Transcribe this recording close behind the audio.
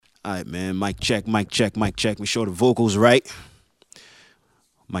All right, man. Mic check, mic check, mic check. Make sure the vocals right.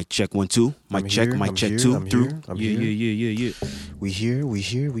 Mic check 1 2. Mic check, mic check 2 through. Yeah. We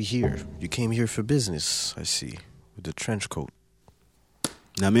here. You came here for business, I see. With the trench coat. Know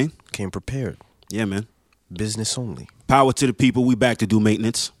what I mean? Came prepared. Yeah, man. Business only. Power to the people. We back to do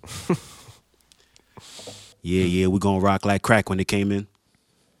maintenance. Yeah. We gonna rock like crack when they came in.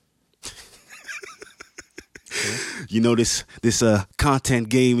 You know this content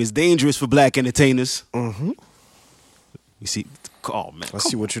game is dangerous for black entertainers. Mm-hmm. You see, oh man, I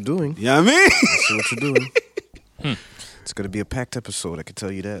see what you're doing. You know what I mean? I see what you're doing. It's gonna be a packed episode, I can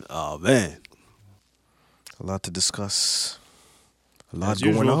tell you that. Oh man, a lot to discuss. A lot As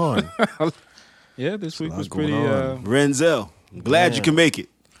going usual. on. Yeah, this week was going pretty. on. Renzel, I'm glad you can make it,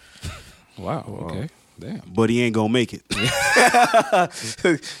 Wow. Okay. Damn. but he ain't gonna make it.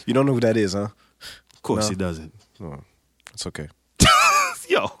 You don't know who that is, huh? Of course No. he doesn't. No, it's okay.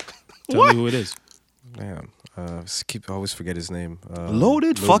 Yo, Tell what? me who it is. Man, I always forget his name.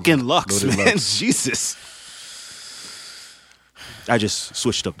 Loaded fucking Lux, Loaded man. Lux. Jesus. I just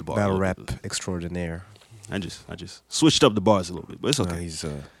switched up the bar. Battle a rap little bit. extraordinaire. I just switched up the bars a little bit, but it's No, okay. he's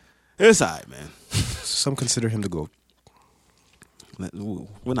It's alright, man. some consider him the GOAT.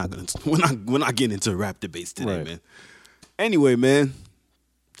 We're not getting into rap debates today, Right. man. Anyway, man,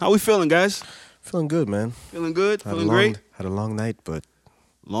 how we feeling, guys? Feeling good, man. Feeling good? Had a Feeling long, great? Had a long night, but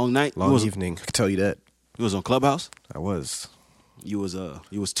Long night. long evening. I can tell you that. You was on Clubhouse. I was. You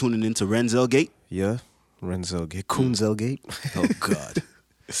was tuning into Renzel Gate. Yeah. Renzel Gate. Kunzel Gate. Oh God.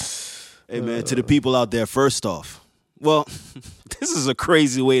 Hey man, to the people out there, first off, well, this is a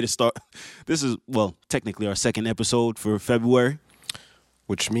crazy way to start. This is technically our second episode for February.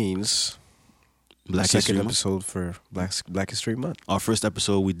 Which means Black second History Month. episode for Black History Month. Our first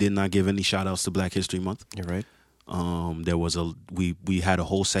episode, we did not give any shout outs to Black History Month. You're right. There was we had a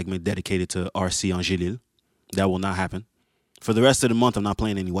whole segment dedicated to RC Angelil. That will not happen. For the rest of the month, I'm not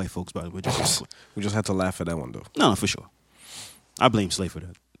playing any white folks, by the way. We just had to laugh at that one, though. No, for sure. I blame Slay for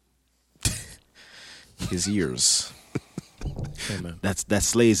that. His ears. Hey, man. That's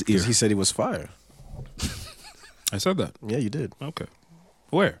Slay's ear. Because he said he was fire. I said that. Yeah, you did. Okay.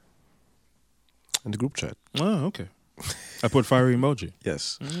 Where? In the group chat. Oh, okay. I put fire emoji.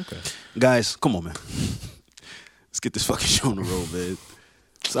 Yes. Okay. Guys, come on, man. Let's get this fucking show on the road, man.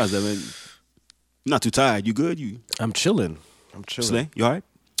 Besides that, man, you're not too tired. You good? You I'm chilling. Slay? You all right?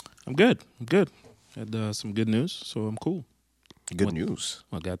 I'm good. Had some good news, so I'm cool. Good news.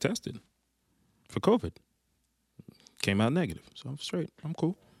 I got tested for COVID. Came out negative, so I'm straight. I'm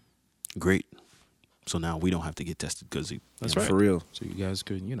cool. Great. So now we don't have to get tested because That's Yeah, right. For real. So you guys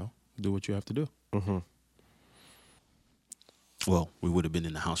could, do what you have to do. Mm-hmm. well, we would have been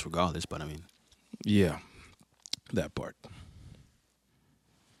in the house regardless, but I mean, Yeah, that part.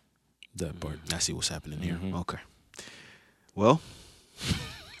 I see what's happening here. Mhm. Okay. Well,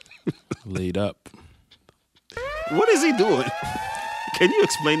 Laid up. what is he doing? Can you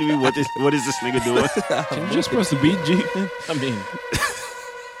explain to me what is this nigga doing? Can you just press the beat, G? I mean,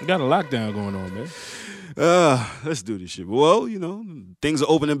 we got a lockdown going on, man. Let's do this shit. Well, things are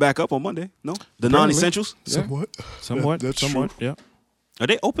opening back up on Monday. No? The non-essentials? Yeah. Somewhat. That's somewhat. Yeah. Are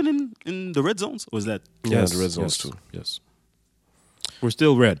they opening in the red zones? Or is that? Yeah, the red zones too. Yes. We're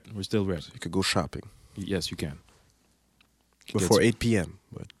still red. You could go shopping. Yes, you can. Before 8 p.m.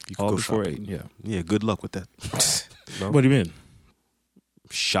 But you could All go before shopping. 8. Yeah. Yeah, good luck with that. No? What do you mean?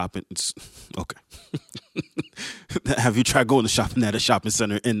 Shopping. Okay. Have you tried going to shopping at a shopping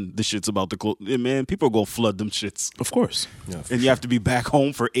center and the shit's about to close? Yeah, man, people are going to flood them shits. Of course. Yeah, And you have to be back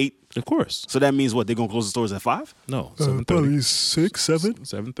home for 8. Of course. So that means what? They're going to close the stores at 5? No. 7:30. 6, 7?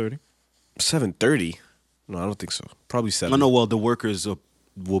 7:30. 7:30? No, I don't think so. Probably 7. I know. Well, the workers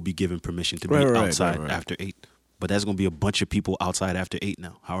will be given permission to be Right, outside right. after 8. But that's going to be a bunch of people outside after 8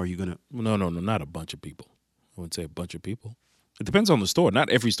 now. How are you going to? No, not a bunch of people. I wouldn't say a bunch of people. It depends on the store. Not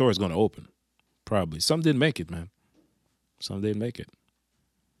every store is going to open. Probably. Some didn't make it, man. Some didn't make it.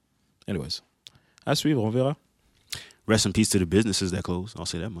 Anyways. À suivre, on verra. Rest in peace to the businesses that closed. I'll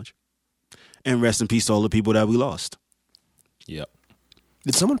say that much. And rest in peace to all the people that we lost. Yep.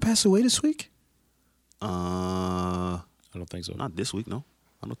 Did someone pass away this week? I don't think so. Not this week, no.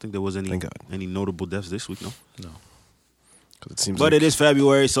 I don't think there was any Thank God. any notable deaths this week, no. No. 'Cause it seems But like it is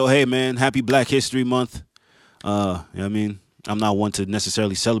February, so hey, man, happy Black History Month. You know what I mean? I'm not one to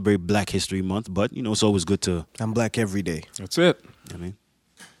necessarily celebrate Black History Month, but, it's always good to, I'm black every day. That's it. I mean,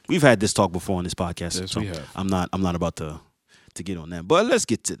 we've had this talk before on this podcast. Yes, so we have. I'm not about to get on that. But let's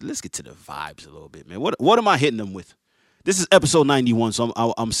get to the vibes a little bit, man. What am I hitting them with? This is episode 91, so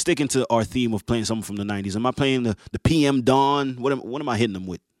I'm sticking to our theme of playing something from the 90s. Am I playing the PM Dawn? What am I hitting them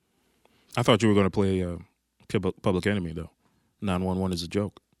with? I thought you were going to play Public Enemy, though. 911 is a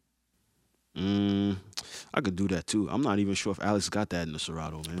joke. I could do that too. I'm not even sure if Alex got that in the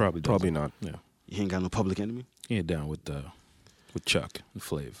Serato, man. Probably not. Yeah. He ain't got no Public Enemy. He ain't down with Chuck and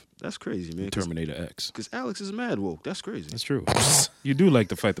Flav. That's crazy, man. Terminator X. Because Alex is mad woke. That's crazy. That's true. You do like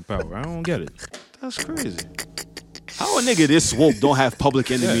to fight the power. I don't get it. That's crazy. How a nigga this woke don't have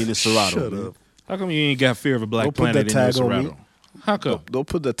Public Enemy in the Serato? Shut man? up. How come you ain't got Fear of a Black Don't put Planet that in your tag on me. Serato? How come? Don't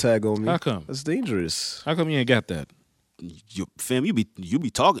put the tag on me. How come? That's dangerous. How come you ain't got that? Fam, you be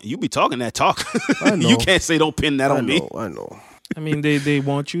talking that talk. I know. You can't say don't pin that on me. I know. I mean, they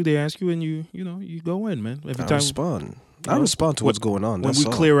want you, they ask you, and you go in, man. Every I time respond. I respond to what's going on. when That's we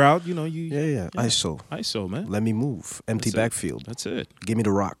all. clear out, you Yeah. ISO. man. Let me move. Empty That's it. backfield. That's it. Give me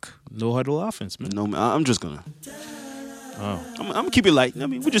the rock. No huddle offense, man. No, man, I'm just gonna. Oh. I'm gonna keep it light. I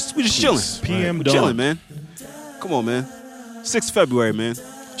mean, we're just chilling. PM We're Dawn. chilling, man. Come on, man. 6th February, man.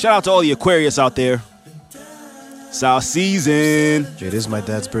 Shout out to all the Aquarius out there. South season. Yeah, it is my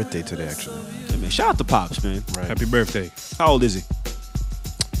dad's birthday today, actually. Hey, man, shout out to Pops, man. Right. Happy birthday. How old is he?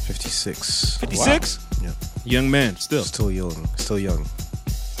 56. 56? Yeah. Young man, still. Still young. Still young.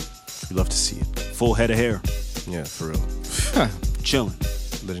 You love to see it. Full head of hair. Yeah, for real. Chilling.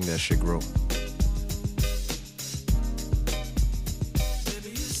 Letting that shit grow.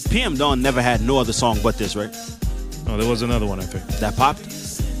 PM Dawn never had no other song but this, right? Oh, there was another one, I think. That popped?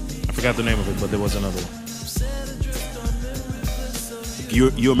 I forgot the name of it, but there was another one. You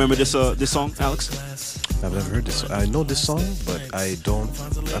remember this song, Alex? I've never heard this. I know this song, but I don't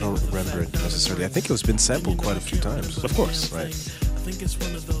remember it necessarily. I think it was been sampled quite a few times. Of course. Right.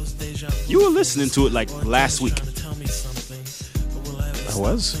 You were listening to it like last week. I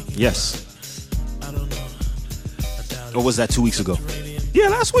was? Yes. Or was that 2 weeks ago? Yeah,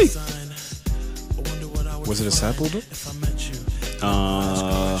 last week. Was it a sample though?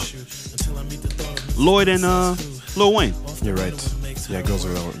 Lloyd and Lil Wayne. You're right. Yeah, Girls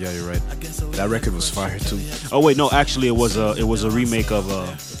Around. Yeah, you're right. That record was fire too. Oh wait, no, actually it was a remake of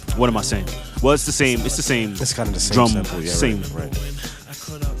what am I saying? Well, it's the same. It's the same. It's kind of the same drum, sample. Yeah, same. Right.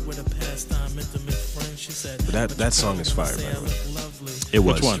 But that song is fire, by the way. It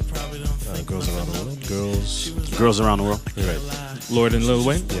was. Which one? Girls Around the World. Girls Around the World. You're right. Lord and Lil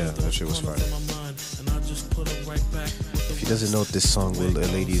Wayne? Yeah, that shit was fire. If he doesn't know this song, well,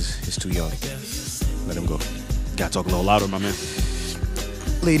 ladies, he's too young. Let him go. Gotta talk a little louder, my man.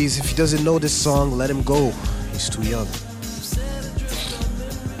 Ladies, if he doesn't know this song, let him go. He's too young.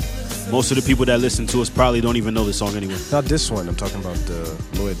 Most of the people that listen to us probably don't even know this song anyway. Not this one. I'm talking about the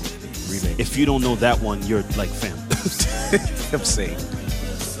Lloyd remake. If you don't know that one, you're like fam. I'm saying.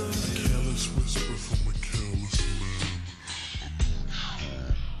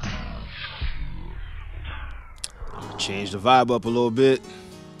 Change the vibe up a little bit.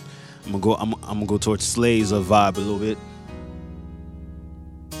 I'm gonna go towards Slay's vibe a little bit.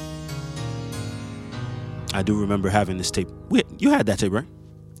 I do remember having this tape. Wait, you had that tape, right?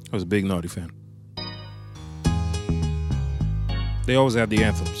 I was a big Naughty fan. They always had the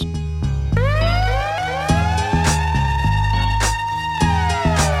anthems.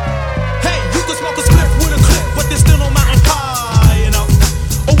 Hey, you can smoke a spliff with a clip, but there's still no mountain high enough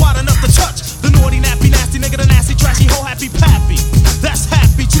or wide enough to touch the naughty, nappy, nasty nigga, the nasty, trashy, whole happy pappy. That's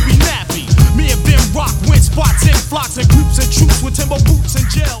happy to be nappy. Me and them rock, win spots in flocks and groups and troops with timber boots and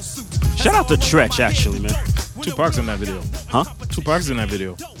jail suits. Shout out to Tretch, actually, man. Tupac's in that video. Huh? Tupac's in that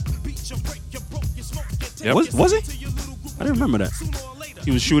video. Yep. Was he? I didn't remember that.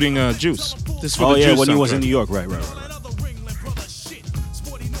 He was shooting Juice. This is for Oh the yeah, Juice when he was soundtrack. in New York, right.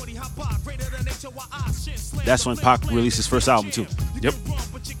 That's when Pac released his first album too. Yep.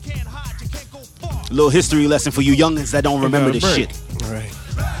 A little history lesson for you youngins that don't remember this break. shit. All right.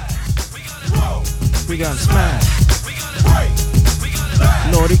 We got smashed.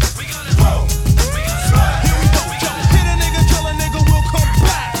 Naughty.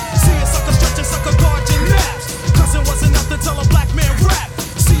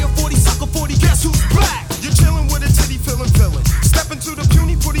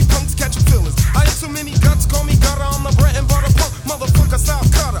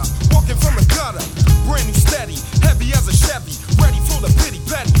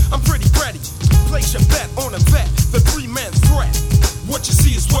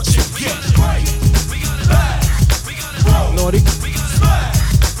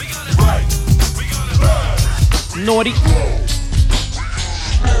 Naughty.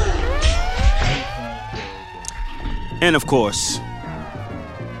 And of course,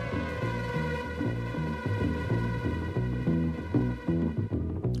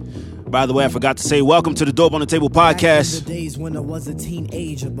 By the way, I forgot to say welcome to the Dope on the Table podcast. Days when I was a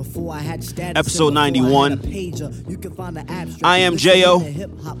teenager, before I had status, episode 91. I am J.O.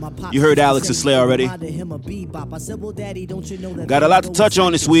 You heard Alex and Slay already. Got a lot to touch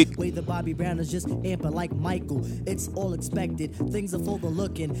on this week.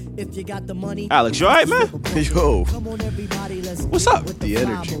 Alex, you alright, man? Yo. What's up? The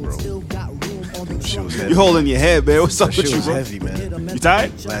energy, bro. That shit was heavy. You're holding your head, man. What's up That with shit you, was bro? heavy, man. You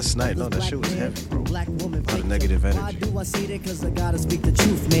tired? Last night, no, that shit was heavy, bro. A lot of negative energy. I say that cause I gotta speak the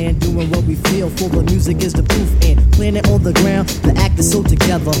truth, man. Doing what we feel for the music is the proof. And planet on the ground, the act is so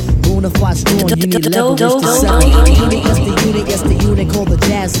together. Bonafide strong, you need leverage to sell. Unit, yes the unit called the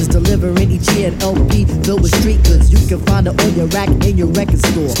Jazz is delivering each year an LP filled with street goods. You can find it on your rack in your record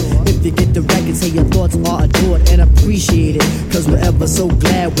store. If you get the record, say your thoughts are adored and appreciated. Cause we're ever so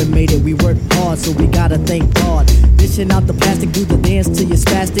glad we made it. We work hard, so we gotta thank God. Dishing out the plastic, do the dance till you're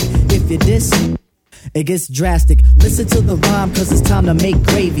spastic. If you diss, it gets drastic. Listen to the rhyme, cause it's time to make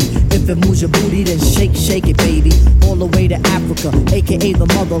gravy. If it moves your booty, then shake, shake it, baby. All the way to Africa, aka the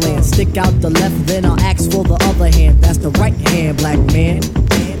motherland. Stick out the left, then I'll ask for the other hand. That's the right hand, black man.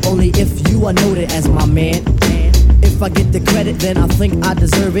 Only if you are noted as my man. If I get the credit, then I think I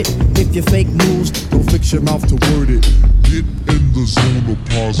deserve it. If you fake moves, don't fix your mouth to word it. Get in the zone of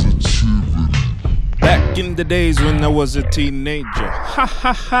positivity. Back in the days when I was a teenager. Ha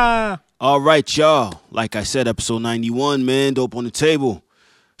ha ha. All right, y'all. Like I said, episode 91, man. Dope on the Table.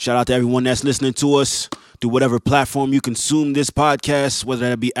 Shout out to everyone that's listening to us through whatever platform you consume this podcast, whether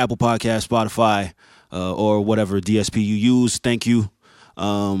that be Apple Podcast, Spotify, or whatever DSP you use. Thank you.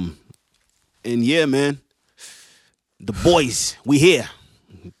 And yeah, man. The boys, we here.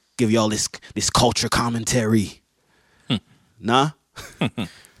 Give y'all this culture commentary. Nah?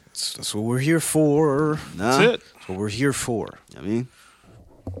 That's what we're here for. Nah? That's it. That's what we're here for. I mean,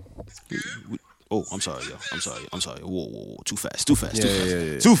 oh, I'm sorry, yo. I'm sorry. Whoa. Too fast.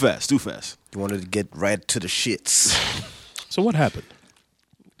 Yeah. Too fast. You wanted to get right to the shits. So what happened?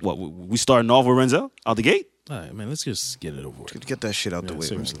 What, we starting off with Renzel out the gate? All right, man, let's just get it over with. Get that shit out the way,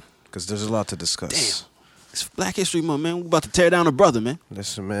 seriously. man. Because there's a lot to discuss. Damn. It's Black History Month, man. We're about to tear down a brother, man.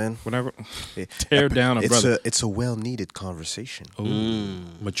 Listen, man. Whenever tear down a brother. It's a well-needed conversation.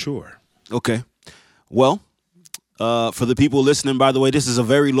 Mature. Okay. Well, for the people listening, by the way, this is a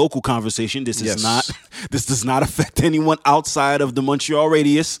very local conversation. This is Yes. this does not affect anyone outside of the Montreal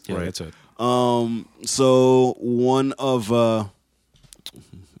radius. Yeah, that's it. So one of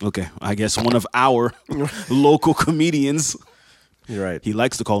I guess one of our local comedians. You're right. He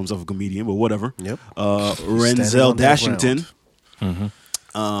likes to call himself a comedian, but whatever. Yep. Renzel Dashington.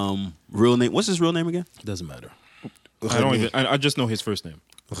 Mm-hmm. Real name. What's his real name again? Doesn't matter. René. I just know his first name.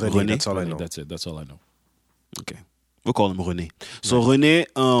 René, that's all I know. That's it. That's all I know. Okay. We'll call him René. So René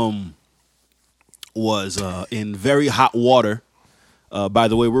was in very hot water. By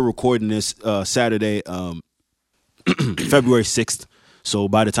the way, we're recording this Saturday, February 6th. So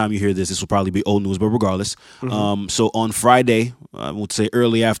by the time you hear this will probably be old news, but regardless. So on Friday, I would say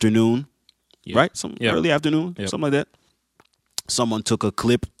early afternoon, right? Early afternoon, something like that. Someone took a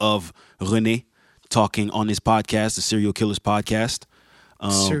clip of René talking on his podcast, the Serial Killers podcast.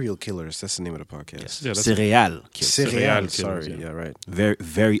 Serial Killers, that's the name of the podcast. Yeah, that's Serial Serial Killers, sorry, yeah. yeah, right. Very,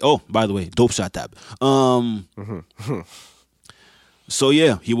 very. Oh, by the way, dope shot tab. So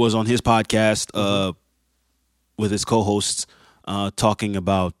yeah, he was on his podcast with his co-hosts talking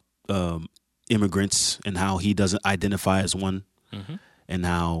about immigrants and how he doesn't identify as one, and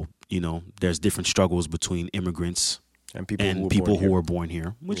how there's different struggles between immigrants And people, who were born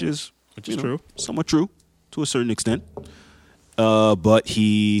here, which is true, somewhat true to a certain extent. But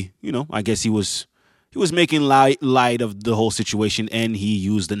he, I guess he was making light of the whole situation, and he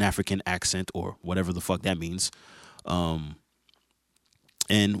used an African accent or whatever the fuck that means. And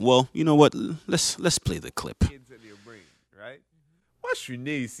well, you know what? Let's play the clip. Right? Moi, je suis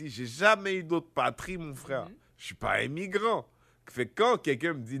né ici. J'ai jamais eu d'autre patrie, mon frère. Je suis pas immigrant. Fait que quand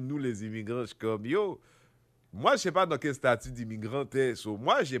quelqu'un me dit nous les immigrants, je suis comme yo. Moi, je sais pas dans quel statut d'immigrant t'es. So,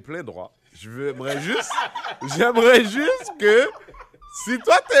 moi, j'ai plein de droits. J'aimerais juste que si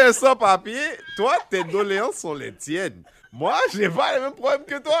toi t'es un sans-papier, toi tes doléances sont les tiennes. Moi, j'ai pas les mêmes problèmes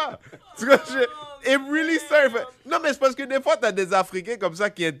que toi. Tu vois, I'm really sorry. Non, mais c'est parce que des fois, t'as des Africains comme ça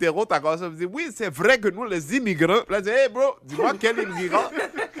qui interrompent ta conversation. Ils disent, oui, c'est vrai que nous, les immigrants. Là, je dis, hey, bro, dis-moi quel immigrant.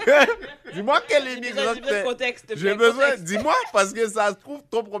 Dis-moi quel immigrant t'es. J'ai besoin, dis-moi, parce que ça se trouve,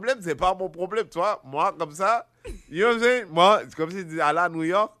 ton problème, c'est pas mon problème, tu vois. Moi, comme ça, you know what I'm saying? Moi, c'est comme si tu dis, allez à New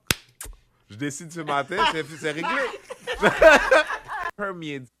York, je décide ce matin, c'est réglé.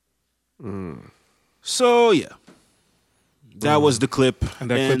 So, yeah. That was the clip. And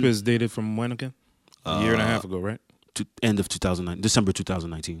that clip is dated from when again? A year and a half ago, right? End of 2009, December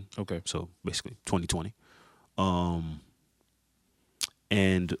 2019. Okay. So basically 2020.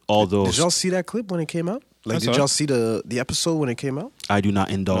 And although Did y'all see that clip when it came out? Like, That's did y'all see the episode when it came out? I do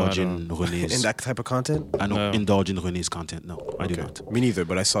not indulge No, I in René's. In that type of content? I don't No. indulge in René's content. No, I do not. Me neither,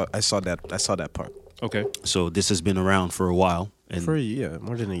 but I saw that part. Okay. So this has been around for a while, and For a year,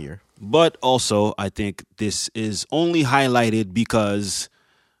 more than a year. but also I think this is only highlighted because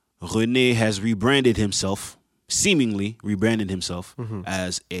René has rebranded himself, seemingly rebranded himself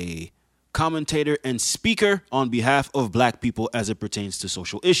as a commentator and speaker on behalf of black people as it pertains to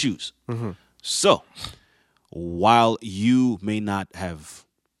social issues. So, while you may not have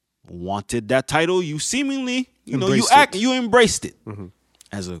wanted that title, you seemingly, you embraced it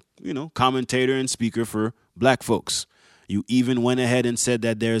as a, commentator and speaker for black folks. You even went ahead and said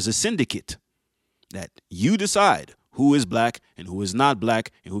that there's a syndicate that you decide who is black and who is not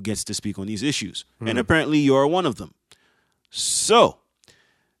black and who gets to speak on these issues. And apparently you're one of them. So,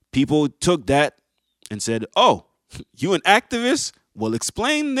 people took that and said, oh, you an activist? Well,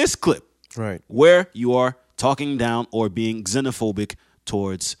 explain this clip. Right. Where you are talking down or being xenophobic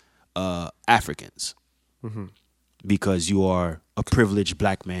towards Africans because you are a privileged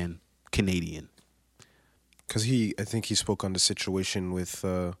black man, Canadian. Because I think he spoke on the situation with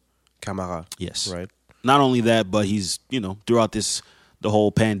Camara. Yes. Right. Not only that, but he's, throughout the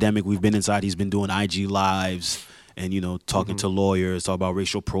whole pandemic we've been inside, he's been doing IG lives and, talking to lawyers, talk about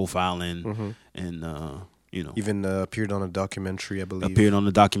racial profiling and, Even appeared on a documentary, I believe. Appeared on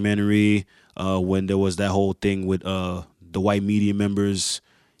the documentary when there was that whole thing with the white media members.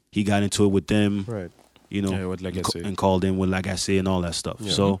 He got into it with them, Right. With Lagacé. and called in with Lagacé and all that stuff.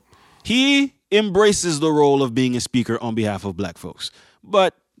 Yeah. So he embraces the role of being a speaker on behalf of black folks.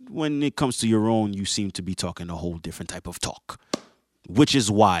 But when it comes to your own, you seem to be talking a whole different type of talk, which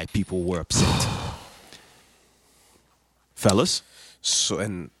is why people were upset. Fellas?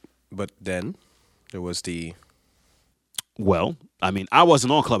 But then there was the... Well, I mean, I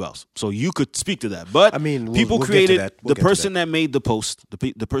wasn't on Clubhouse, so you could speak to that. But I mean, people we'll created get to that. We'll the get to person that. that made the post,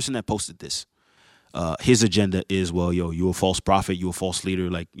 the person that posted this. His agenda is, well, you a false prophet, you a false leader.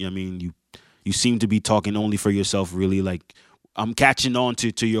 Like, you seem to be talking only for yourself. Really, like I'm catching on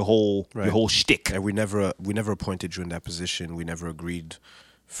to your whole shtick. And we never appointed you in that position. We never agreed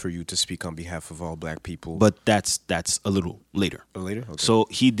for you to speak on behalf of all black people. But that's a little later. Later, okay. So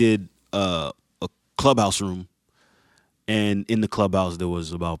he did a Clubhouse room. And in the Clubhouse, there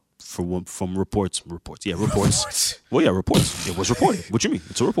was about from reports. Yeah, reports. Well, yeah, reports. It was reported. What you mean?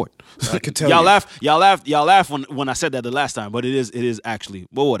 It's a report. I could tell y'all you. Y'all laugh when I said that the last time, but it is actually.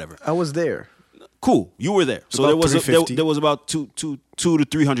 Well, whatever. I was there. Cool, you were there. So About there was about two to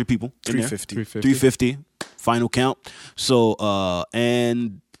 300 people. 350. 350. Final count. So I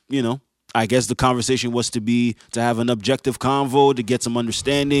guess the conversation was to have an objective convo to get some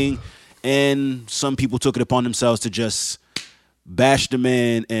understanding. And some people took it upon themselves to just bash the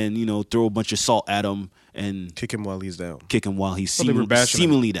man and, throw a bunch of salt at him and Kick him while he's down.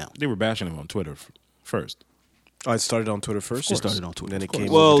 seemingly down. They were bashing him on Twitter first. Oh, it started on Twitter first? It started on Twitter. Then it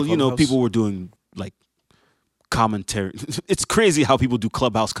came Well, over to Clubhouse? people were doing like commentary. It's crazy how people do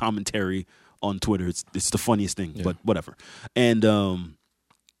Clubhouse commentary on Twitter. It's the funniest thing, but whatever. And So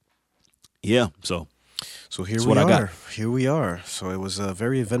here That's we what I got. are. Here we are. So it was a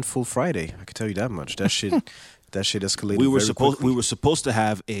very eventful Friday. I can tell you that much. That shit escalated. we were very supposed to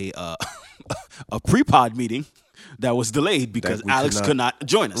have a pre-pod meeting that was delayed because That we Alex could not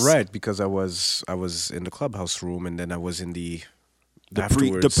join us. Right, because I was in the Clubhouse room and then I was in the The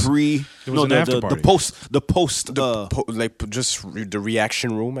afterwards. post. The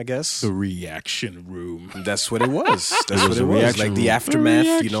reaction room, I guess. The reaction room. That's what it was. That's what a it was. reaction Like the room.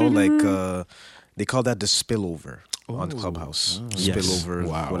 aftermath, they call that the spillover on Clubhouse. Yes. Spillover,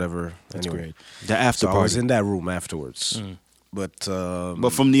 Wow. whatever. That's Anyway, great. The after so I was party. in that room afterwards. But But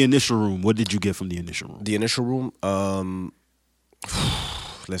from the initial room, what did you get from the initial room? the initial room,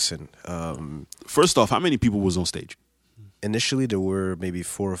 listen. First off, how many people was on stage? Initially, there were maybe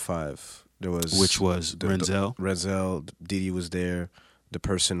 4 or 5. There was Which was Renzel? Renzel, Didi was there. The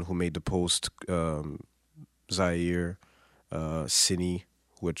person who made the post, Zaire, Sini,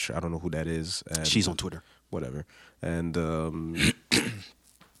 which I don't know who that is. And She's on Twitter. whatever. And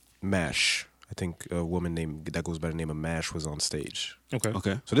Mash, I think a woman that goes by the name of Mash was on stage.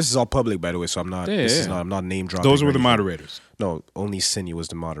 Okay. So this is all public, by the way. So I'm not. I'm not name dropping. Those were or the anything. moderators. No, only Sini was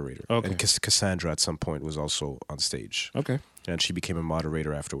the moderator. Okay. And Cassandra at some point was also on stage. Okay. And she became a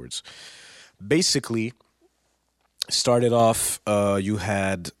moderator afterwards. Basically, started off, you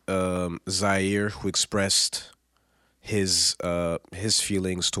had Zaire, who expressed his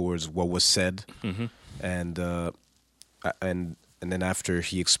feelings towards what was said, and then after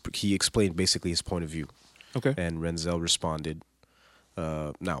he explained basically his point of view. Okay. And Renzel responded.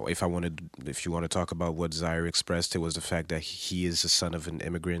 Now, if you want to talk about what Zaire expressed, it was the fact that he is the son of an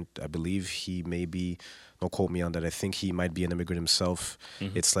immigrant. I believe he may be, don't quote me on that, I think he might be an immigrant himself.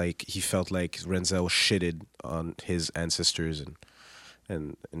 It's like he felt like Renzel shitted on his ancestors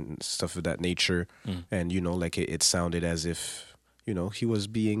and stuff of that nature. And, like it sounded as if, he was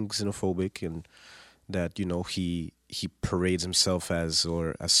being xenophobic, and that, he parades himself as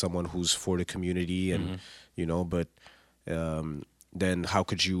someone who's for the community, and, but then how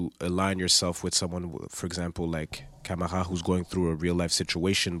could you align yourself with someone, for example, like Camara, who's going through a real life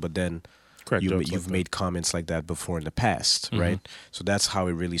situation, but then you've made comments like that before in the past, right? So that's how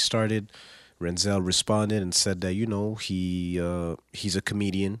it really started. Renzel responded and said that, he's a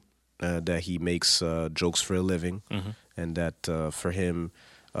comedian, that he makes jokes for a living, and that for him,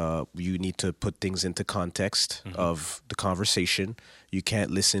 you need to put things into context of the conversation. You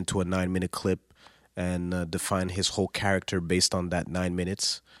can't listen to a 9-minute clip and define his whole character based on that 9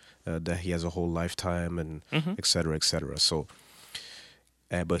 minutes, that he has a whole lifetime, and et cetera, et cetera. So,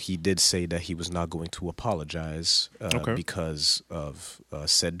 but he did say that he was not going to apologize because of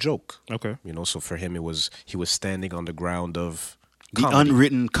said joke. Okay. So for him, he was standing on the ground of the comedy.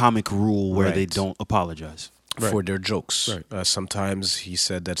 unwritten comic rule where they don't apologize for their jokes. Right. Sometimes he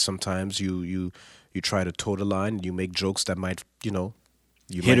said that sometimes you try to toe the line, you make jokes that might, you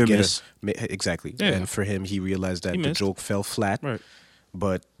hit might or get miss. Exactly. Yeah. And for him, he realized that He the missed. joke fell flat, Right.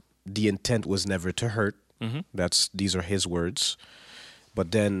 but the intent was never to hurt. These are his words.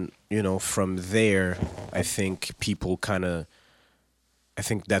 But then, from there, I think people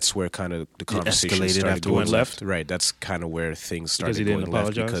that's where kind of the conversation escalated started after going went left. Right. That's kind of where things Because started he didn't going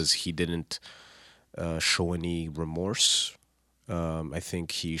left, apologize? because he didn't show any remorse. I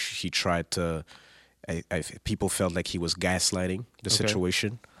think he tried to. People felt like he was gaslighting the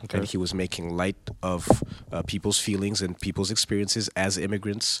situation, and he was making light of people's feelings and people's experiences as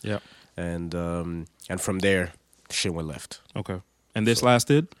immigrants. Yeah. And from there, shit went left. Okay. And this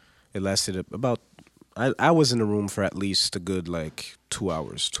lasted? It lasted about. I was in the room for at least a good 2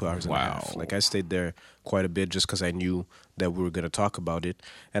 hours, 2 hours and a half. Like I stayed there quite a bit just because I knew that we were going to talk about it.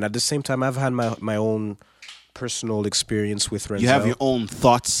 And at the same time, I've had my own personal experience with Renzel. You have your own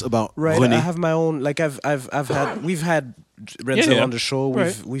thoughts about Right, René. I have my own. We've had Renzel on the show.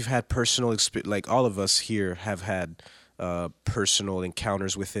 We've had personal experience. All of us here have had personal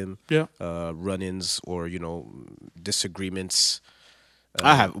encounters with him. Yeah. Run-ins or disagreements.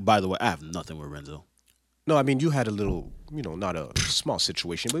 By the way, I have nothing with Renzo. No, I mean you had a little, not a small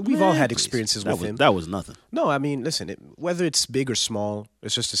situation, but we've all had experiences with him. That was nothing. No, I mean, listen, whether it's big or small,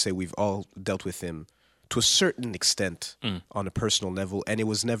 it's just to say we've all dealt with him to a certain extent on a personal level, and it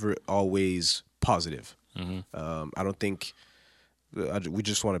was never always positive. I don't think we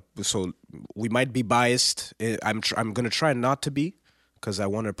just want to. So we might be biased. I'm going to try not to be, because I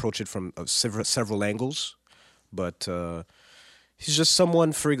want to approach it from several angles. But he's just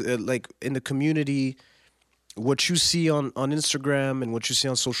someone for in the community. What you see on Instagram and what you see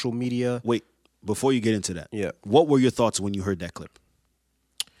on social media. Wait, before you get into that, Yeah. what were your thoughts when you heard that clip?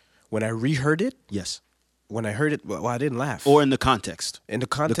 When I reheard it, Yes. when I heard it, well, I didn't laugh. Or in the context. In the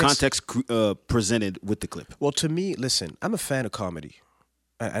context, The context presented with the clip. Well, to me, listen, I'm a fan of comedy,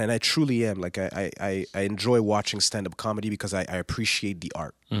 and I truly am. I enjoy watching stand-up comedy because I appreciate the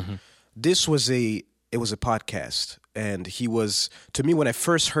art. This was it was a podcast, and he was, to me, when I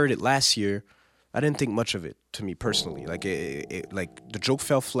first heard it last year, I didn't think much of it. To me personally, the joke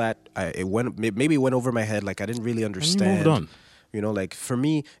fell flat. Maybe it went over my head. I didn't really understand. moved on. For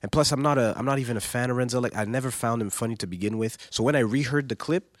me, and plus I'm not even a fan of Renzel. I never found him funny to begin with. So when I reheard the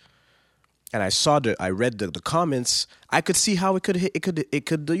clip and I read the comments, I could see how it could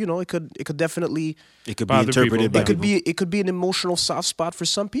definitely It could be Bother interpreted people. by it could be an emotional soft spot for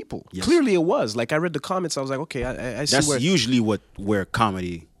some people. Yes. Clearly it was. I read the comments, I was like, okay, I see That's where usually where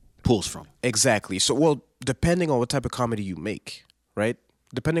comedy pulls from. exactly. So depending on what type of comedy you make, right?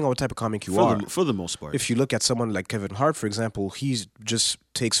 Depending on what type of comic you are. For the most part. If you look at someone like Kevin Hart, for example, he just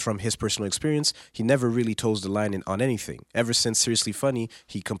takes from his personal experience. He never really toes the line on anything. Ever since Seriously Funny,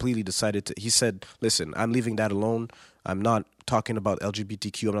 he completely decided he said, listen, I'm leaving that alone. I'm not talking about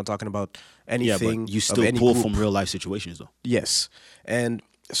LGBTQ. I'm not talking about anything. but you of still any pull group. from real life situations, though. Yes. And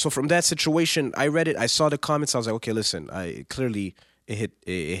so from that situation, I read it. I saw the comments. I was like, okay, listen,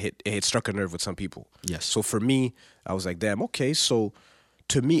 it struck a nerve with some people. Yes. So for me, I was like, damn, okay. So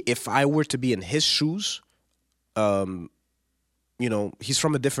to me, if I were to be in his shoes, he's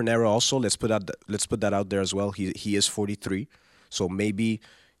from a different era. Also, let's put that out there as well. He is 43, so maybe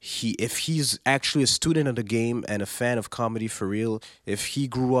if he's actually a student of the game and a fan of comedy for real, if he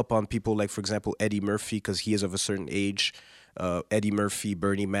grew up on people like, for example, Eddie Murphy, because he is of a certain age, Eddie Murphy,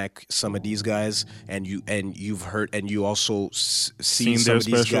 Bernie Mac, some of these guys, and you've heard and you also seen some of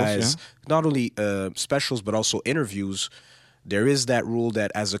these guys, not only specials but also interviews. There is that rule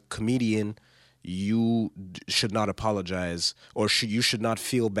that as a comedian, you should not apologize, or you should not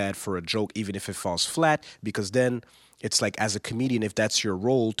feel bad for a joke, even if it falls flat, because then it's like, as a comedian, if that's your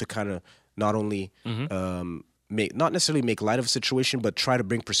role, to kind of not only not necessarily make light of a situation, but try to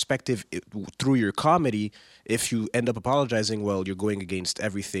bring perspective through your comedy. If you end up apologizing, well, you're going against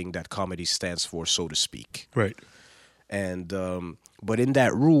everything that comedy stands for, so to speak. Right. And but in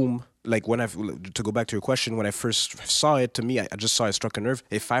that room, like to go back to your question, when I first saw it, to me, I just saw it struck a nerve.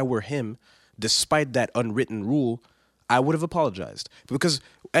 If I were him, despite that unwritten rule, I would have apologized.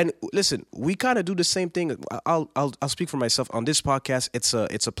 And listen, we kind of do the same thing. I'll speak for myself on this podcast.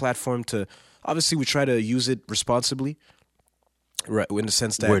 It's a platform to, obviously we try to use it responsibly, right? In the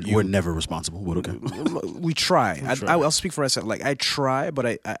sense that we're never responsible. But okay, we try. I'll speak for myself. Like, I try, but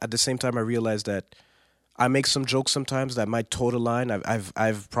I at the same time I realize that I make some jokes sometimes that might toe the line.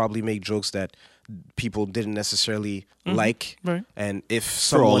 I've probably made jokes that people didn't necessarily like, right. And if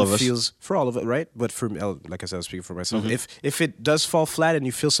someone feels, for all of it, right? But for me, like I said, I was speaking for myself. If it does fall flat and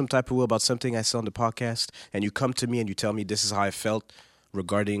you feel some type of way about something I said on the podcast, and you come to me and you tell me this is how I felt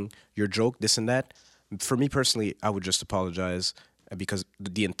regarding your joke, this and that, for me personally, I would just apologize, because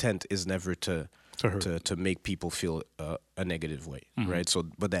the intent is never to make people feel a negative way, right? So,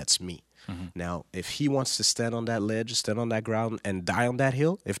 but that's me. Now, if he wants to stand on that ledge, stand on that ground, and die on that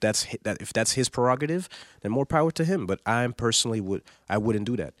hill, if that's his prerogative, then more power to him. But I personally wouldn't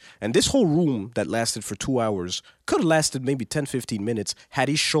do that. And this whole room that lasted for 2 hours could have lasted maybe 10, 15 minutes had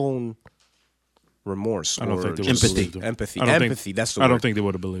he shown remorse or empathy. That's the word. I don't think they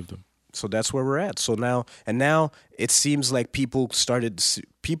would have believed him. So that's where we're at. So now it seems like people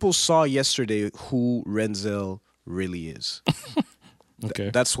saw yesterday who Renzel really is.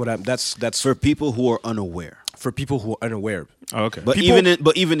 Okay. That's for people who are unaware. For people who are unaware. Oh, okay. But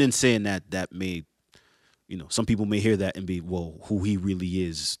even in saying that may, some people may hear that and be, well, who he really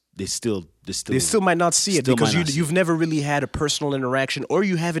is. They still might not see it because you've never really had a personal interaction, or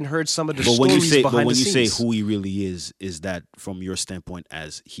you haven't heard some of the stories behind the scenes. But when you say who he really is that from your standpoint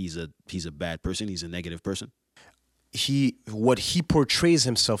as he's a bad person, he's a negative person? What he portrays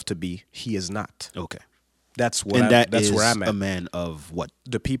himself to be, he is not. Okay. That's where I'm at. A man of what?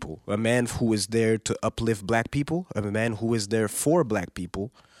 The people. A man who is there to uplift black people. A man who is there for black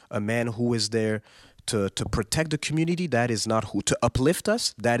people. A man who is there to protect the community. That is not who. To uplift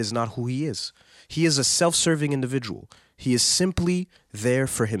us. That is not who he is. He is a self-serving individual. He is simply there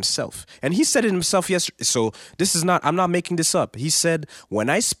for himself. And he said it himself yesterday. So I'm not making this up. He said, when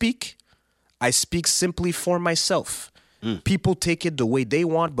I speak simply for myself. People take it the way they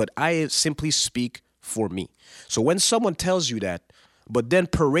want, but I simply speak for me. So when someone tells you that, but then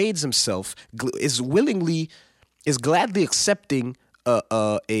parades himself, is gladly accepting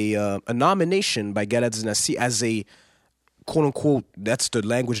a nomination by Gala Dynasty as a quote unquote, that's the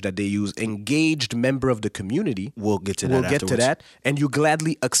language that they use, engaged member of the community. We'll get to that. And you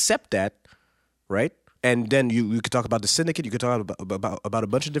gladly accept that, right? And then you could talk about the syndicate. You could talk about a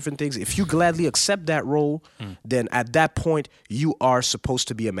bunch of different things. If you gladly accept that role, then at that point, you are supposed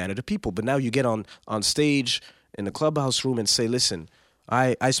to be a man of the people. But now you get on stage in the clubhouse room and say, listen,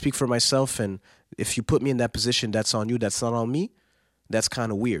 I speak for myself, and if you put me in that position, that's on you, that's not on me. That's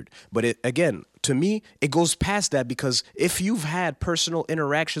kind of weird. But again, to me, it goes past that, because if you've had personal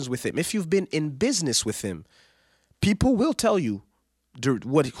interactions with him, if you've been in business with him, people will tell you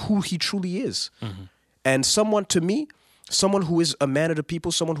who he truly is. And someone who is a man of the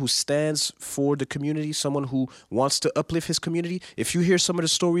people, someone who stands for the community, someone who wants to uplift his community, if you hear some of the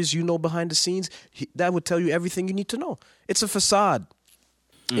stories behind the scenes, that would tell you everything you need to know. It's a facade.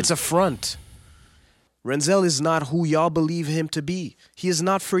 It's a front. Renzel is not who y'all believe him to be. He is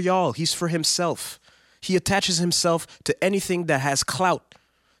not for y'all. He's for himself. He attaches himself to anything that has clout,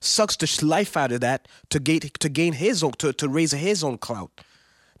 sucks the life out of that to gain his own, to raise his own clout.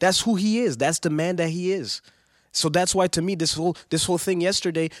 That's who he is. That's the man that he is. So that's why, to me, this whole thing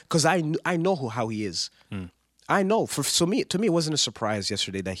yesterday, because I know how he is. I know. To me, it wasn't a surprise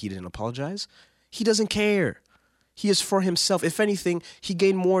yesterday that he didn't apologize. He doesn't care. He is for himself. If anything, he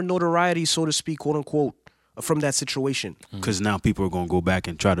gained more notoriety, so to speak, quote unquote, from that situation. Because now people are going to go back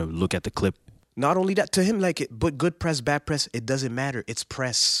and try to look at the clip. Not only that, to him, but good press, bad press, it doesn't matter. It's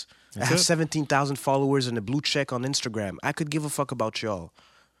press. I have it. 17,000 followers and a blue check on Instagram. I could give a fuck about y'all.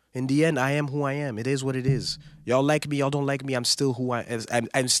 In the end, I am who I am. It is what it is. Y'all like me, y'all don't like me. I'm still who I am.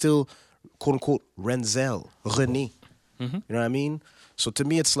 I'm still, quote unquote, Renzel, René. You know what I mean? So to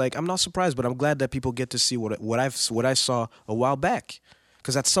me, it's like, I'm not surprised, but I'm glad that people get to see what I saw a while back.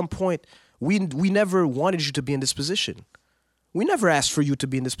 Because at some point, we never wanted you to be in this position. We never asked for you to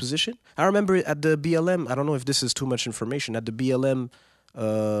be in this position. I remember at the BLM, I don't know if this is too much information, at the BLM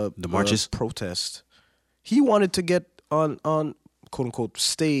The marches? Protest, he wanted to get on quote unquote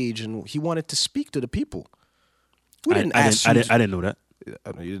stage and he wanted to speak to the people. We didn't ask you. I didn't know that. You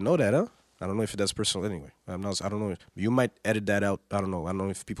didn't know that, huh? I don't know if that's personal. Anyway, I don't know. You might edit that out. I don't know. I don't know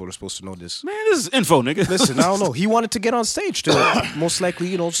if people are supposed to know this. Man, this is info, nigga. Listen, I don't know. He wanted to get on stage to most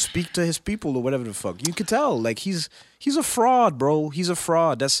likely, speak to his people or whatever the fuck. You could tell, like he's a fraud, bro. He's a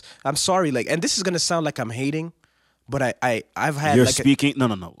fraud. I'm sorry, like, and this is gonna sound like I'm hating, but I've had. You're like speaking.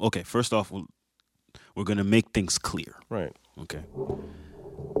 No. Okay, first off, we're gonna make things clear. right. Okay.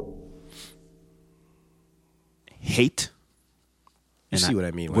 Hate. You see what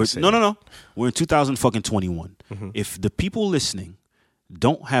I mean when I We're, say no. that. We're in 2021. If the people listening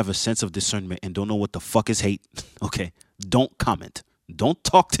don't have a sense of discernment and don't know what the fuck is hate, okay, don't comment. Don't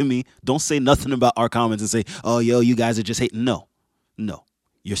talk to me. Don't say nothing about our comments and say, oh, yo, you guys are just hating. No.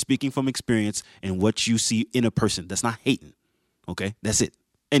 You're speaking from experience and what you see in a person. That's not hating. Okay? That's it.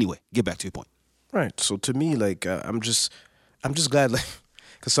 Anyway, get back to your point. Right. So to me, like, I'm just glad, like,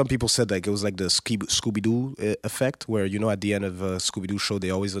 because some people said like it was like the Scooby Doo effect, where at the end of a Scooby Doo show they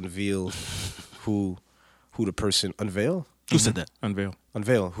always unveil who the person unveil said that?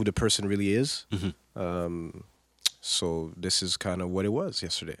 unveil who the person really is. So this is kind of what it was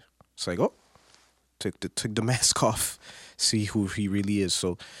yesterday. It's like, oh, took the mask off, see who he really is.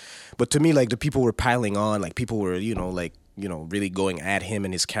 So, but to me, like the people were piling on, like people were really going at him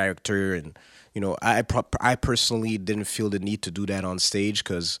and his character. And I personally didn't feel the need to do that on stage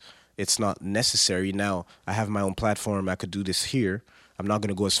because it's not necessary. Now I have my own platform. I could do this here. I'm not going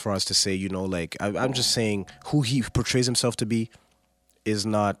to go as far as to say, I'm just saying who he portrays himself to be is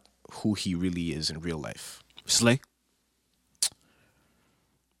not who he really is in real life. Slay?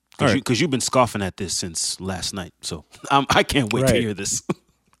 All Because you've been scoffing at this since last night. So I can't wait to Right. hear this.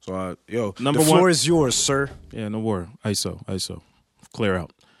 So, Number the floor one- is yours, sir. Yeah, no worry. ISO. Clear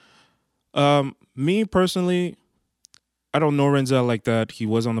out. Me personally, I don't know Renzel like that. He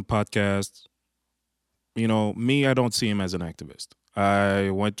was on the podcast. Me, I don't see him as an activist.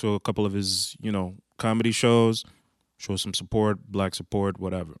 I went to a couple of his, comedy shows, show some support, black support,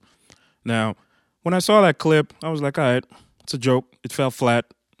 whatever. Now, when I saw that clip, I was like, all right, it's a joke. It fell flat,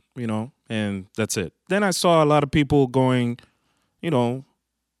 and that's it. Then I saw a lot of people going,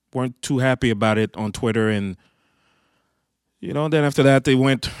 weren't too happy about it on Twitter. And, then after that, they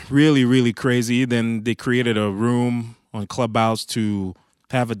went really, really crazy. Then they created a room on Clubhouse to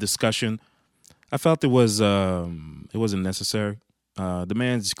have a discussion. I felt it wasn't necessary. The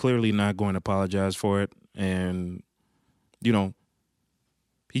man's clearly not going to apologize for it. And,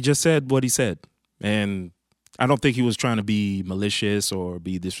 he just said what he said. And I don't think he was trying to be malicious or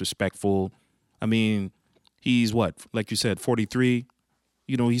be disrespectful. I mean, he's what? Like you said, 43.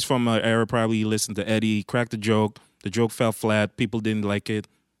 He's from an era probably he listened to Eddie, he cracked a joke. The joke fell flat. People didn't like it.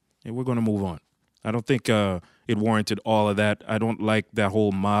 And we're going to move on. I don't think it warranted all of that. I don't like that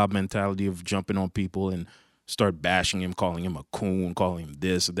whole mob mentality of jumping on people and start bashing him, calling him a coon, calling him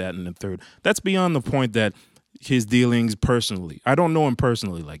this, that, and the third. That's beyond the point that his dealings personally. I don't know him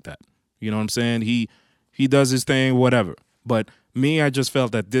personally like that. You know what I'm saying? He does his thing, whatever. But me, I just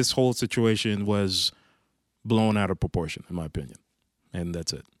felt that this whole situation was blown out of proportion, in my opinion. And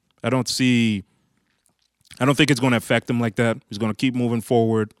that's it. I don't think it's going to affect him like that. He's going to keep moving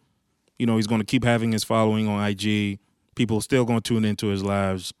forward. He's going to keep having his following on IG. People are still going to tune into his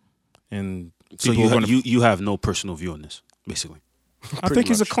lives. And So you have no personal view on this, basically. I think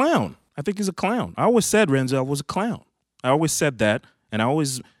he's a clown. I always said Renzel was a clown. I always said that. And I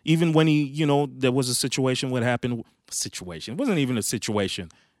always, even when he, there was a situation what happened. Situation. It wasn't even a situation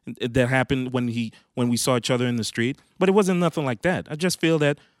that happened when we saw each other in the street. But it wasn't nothing like that. I just feel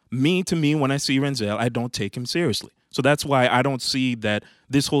that to me, when I see Renzel, I don't take him seriously. So that's why I don't see that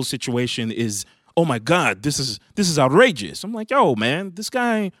this whole situation is, oh my God, this is outrageous. I'm like, yo, man, this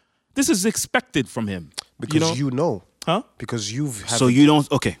guy, this is expected from him. Because Huh? Because you've... So you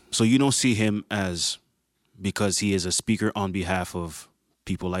don't see him as, because he is a speaker on behalf of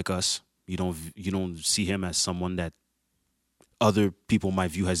people like us, you don't see him as someone that other people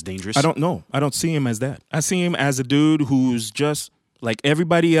might view as dangerous? I don't know. I don't see him as that. I see him as a dude who's just like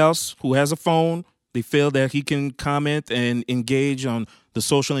everybody else who has a phone, They feel that he can comment and engage on the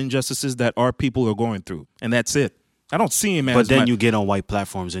social injustices that our people are going through, and that's it. I don't see him as. But then you get on white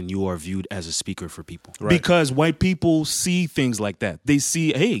platforms and you are viewed as a speaker for people. Because white people see things like that. They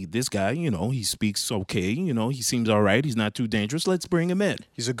see, hey, this guy, he speaks okay. He seems all right. He's not too dangerous. Let's bring him in.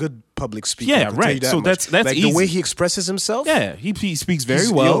 He's a good public speaker. Yeah, I can tell right. you that So much. that's like easy. the way he expresses himself. Yeah, he speaks very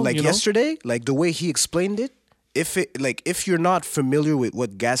He's- well. Yesterday, like the way he explained it. If you're not familiar with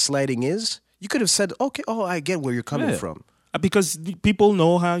what gaslighting is, you could have said, okay, I get where you're coming from. Because people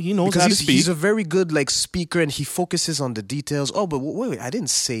know how he knows Because how to speak. he's a very good speaker and he focuses on the details. Oh, but wait, I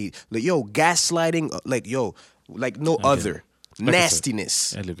didn't say gaslighting. No other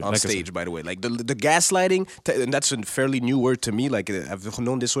nastiness on stage. By the way, the gaslighting, and that's a fairly new word to me. I've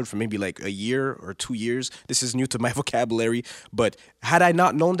known this word for maybe a year or 2 years. This is new to my vocabulary. But had I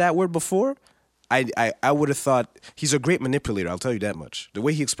not known that word before, I would have thought he's a great manipulator. I'll tell you that much. The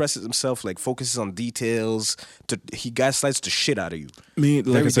way he expresses himself, focuses on details, he gaslights the shit out of you.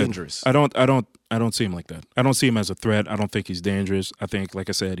 Very dangerous. I don't see him like that. I don't see him as a threat. I don't think he's dangerous. I think, like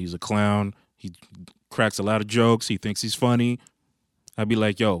I said, he's a clown. He cracks a lot of jokes. He thinks he's funny. I'd be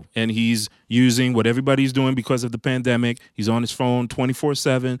like, yo, and he's using what everybody's doing because of the pandemic. He's on his phone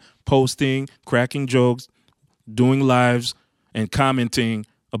 24/7, posting, cracking jokes, doing lives, and commenting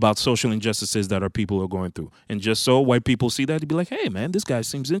about social injustices that our people are going through. And just so white people see that, they'd be like, hey, man, this guy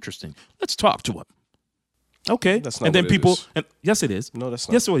seems interesting. Let's talk to him. Okay. That's not and then what it people, is. and yes, it is. No, that's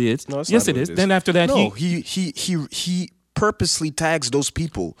not. Yes, it is. No, that's yes, not it what is. it is. Then after that, No, he purposely tags those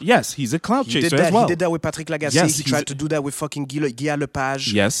people. yes, he's a clout He chaser did that. as well. He did that with Patrick Lagacé. Yes, he he's tried to do that with fucking Guy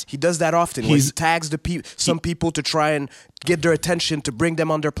Lepage. Yes. He does that often. Where he He's- tags some people to try and get their attention to bring them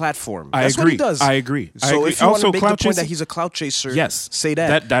on their platform. I That's agree. what he does. I agree. I So agree. if you want Also, to make the clout point that chasing- he's a clout chaser, Yes, say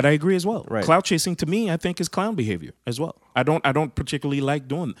that. That I agree as well. Right. Clout chasing to me, I think, is clown behavior as well. I don't particularly like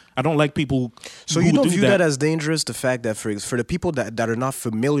doing. I don't like people. So who you don't do view that as dangerous? The fact that for the people that are not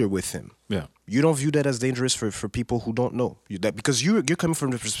familiar with him, yeah. you don't view that as dangerous for people who don't know because you're coming from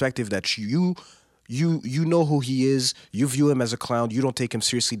the perspective that you know who he is. You view him as a clown. You don't take him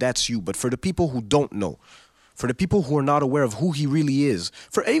seriously. That's you. But for the people who don't know, for the people who are not aware of who he really is,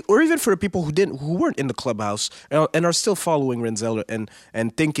 or even for the people who weren't in the clubhouse and are still following Renzel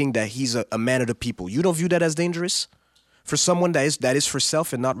and thinking that he's a man of the people, you don't view that as dangerous. For someone that is for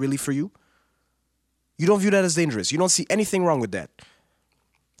self and not really for you, you don't view that as dangerous. You don't see anything wrong with that.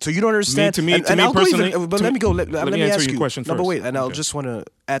 So you don't understand. To me and I'll go personally, even, but to let me- me go. Let let me me answer ask your you. question No, but first. wait, and I'll Okay. just want to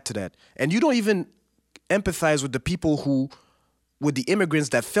add to that. And you don't even empathize with the people with the immigrants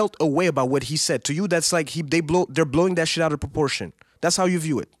that felt a way about what he said. To you, that's like they're blowing that shit out of proportion. That's how you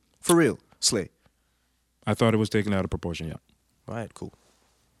view it, for real, Slay. I thought it was taken out of proportion. Yeah, All right, cool.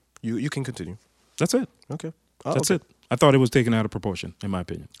 You can continue. that's it. Okay, That's okay. it. I thought it was taken out of proportion, in my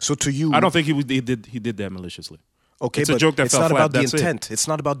opinion. So to you, I don't think he did that maliciously. Okay, It's a but joke that it's fell not flat, about the that's it. intent. It's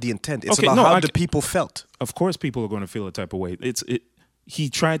not about the intent. It's Okay, about no, how I the c- people felt. Of course, people are going to feel a type of way. He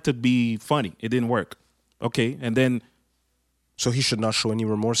tried to be funny. It didn't work. Okay, and then So he should not show any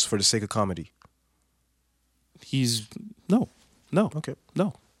remorse for the sake of comedy. he's no. Okay.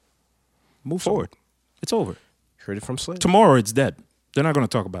 Move forward. It's over. Heard it from Slay. Tomorrow it's dead. They're not going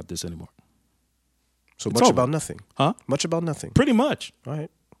to talk about this anymore. So It's much over. about nothing. Huh? Much about nothing. Pretty much. All right.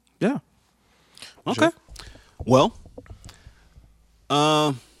 Yeah. Okay. Well,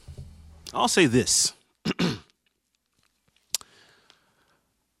 I'll say this.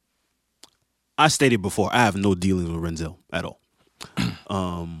 I stated before, I have no dealings with Renzel at all.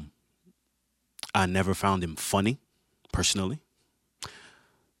 I never found him funny, personally.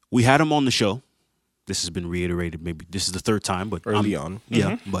 We had him on the show. This has been reiterated. Maybe this is the third time, but Early on.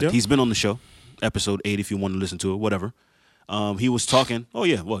 yeah. But Yeah. he's been on the show, episode 8. If you want to listen to it, whatever. He was talking. Oh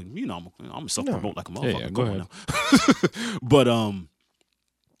yeah, well, you know, I'm self promote like a motherfucker. Yeah, go Come on ahead. now. But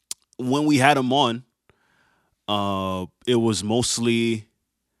when we had him on, it was mostly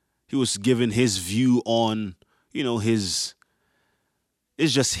he was giving his view on, you know, it's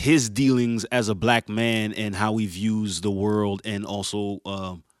just his dealings as a black man and how he views the world, and also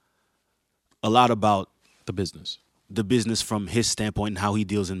a lot about The business. the business from his standpoint and how he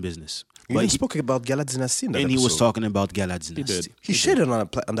deals in business. You even spoke about Gala Dynasty in that and he was episode. talking about Gala Dynasty. did. He shitted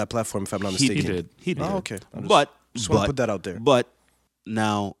on that platform, if I'm not He mistaken. did. He did. Oh, okay. But just want to put that out there. But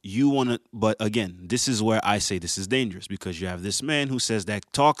now you want to. But again, this is where I say this is dangerous, because you have this man who says that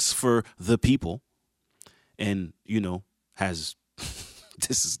talks for the people, and you know has.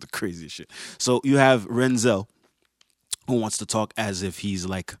 This is the craziest shit. So you have Renzel, who wants to talk as if he's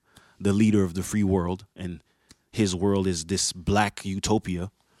like the leader of the free world, and his world is this black utopia.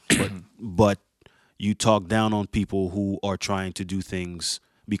 But you talk down on people who are trying to do things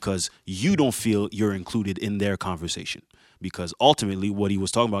because you don't feel you're included in their conversation. Because ultimately, what he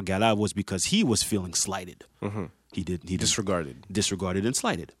was talking about, Gala, was because he was feeling slighted. He Disregarded. disregarded and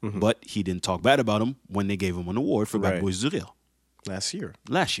slighted. But he didn't talk bad about him when they gave him an award for Bad Right. Boys du Rire Last year.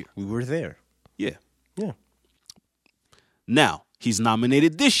 last year. We were there. Yeah. Yeah. Now, he's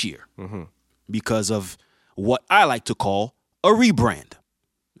nominated this year because of what I like to call a rebrand.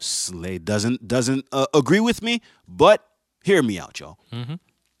 Slade doesn't agree with me, but hear me out, y'all.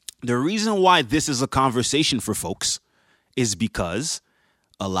 The reason why this is a conversation for folks is because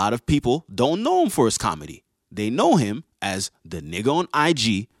a lot of people don't know him for his comedy. They know him as the nigga on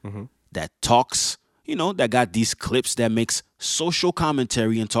IG that talks, that got these clips that makes social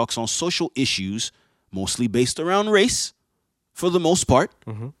commentary and talks on social issues, mostly based around race, for the most part.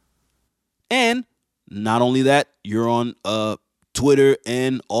 And not only that, you're on Twitter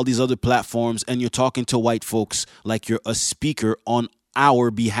and all these other platforms, and you're talking to white folks like you're a speaker on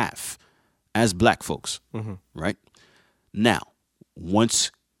our behalf as black folks, right? Now,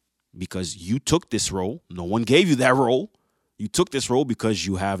 because you took this role, no one gave you that role. You took this role because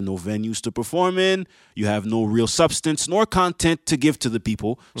you have no venues to perform in, you have no real substance nor content to give to the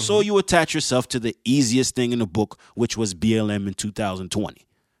people, so you attach yourself to the easiest thing in the book, which was BLM in 2020,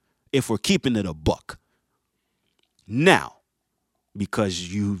 if we're keeping it a buck. Now,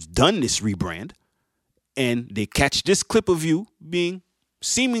 because you've done this rebrand, and they catch this clip of you being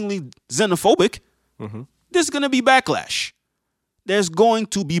seemingly xenophobic, there's going to be backlash. There's going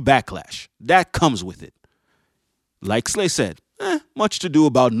to be backlash. That comes with it. Like Slay said, much to do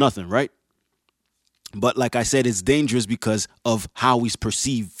about nothing, right? But like I said, it's dangerous because of how he's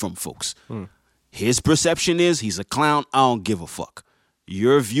perceived from folks. His perception is he's a clown. I don't give a fuck.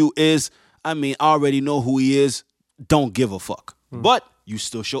 Your view is, I already know who he is. Don't give a fuck. But you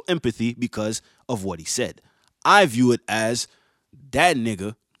still show empathy because of what he said. I view it as that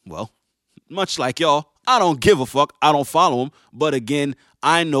nigga, well, much like y'all, I don't give a fuck. I don't follow him. But again,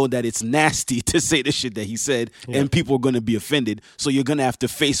 I know that it's nasty to say the shit that he said, and people are going to be offended. So you're going to have to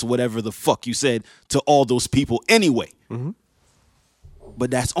face whatever the fuck you said to all those people anyway.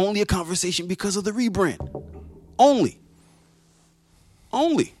 But that's only a conversation because of the rebrand. Only.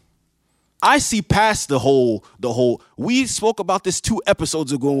 I see past the whole. We spoke about this 2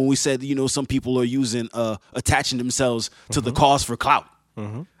 episodes ago when we said, some people are using, attaching themselves to the cause for clout.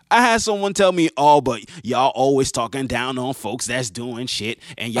 I had someone tell me, but y'all always talking down on folks that's doing shit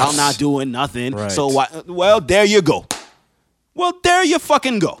and y'all not doing nothing. Right. So why? Well, there you go. Well, there you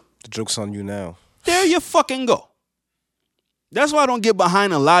fucking go. The joke's on you now. There you fucking go. That's why I don't get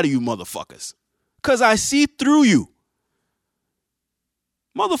behind a lot of you motherfuckers. Because I see through you.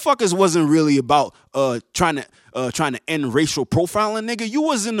 Motherfuckers wasn't really about trying to end racial profiling, nigga. You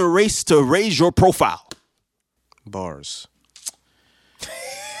was in the race to raise your profile. Bars.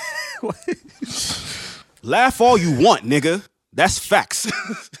 Laugh all you want, nigga. That's facts.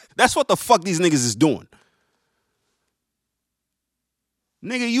 That's what the fuck these niggas is doing.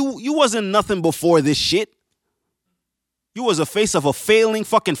 Nigga, you wasn't nothing before this shit. You was a face of a failing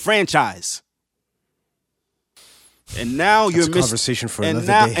fucking franchise. And now That's you're a conversation for another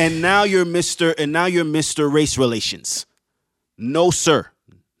day. And now you're Mr. Race Relations. No, sir.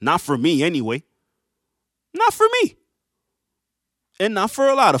 Not for me anyway. Not for me. And not for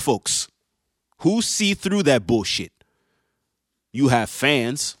a lot of folks who see through that bullshit. You have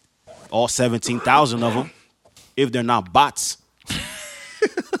fans, all 17,000 of them, if they're not bots.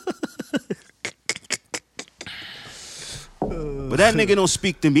 But that nigga don't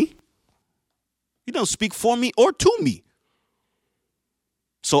speak to me. He don't speak for me or to me.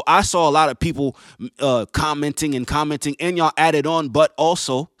 So I saw a lot of people commenting, and y'all added on, but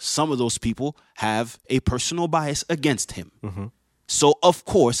also some of those people have a personal bias against him. So, of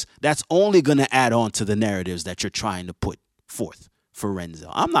course, that's only going to add on to the narratives that you're trying to put forth for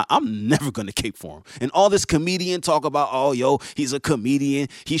Renzel. I'm never going to cape for him. And all this comedian talk about, he's a comedian.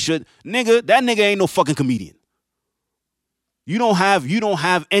 He should, that nigga ain't no fucking comedian. You don't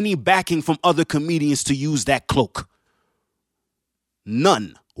have any backing from other comedians to use that cloak.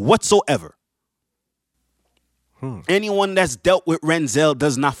 None whatsoever. Anyone that's dealt with Renzel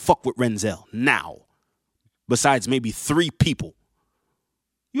does not fuck with Renzel now. Besides maybe 3 people.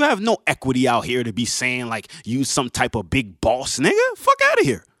 You have no equity out here to be saying like you some type of big boss, nigga. Fuck out of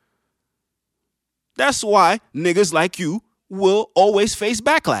here. That's why niggas like you will always face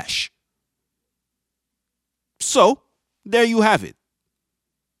backlash. So, there you have it.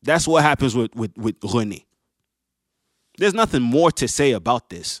 That's what happens with René. There's nothing more to say about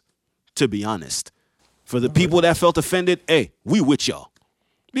this, to be honest. For the people that felt offended, hey, we with y'all.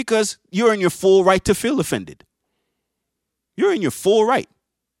 Because you're in your full right to feel offended. You're in your full right.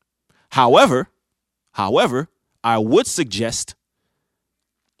 However, I would suggest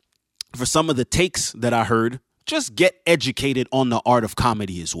for some of the takes that I heard, just get educated on the art of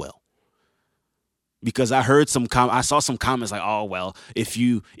comedy as well. Because I heard I saw some comments like, oh, well, if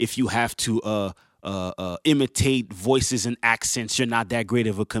you have to imitate voices and accents, you're not that great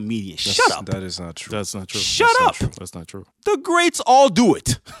of a comedian. Shut up. That is not true. That's not true. Shut That's up. Not true. That's not true. The greats all do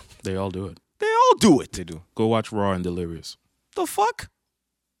it. They all do it. They all do it. They do. Go watch Raw and Delirious. The fuck?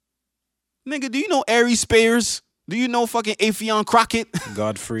 Nigga, do you know Ari Spears? Do you know fucking Afion Crockett?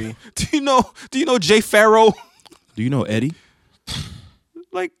 Godfrey. Do you know Jay Farrow? Do you know Eddie?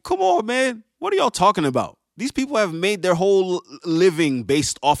 Like, come on, man. What are y'all talking about? These people have made their whole living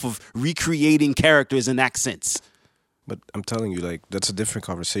based off of recreating characters and accents. But I'm telling you, like, that's a different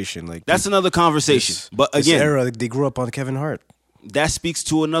conversation. Like, That's another conversation. But this again, era, like, they grew up on Kevin Hart. that speaks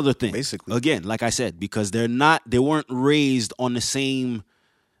to another thing. Basically. Again, like I said, because they weren't raised on the same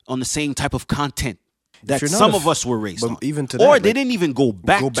type of content that you're not some a of us were raised but on. even to or that, they like, didn't even go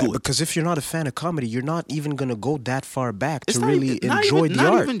back to it. Because if you're not a fan of comedy, you're not even gonna go that far back It's to not really even- not enjoy even, the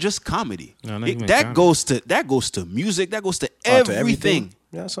not art. even just comedy. No, not even that comedy. goes to music. That goes to To everything.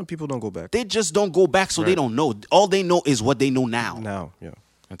 Yeah, some people don't go back. They just don't go back, so they Right. don't know. All they know is what they know now. Now, yeah.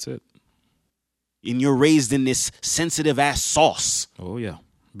 That's it. And you're raised in this sensitive ass sauce. Oh, yeah.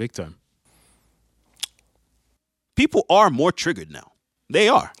 Big time. People are more triggered now. They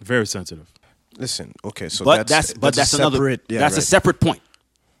are. Very sensitive. Listen, okay, so But that's that's a another. separate, yeah, that's a right. separate point.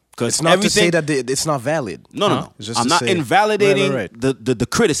 Because It's not to say that it's not valid. No. It's just I'm to not say- invalidating Right. the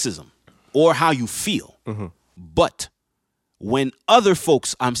criticism or how you feel. Mm-hmm. But when other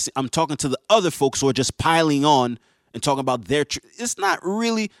folks, I'm talking to the other folks who are just piling on and talking about their. It's not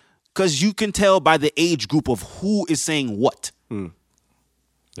really because you can tell by the age group of who is saying what.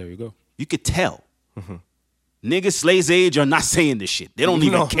 There you go. You could tell. Niggas Slay's age are not saying this shit. They don't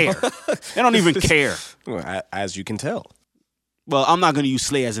even No. care. They don't even care. Well, as you can tell. Well, I'm not going to use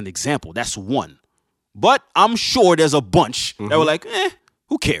Slay as an example. That's one. But I'm sure there's a bunch that were like,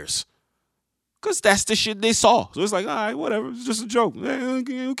 who cares? Because that's the shit they saw. So it's like, all right, whatever. It's just a joke.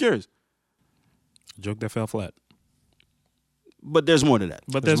 Who cares? Joke that fell flat. But there's more to that.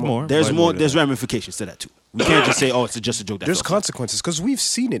 But there's more. There's But- more. There's ramifications to that, too. We can't just say, oh, it's just a joke that There's fell flat. consequences because we've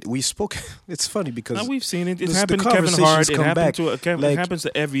seen it. We spoke. It's funny because Now we've seen it. It the happened to Kevin conversations Hart. It come happened back. to it Like, happens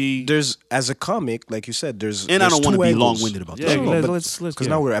to every. there's as a comic, like you said, there's And I don't want to be long-winded about Yeah, this. let's because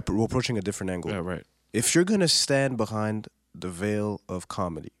yeah. now we're approaching a different angle. Yeah, right. If you're gonna stand behind the veil of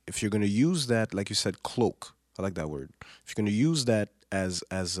comedy, if you're gonna use that, like you said, cloak. I like that word. If you're gonna use that as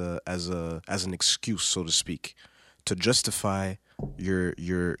an excuse, so to speak, to justify your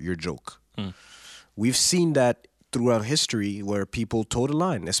joke, we've seen that throughout history where people toe the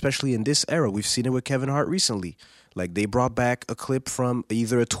line, especially in this era. We've seen it with Kevin Hart recently. Like they brought back a clip from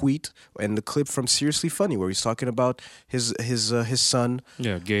either a tweet and the clip from Seriously Funny where he's talking about his son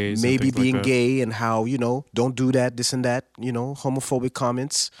Yeah, gays. and maybe things like being that. gay and how, don't do that, this and that, homophobic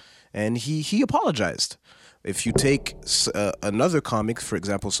comments. And he apologized. If you take another comic, for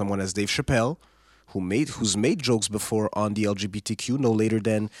example, someone as Dave Chappelle, who's made jokes before on the LGBTQ, no later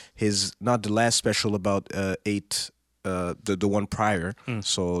than not the last special about the one prior,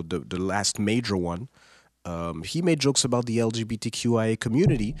 so the last major one. He made jokes about the LGBTQIA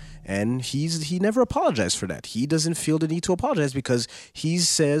community, and he never apologized for that. He doesn't feel the need to apologize because he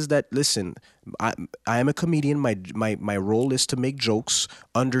says that, listen, I am a comedian. My role is to make jokes,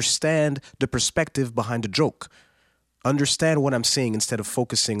 understand the perspective behind the joke, understand what I'm saying instead of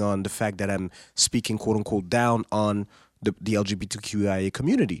focusing on the fact that I'm speaking, quote unquote, down on the LGBTQIA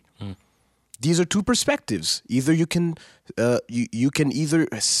community. These are two perspectives. Either you can either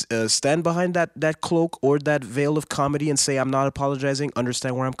stand behind that cloak or that veil of comedy and say, I'm not apologizing,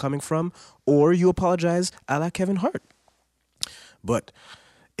 understand where I'm coming from, or you apologize a la Kevin Hart. But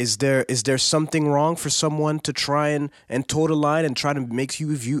is there something wrong for someone to try and toe the line and try to make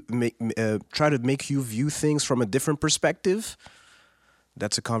you view things from a different perspective?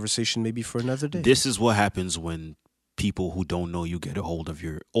 That's a conversation maybe for another day. This is what happens when people who don't know you get a hold of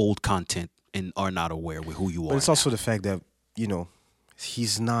your old content and are not aware with who you are. But it's also the fact that,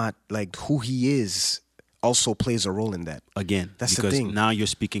 he's not, like, who he is also plays a role in that. Again, That's the because thing. now you're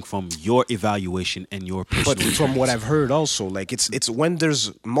speaking from your evaluation and your personal But from what I've heard also, like, it's when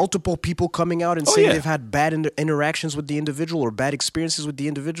there's multiple people coming out and saying yeah. they've had bad interactions with the individual or bad experiences with the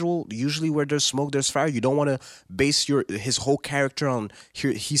individual, usually where there's smoke, there's fire. You don't want to base his whole character on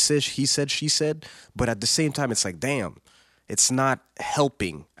he said, she said. But at the same time, it's like, damn, it's not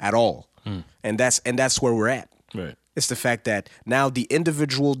helping at all. And that's where we're at. Right. It's the fact that now the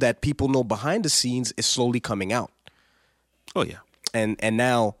individual that people know behind the scenes is slowly coming out. Oh yeah. And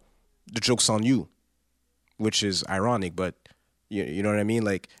now the joke's on you, which is ironic, but you know what I mean?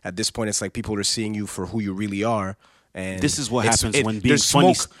 Like, at this point, it's like people are seeing you for who you really are. And This is what happens when being there's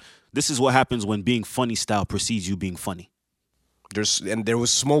funny. smoke. This is what happens when being funny style precedes you being funny. There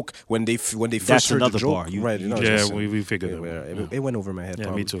was smoke when they first That's heard another the joke. bar. You- Right? you- No, Yeah, listen. we figured that. Yeah, it went over my head. Yeah,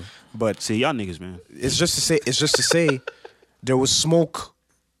 probably. me too. But See, y'all niggas, man. it's just to say there was smoke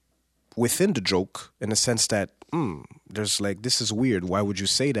within the joke, in the sense that there's like, this is weird, why would you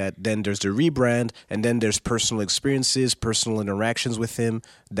say that? Then there's the rebrand, and then there's personal experiences, personal interactions with him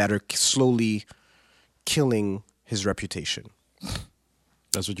that are slowly killing his reputation.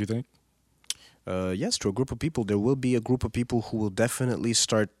 That's what you think? Yes, to a group of people, there will be a group of people who will definitely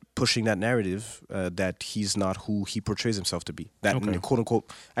start pushing that narrative that he's not who he portrays himself to be. That Okay. quote unquote,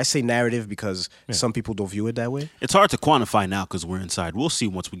 I say narrative because some people don't view it that way. It's hard to quantify now because we're inside. We'll see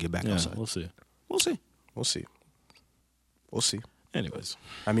once we get back Yeah, outside. we'll see. We'll see. We'll see. We'll see. Anyways,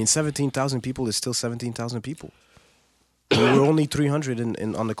 I mean, 17,000 people is still 17,000 people. We were only 300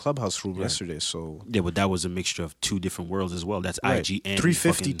 in on the clubhouse room yesterday, so Yeah, but that was a mixture of two different worlds as well. That's right. IG and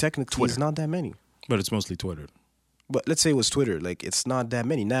 350 fucking technically Twitter. is not that many. but it's mostly Twitter. But let's say it was Twitter, like it's not that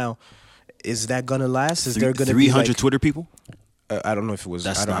many. Now, is that gonna last? Is there gonna 300 be like, Twitter people? I don't know if it was.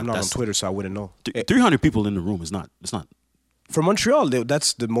 That's I'm not on that's- Twitter, so I wouldn't know. 300 people in the room is not. It's not. For Montreal,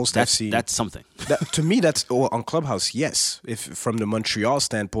 that's the most I've That's seen. that's something. To me, that's on Clubhouse. Yes, if from the Montreal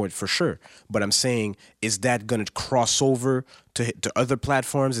standpoint, for sure. But I'm saying, is that going to cross over to other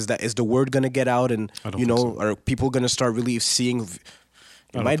platforms? Is the word going to get out, and I don't think so. are people going to start really seeing? It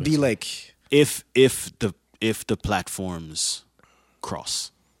don't might think be so. like, If the platforms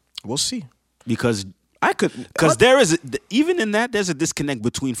cross, we'll see. because I could there is even in that there's a disconnect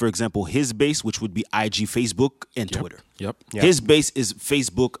between, for example, his base, which would be IG, Facebook, and Twitter. Yep. Yeah. His base is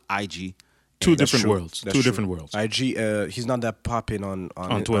Facebook, IG. Two That's different true. worlds. That's Two true. different worlds. IG, he's not that popping on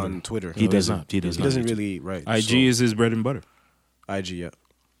Twitter. He No, he's doesn't. not. He He doesn't. doesn't really right. IG so, is his bread and butter. IG. Yeah,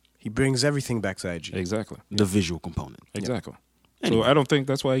 he brings everything back to IG. Exactly. The visual component. Exactly. Anyway. So I don't think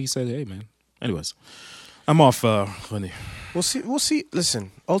that's why he said, "Hey, man." Anyways, I'm off. Funny. We'll see. We'll see.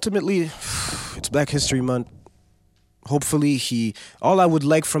 Listen, ultimately, it's Black History Month. Hopefully, all I would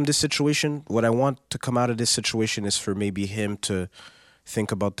like from this situation, what I want to come out of this situation is for maybe him to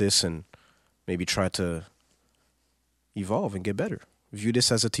think about this and maybe try to evolve and get better. View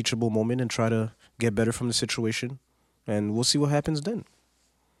this as a teachable moment and try to get better from the situation. And we'll see what happens then.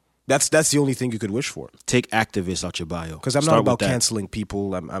 That's the only thing you could wish for. Take activists out your bio. Because I'm Start not about with that. canceling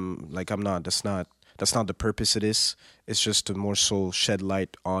people. I'm not. That's not the purpose of this. It's just to more so shed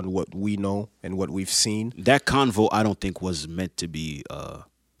light on what we know and what we've seen. That convo, I don't think was meant to be a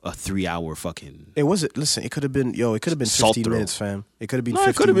 3-hour fucking. It wasn't. Listen, it could have been. It could have been Salt 15 throw. minutes, fam. It could have been No, it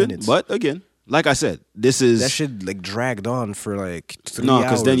 15 could have been. minutes. But again, like I said, this is that shit like dragged on for like 3 no, hours.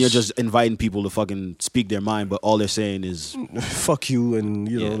 because then you're just inviting people to fucking speak their mind, but all they're saying is fuck you, and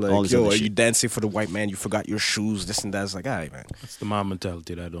Yeah, all like, this yo, other are you shit. dancing for the white man? You forgot your shoes. This and that. It's like, all right, man. That's the mob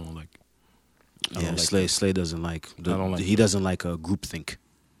mentality that I don't like. I don't like Slay doesn't like. I don't like he doesn't like a groupthink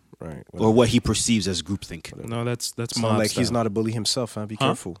Right. or what he perceives as groupthink. No, that's It's mob not like he's style. not a bully himself, huh? Be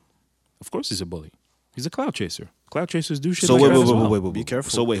careful. Of course, he's a bully. He's a cloud chaser. Cloud chasers do shit. So like wait, that wait, as wait, well. wait, wait, wait. Be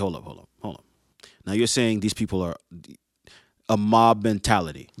careful. So wait, hold up. Now you're saying these people are a mob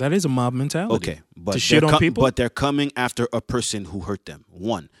mentality. That is a mob mentality. Okay, but to shit on people. But they're coming after a person who hurt them.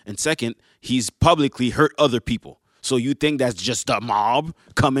 One, and second, he's publicly hurt other people. So you think that's just a mob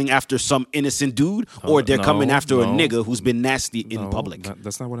coming after some innocent dude, or they're coming after a nigga who's been nasty in No, public?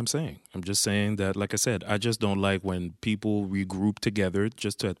 That's not what I'm saying. I'm just saying that, like I said, I just don't like when people regroup together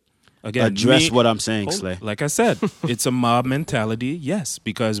just to, again, Address what I'm saying, Slay. Like I said, it's a mob mentality, yes.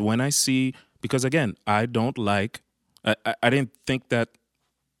 Because again, I don't like, I didn't think that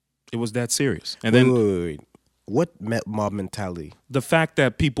it was that serious. And then wait. What mob mentality? the fact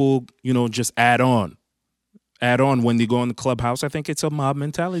that people, just add on when they go in the clubhouse, I think it's a mob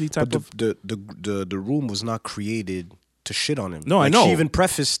mentality type But of. the room was not created to shit on him. No, I Like, know. She even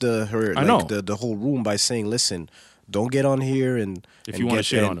prefaced her I know. the whole room by saying, "Listen, don't get on here and If you wanna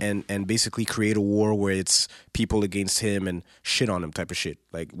shit on him. and basically create a war where it's people against him and shit on him type of shit.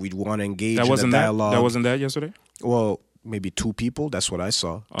 Like we want to engage That in wasn't a that. dialogue. That wasn't that yesterday. Well, maybe 2 people. That's what I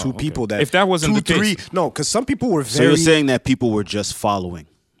saw. Oh, 2 okay. people that If that wasn't 2, the case- 3. No, because some people were So very. you're saying that people were just following,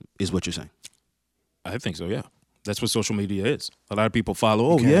 is what you're saying? I think so. Yeah. That's what social media is. A lot of people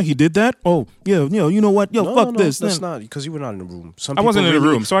follow. Oh yeah, he did that. Oh yeah, you know what? Yo, fuck this. That's Then- not because you were not in the room. Some I wasn't people in the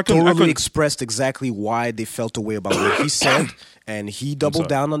really room, so I couldn't- Totally expressed exactly why they felt a way about what he said, and he doubled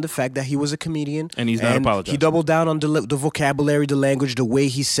down on the fact that he was a comedian, And he's not apologizing. He doubled down on the vocabulary, the language, the way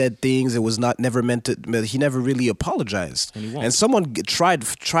he said things. It was never meant to. He never really apologized, And he won't. and someone tried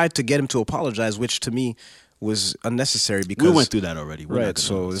to get him to apologize, which to me was unnecessary because We went through that already. We're right. not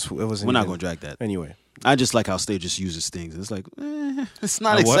gonna- So it wasn't. we're not even- going to drag that. anyway. I just like how Stage just uses things. It's like, it's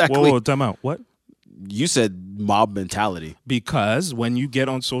not What? exactly. Whoa, time out. What? You said mob mentality. Because when you get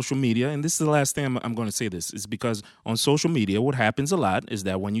on social media, and this is the last thing I'm going to say this, is because on social media, what happens a lot is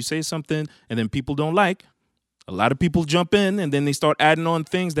that when you say something and then people don't like, a lot of people jump in and then they start adding on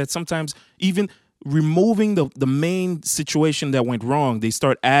things that sometimes even removing the main situation that went wrong, they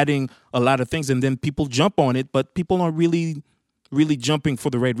start adding a lot of things and then people jump on it, but people aren't really jumping for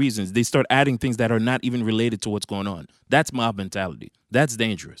the right reasons. They start adding things that are not even related to what's going on. That's mob mentality. That's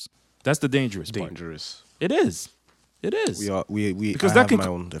dangerous. That's the dangerous part. Dangerous. It is. It is. We Because I that have can- my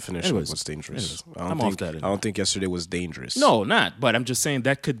own definition Anyways, of what's dangerous. anyways, I don't I'm think, off that I don't think yesterday was dangerous. No, not. But I'm just saying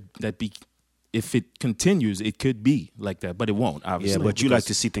that be if it continues, it could be like that, but it won't. Obviously. Yeah, but you like because-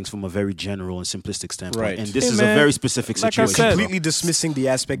 to see things from a very general and simplistic standpoint. Right. And this Hey, is man, a very specific like I situation. said- completely dismissing the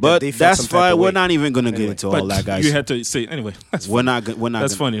aspect that But they felt that's some type fine. of We're way. not even going to get Anyway. into But all that, guys. you had to say anyway. That's We're not. We're not.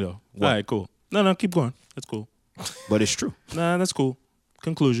 That's gonna- funny though. What? All right, cool. No, keep going. That's cool. But it's true. Nah, that's cool.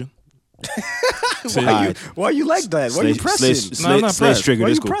 Conclusion. See, Why are you like that? Why are you pressing? No, I'm not pressed. Trigger. Why are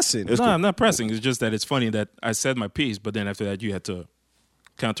It's you cool. pressing? It's No, cool. I'm not pressing. It's just that it's funny that I said my piece, but then after that you had to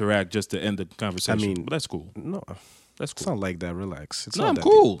counteract just to end the conversation. I mean, but that's cool. No, That's it's cool. not like that. Relax. It's No, not I'm that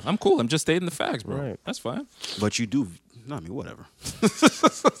cool. I'm cool. I'm just stating the facts, bro. Right. That's fine. But you do. No, I mean, whatever.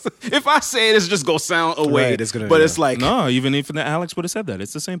 If I say it, it's just gonna sound away. Right, it's gonna- but yeah. it's like, No, even if Alex would have said that,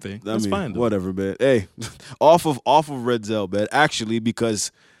 it's the same thing. I That's mean, fine. Though. whatever, man. Hey, off of Red Zell, man. Actually,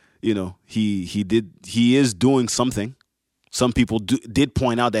 because he is doing something. Some people did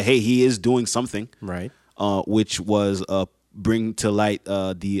point out that he is doing something, deep. Right. which was bring to light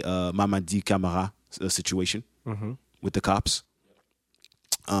the Mamadi Camara situation with the cops.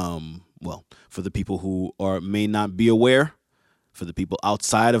 Well, for the people who may not be aware, for the people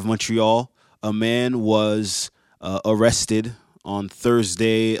outside of Montreal, a man was arrested on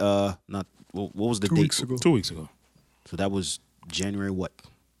Thursday. What was the date? 2 weeks ago. So that was January what?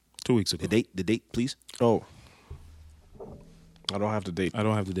 2 weeks ago. The date, please. Oh, I don't have the date. I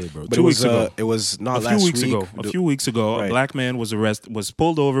don't have the date, bro. But 2 it was, weeks ago. It was not A few last weeks week. ago. A few weeks ago, Right. a black man was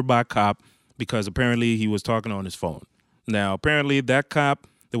pulled over by a cop because apparently he was talking on his phone. Now, apparently that cop,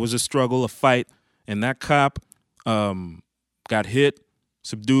 there was a struggle, a fight, and that cop got hit,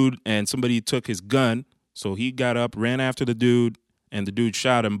 subdued, and somebody took his gun. So he got up, ran after the dude, and the dude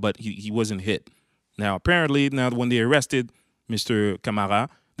shot him, but he wasn't hit. Now, apparently, when they arrested Mr. Camara,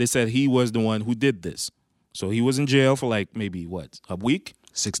 they said he was the one who did this. So he was in jail for like maybe, a week?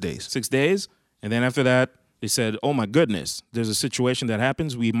 6 days. 6 days. And then after that, they said, oh my goodness, there's a situation that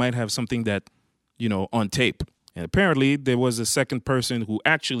happens. We might have something that, on tape. And apparently there was a second person who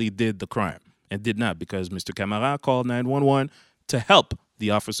actually did the crime and did not because Mr. Camara called 911 to help the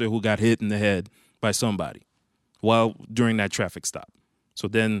officer who got hit in the head by somebody during that traffic stop. So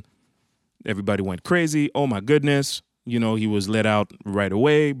then everybody went crazy. Oh my goodness. He was let out right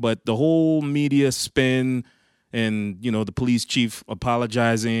away. But the whole media spin and, the police chief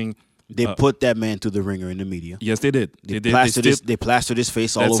apologizing. They put that man through the ringer in the media. Yes, they did. They plastered his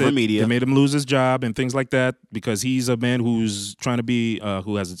face all over media. They made him lose his job and things like that because he's a man who's trying to be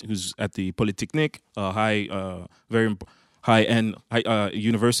who's at the Polytechnique, very high-end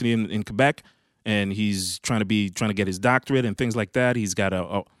university in Quebec, and he's trying to get his doctorate and things like that. He's got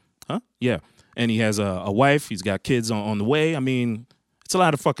and he has a wife. He's got kids on the way. I mean, it's a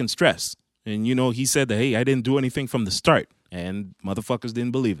lot of fucking stress. And he said that, hey, I didn't do anything from the start. And motherfuckers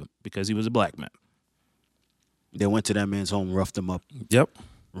didn't believe him because he was a black man. They went to that man's home, roughed him up, Yep.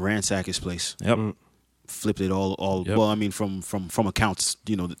 ransacked his place, Yep. flipped it all. Yep. Well, I mean, from accounts,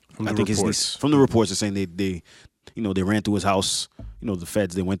 I think reports. from the reports are saying they ran through his house. The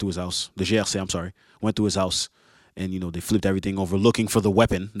feds, they went through his house. The GRC, I'm sorry, went through his house, and they flipped everything over, looking for the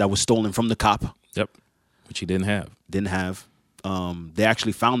weapon that was stolen from the cop. Yep. Which he didn't have. Didn't have. They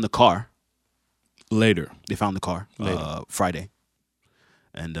actually found the car. Later. They found the car Friday.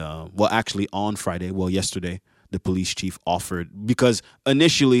 And, actually on Friday, yesterday, the police chief offered, because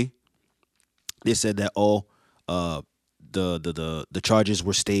initially they said that, the charges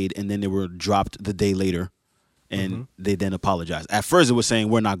were stayed and then they were dropped the day later and they then apologized. At first it was saying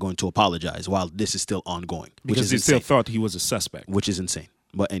we're not going to apologize while this is still ongoing. Because which is he still insane. thought he was a suspect. Which is insane.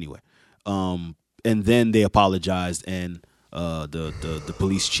 But anyway, and then they apologized, and the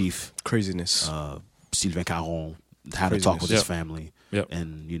police chief Craziness. Sylvain Caron had to talk with his Yep. family, Yep.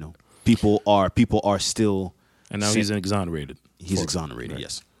 and people are still. And now he's exonerated. He's exonerated,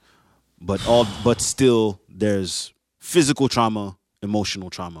 yes. But still, there's physical trauma, emotional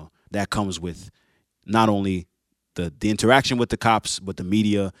trauma that comes with not only the interaction with the cops, but the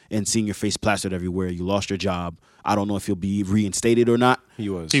media and seeing your face plastered everywhere. You lost your job. I don't know if you'll be reinstated or not. He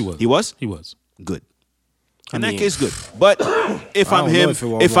was. He was. He was? He was. Good. I In that mean, case, good. But if I I'm don't know him, if he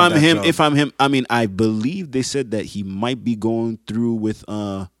won't if want I'm that him, job. if I'm him, I mean, I believe they said that he might be going through with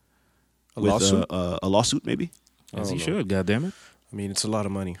a lawsuit? a lawsuit, maybe. As he should, goddammit. I mean, it's a lot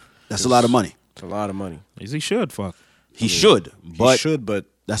of money. That's a lot of money. It's a lot of money. As he should, fuck. He should, but He should, but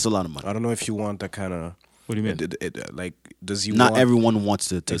that's a lot of money. I don't know if you want that kind of. What do you mean? Like, does he? Not want, everyone wants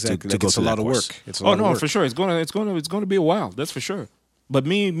to exactly. to Like, go it's a through lot that of course. work. It's a lot Oh of no, work. for sure. It's gonna be a while. That's for sure. But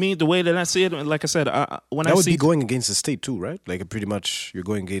me, the way that I see it, like I said, when That I would see be going against the state too, right? Like, pretty much, you're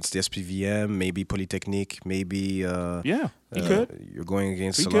going against the SPVM, maybe Polytechnique, maybe. yeah, he could. You're going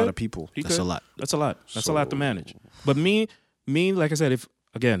against He a could. lot of people. He That's could. a lot. That's a lot. That's a lot to manage. But me, like I said, if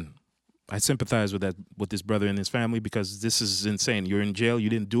again, I sympathize with this brother and his family because this is insane. You're in jail. You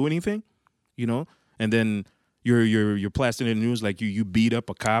didn't do anything, and then you're plastered in the news like you beat up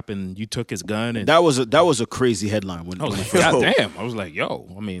a cop and you took his gun and That was a crazy headline when I was when like, it first- God damn! I was like, yo,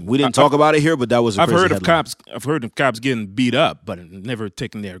 I mean, we didn't talk about it here, but that was a I've crazy heard of headline. cops. I've heard of cops getting beat up, but never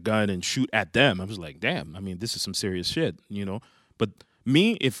taking their gun and shoot at them. I was like, damn. I mean, this is some serious shit, But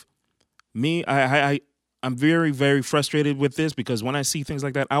I'm very, very frustrated with this because when I see things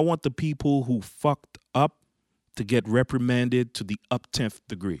like that, I want the people who fucked up to get reprimanded to the up 10th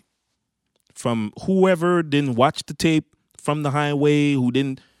degree. From whoever didn't watch the tape from the highway, who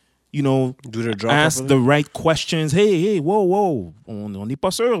didn't, Do their job ask properly? the right questions. Hey, whoa, on n'est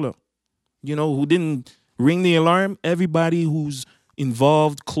pas sûr là. Who didn't ring the alarm. Everybody who's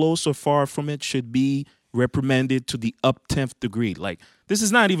involved, close or far from it, should be reprimanded to the up 10th degree. Like this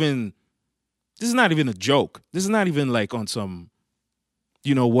is not even a joke. This is not even like on some,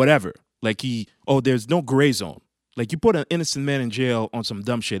 whatever. Like there's no gray zone. Like you put an innocent man in jail on some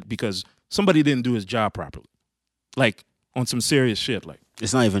dumb shit because somebody didn't do his job properly. Like on some serious shit. Like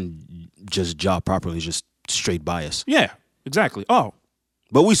It's not even just job properly; it's just straight bias. yeah, exactly. Oh,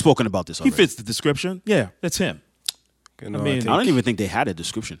 But we've spoken about this he already. fits the description. Yeah, that's him. You know, I mean, I don't even think they had a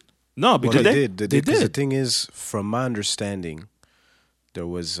description. No, Well, because they did. They Because the did. thing is, from my understanding, there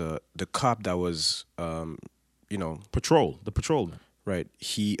was the cop that was, The patrolman. right.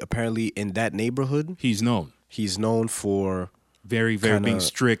 He apparently in that neighborhood, He's known. he's known for Very, very being kinda-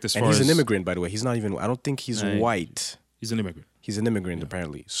 strict as and far he's as an immigrant, by the way. He's not even. I don't think he's Right. white. He's an immigrant. He's an immigrant,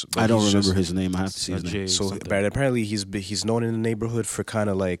 apparently. So, but I don't he's remember just- his name. I have to see his name. Jay So, something. but apparently he's known in the neighborhood for kind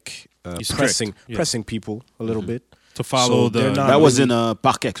of like He's strict, pressing yeah. pressing people a little bit. To follow So they're the not That was really- in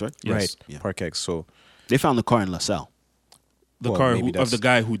Parkex, right? Yes. Right, Yeah. Park X. So They found the car in LaSalle, the well, car maybe of that's- the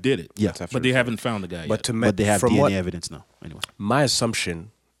guy who did it. Yeah. that's after But they the fact. haven't found the guy But yet. to but they have from DNA what evidence now. Anyway, my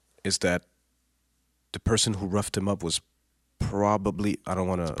assumption is that the person who roughed him up was probably I don't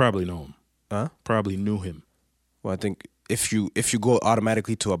want to. Probably know him. Huh? Probably knew him. Well, I think if you go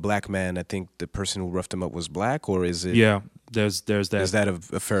automatically to a black man, I think the person who roughed him up was black, or is it? Yeah, there's that. Is that a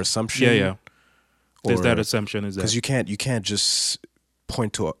fair assumption? yeah. There's Or- that assumption. Is that Because you can't just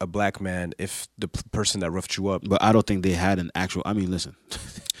point to a black man if the person that roughed you up. but I don't think they had an actual. I mean, listen.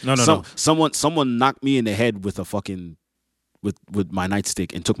 no. Someone knocked me in the head with a fucking with my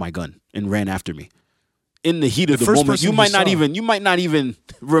nightstick and took my gun and ran after me. In the heat of the first moment, person you you might not even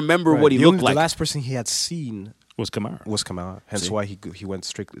remember what he The looked only- like. The last person he had seen Was Kamara. was Kamara. Hence See? why he went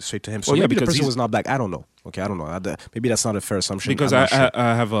straight to him. So Well, yeah, maybe the because person he's- was not black. I don't know. Okay, I don't know. Maybe that's not a fair assumption. Because I'm not sure.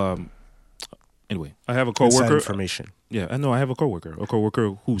 I have anyway, I have a Inside coworker. information. Yeah, I know. I have a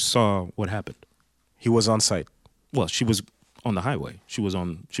coworker who saw what happened. He was on site. Well, she was on the highway. She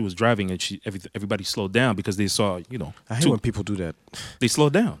was driving, and everybody slowed down because they saw, I hate when people do that. they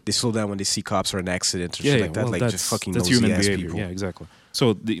slowed down. They slow down when they see cops or an accident or Yeah, shit like that. well, Like that's just fucking that's nosy human ass behavior. people. Yeah, exactly.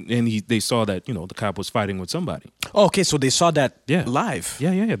 So they saw that the cop was fighting with somebody. Oh, okay, so they saw that Yeah. live.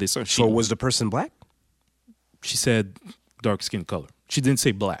 Yeah. They saw. So was the person black? She said dark skin color. She didn't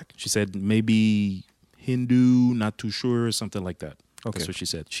say black. She said maybe Hindu, not too sure, something like that. Okay. That's what she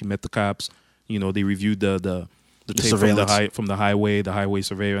said. She met the cops. They reviewed the tape surveillance. from the highway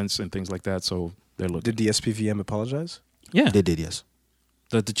surveillance and things like that. So they're looking. Did the SPVM apologize? Yeah, They did, yes.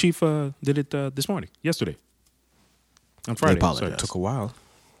 the chief did it this morning, yesterday, on Friday. apologized. Sorry. Took a while.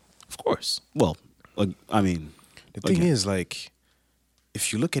 Of course. Well, I mean, The thing Again. is, like,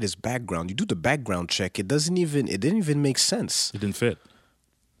 if you look at his background, you do the background check. It didn't even make sense. It didn't fit.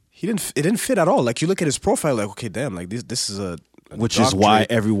 It didn't fit at all. Like you look at his profile, like okay, damn, like this is a Which is Dr. why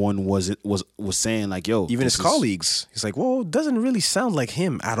Dre. everyone was saying like, yo, Even his colleagues, he's like, well, it doesn't really sound like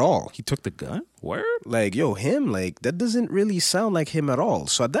him at all. He took the gun? Where? Like, yo, him, like, that doesn't really sound like him at all.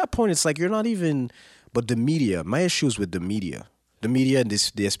 So at that point, it's like, you're not even, but the media, my issue is with the media and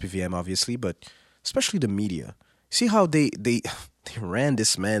the SPVM, obviously, but especially the media. See how they ran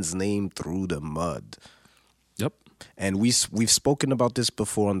this man's name through the mud. Yep. And we've spoken about this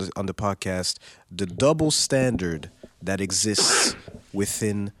before on the podcast, the double standard that exists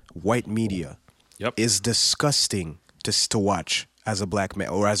within white media Yep. is disgusting to watch as a black man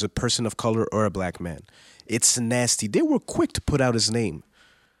or as a person of color or a black man. It's nasty. They were quick to put out his name.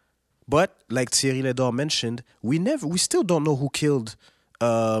 But like Thierry Ledor mentioned, we still don't know who killed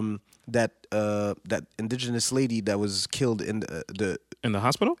that indigenous lady that was killed in In the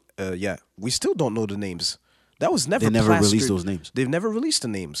hospital? yeah. We still don't know the names. That was never. They never plastered. released those names. They've never released the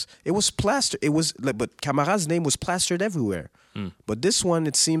names. It was plastered. It was, but Camara's name was plastered everywhere. But this one,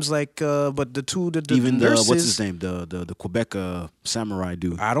 it seems like, but the Even the nurses, what's his name, the Quebec samurai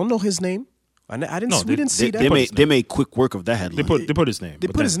dude. I don't know his name. I didn't. No, We didn't see that. They made quick work of that headline. They put his name. They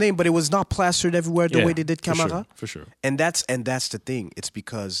but put his then- name, but it was not plastered everywhere the Yeah, way they did for sure, Camara. for sure. And that's the thing. It's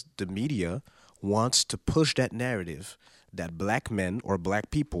because the media wants to push that narrative that black men or black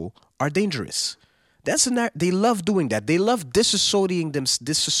people are dangerous. They love doing that. They love disassociating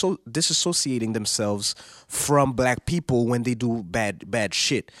themselves from black people when they do bad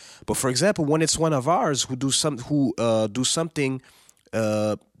shit. But for example, when it's one of ours who do something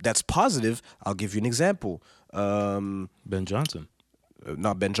that's positive, I'll give you an example. Ben Johnson.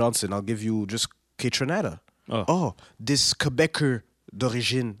 Not Ben Johnson. I'll give you just Kaytranada. Oh. This Quebecer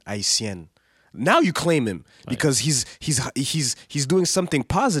d'origine haïtienne. Now you claim him because he's doing something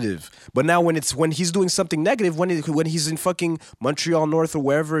positive. But now when he's doing something negative, when he's in fucking Montreal North or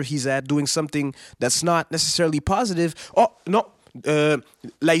wherever he's at doing something that's not necessarily positive. Oh no,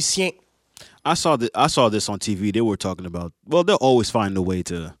 l'haïtien. I saw this on TV. They were talking about. Well, they'll always find a way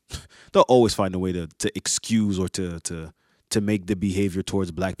to excuse or to make the behavior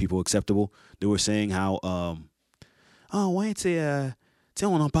towards black people acceptable. They were saying how ouais, tu sais,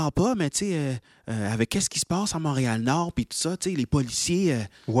 on n'en parle pas, mais tu sais, avec qu'est-ce qui se passe à Montréal-Nord, puis tout ça, tu sais, les policiers.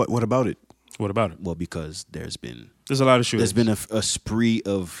 What about it? What about it? Well, because there's There's a lot of shootings. been a spree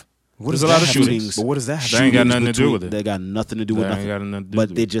of. There's a lot of shootings. But what does that have? They ain't got nothing to do with it. They got nothing to do with That ain't nothing. got nothing to do But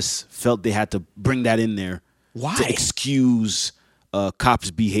with they it. just felt they had to bring that in there. Why? To excuse cops'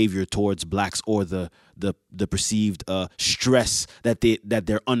 behavior towards blacks or the perceived stress that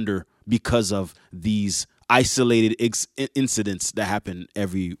they're under because of these isolated incidents that happen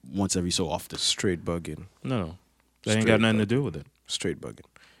once every so often. Straight bugging. No. They ain't Straight got nothing to do with it. Straight bugging.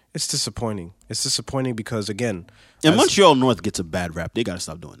 It's disappointing. It's disappointing because again, And as- Montreal North gets a bad rap. They got to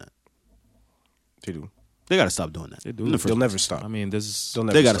stop doing that. they do. They got to stop doing that. They do. In the first They'll place. never stop. I mean, there's They'll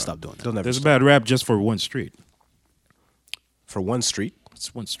never They got to stop doing that. They'll never there's a stop. bad rap just for one street. For one street.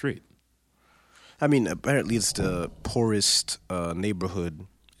 It's one street. I mean, apparently it's the poorest neighborhood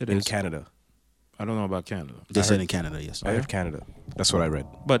It in is. Canada. I don't know about Canada. They said in Canada, yes. I heard Canada. That's what I read.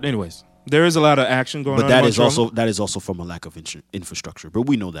 But anyways, there is a lot of action going But on. that in is Montreal. also from a lack of infrastructure. But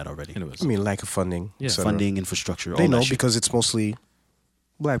we know that already. Anyways. I mean, lack of funding. Yeah. et cetera. Funding, infrastructure, They all know that shit. because it's mostly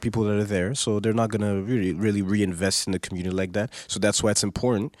black people that are there, so they're not gonna really reinvest in the community like that. So that's why it's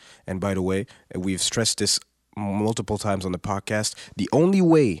important. And by the way, we've stressed this multiple times on the podcast. The only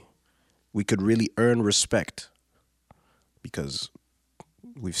way we could really earn respect, because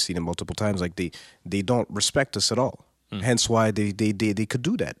we've seen it multiple times, like they don't respect us at all. Hence why they could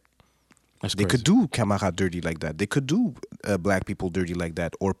do that. That's They crazy. could do Camara dirty like that. They could do black people dirty like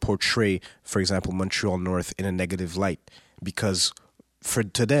that, or portray, for example, Montreal North in a negative light, because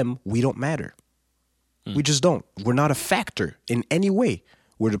to them we don't matter. We just don't. We're not a factor in any way.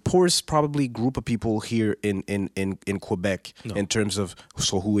 We're the poorest probably group of people here in Quebec in terms of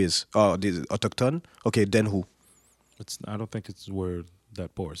who is the autochtone? Okay, then who? I don't think we're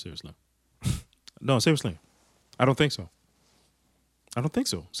that poor, seriously. No, seriously. I don't think so.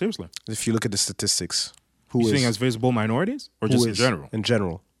 Seriously. If you look at the statistics, who You is saying as visible minorities or who just in is? general? In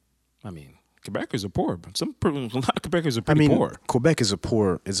general. I mean, Quebecers are poor, but a lot of Quebecers are I pretty mean, poor. Quebec is a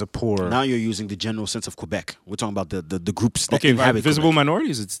poor. Now you're using the general sense of Quebec. We're talking about the groups that Okay, inhabit visible Quebec.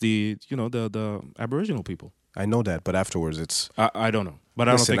 minorities. It's the Aboriginal people. I know that, but afterwards it's. I don't know, but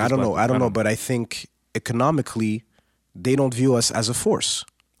Listen, I don't think I don't know, but I think economically, they don't view us as a force.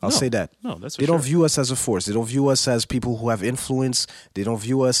 I'll say that. No, that's for They don't sure. view us as a force. They don't view us as people who have influence. They don't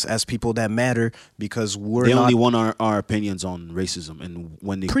view us as people that matter because we're They not. only want our opinions on racism and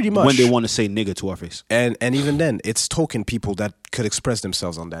when they Pretty much. when they want to say nigga to our face. And even then, it's token people that could express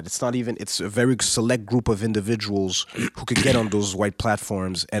themselves on that. It's not even. It's a very select group of individuals who could get on those white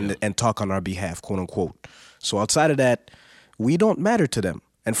platforms and talk on our behalf, quote unquote. So outside of that, we don't matter to them.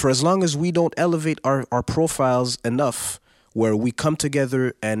 And for as long as we don't elevate our profiles enough, where we come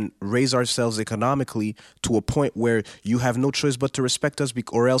together and raise ourselves economically to a point where you have no choice but to respect us,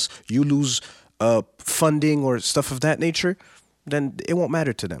 or else you lose funding or stuff of that nature, then it won't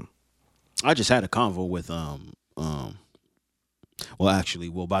matter to them. I just had a convo with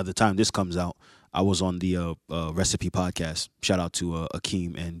by the time this comes out, I was on the Recipe podcast. Shout out to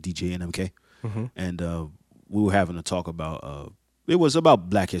Akeem and DJ NMK. And we were having a talk about it was about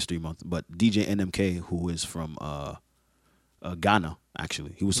Black History Month, but DJ NMK, who is from Ghana,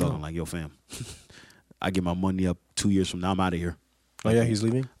 actually, he was talking like, yo fam, I get my money up 2 years from now, I'm out of here. Oh yeah, he's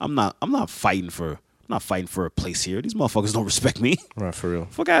leaving? I'm not fighting for a place here. These motherfuckers don't respect me. Right, for real.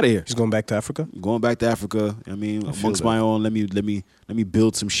 Fuck out of here. He's going back to Africa? Going back to Africa. I mean, I feel amongst that. my own, let me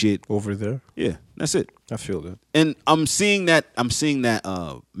build some shit. Over there? Yeah, that's it. I feel that. And I'm seeing that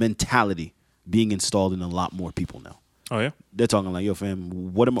mentality being installed in a lot more people now. Oh yeah, They're talking like, yo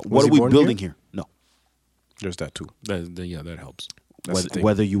fam, what Was are he we born building here? No. There's that too. that helps. That's the thing.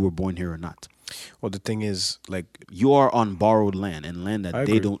 Whether you were born here or not. Well, the thing is, like, You are on borrowed land and land that I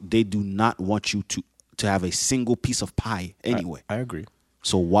they agree. they do not want you to have a single piece of pie anyway. I agree.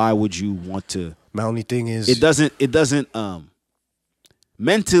 So why would you want to? My only thing is, It doesn't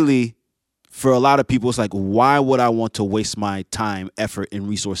mentally, for a lot of people, it's like, why would I want to waste my time, effort, and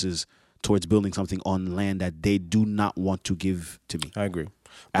resources towards building something on land that they do not want to give to me I agree.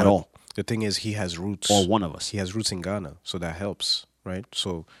 at But all, The thing is, he has roots. or one of us? He has roots in Ghana, so that helps, right?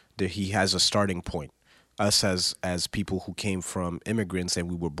 So he has a starting point. Us as people who came from immigrants and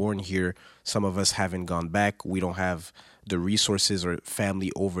we were born here, some of us haven't gone back. We don't have the resources or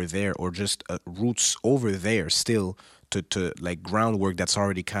family over there, or just roots over there still to like groundwork that's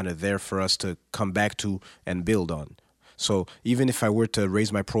already kind of there for us to come back to and build on. So even if I were to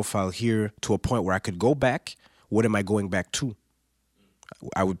raise my profile here to a point where I could go back, what am I going back to?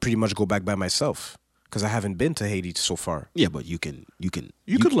 I would pretty much go back by myself because I haven't been to Haiti so far. Yeah, but you could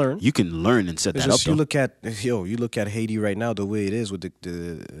learn. You can learn and set It's that up. just you though. look at Haiti right now, the way it is with the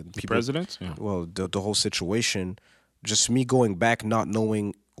people, President? Yeah. Well, the whole situation. Just me going back, not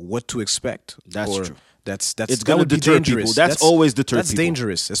knowing what to expect. That's or true. It's It's gonna deter people. That's always deter That's people.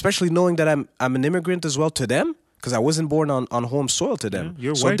 dangerous, especially knowing that I'm an immigrant as well to them, because I wasn't born on home soil to them. Yeah,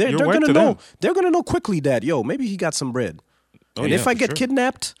 you're so white- they're you're white gonna to know. them. They're gonna know quickly that maybe he got some bread. Oh, And yeah, if I for get sure.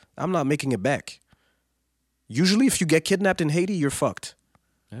 kidnapped, I'm not making it back. Usually, if you get kidnapped in Haiti, you're fucked.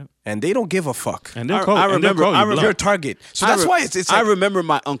 Yeah. And they don't give a fuck. And they'll call you You're a bluff. target. So that's why it's I like, remember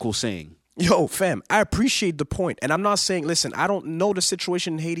my uncle saying, yo, fam, I appreciate the point. And I'm not saying, listen, I don't know the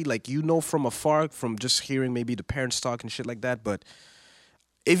situation in Haiti like you know from afar, from just hearing maybe the parents talk and shit like that. But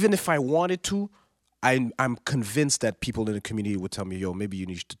even if I wanted to, I'm convinced that people in the community would tell me, yo, maybe you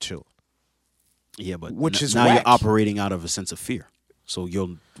need to chill. yeah, but Which is now whack. you're operating out of a sense of fear. So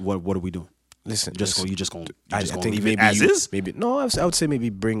what are we doing? Listen, You just gonna I think leave maybe it as is? Maybe no. I would say maybe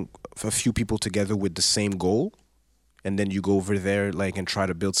bring a few people together with the same goal, and then you go over there like and try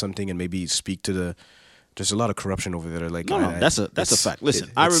to build something and maybe speak to the. There's a lot of corruption over there. Like No, that's a fact. Listen,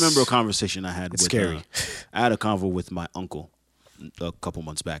 I remember a conversation I had. It's with, scary. I had a convo with my uncle a couple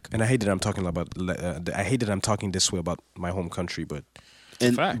months back, And I hate that I'm talking about. I hate that I'm talking this way about my home country, but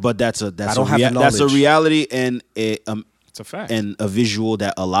fact. but that's a don't have the that's a knowledge. reality and It's a fact. and a visual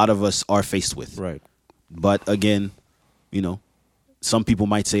that a lot of us are faced with. right. But again, some people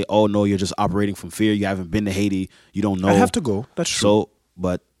might say, "Oh no, you're just operating from fear. You haven't been to Haiti. You don't know." I have to go. That's true. So,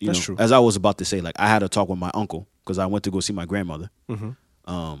 but That's true. as I was about to say, like I had a talk with my uncle because I went to go see my grandmother.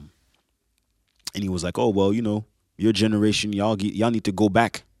 And he was like, "Oh well, your generation, y'all need to go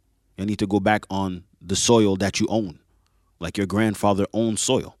back. You need to go back on the soil that you own, like your grandfather owned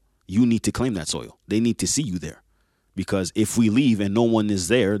soil. You need to claim that soil. They need to see you there, because if we leave and no one is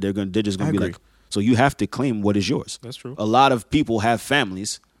there, they're just gonna I be agree. like, so you have to claim what is yours. That's true. A lot of people have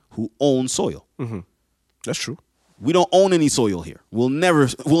families who own soil. That's true. We don't own any soil here. We'll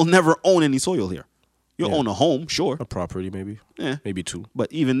never own any soil here. You'll Yeah. own a home, sure. A property, maybe. Yeah. Maybe two.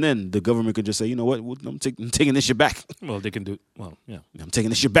 But even then, the government could just say, you know what, I'm taking this shit back. Well, they can do. Well, yeah. I'm taking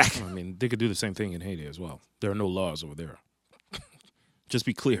this shit back. I mean, they could do the same thing in Haiti as well. There are no laws over there. Just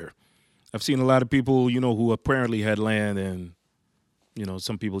be clear. I've seen a lot of people, who apparently had land, and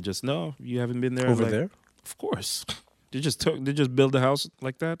some people just no, you haven't been there. Over Like, there? of course. They just build a house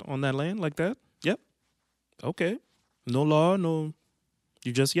like that on that land like that. Yep. Okay. No law. No.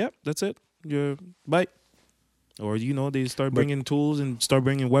 You just that's it. You're bye. Or they start bringing tools and start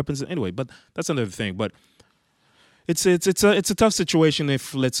bringing weapons. Anyway, but that's another thing. But it's a tough situation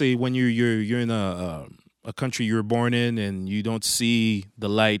if, let's say, when you're in a country you're born in and you don't see the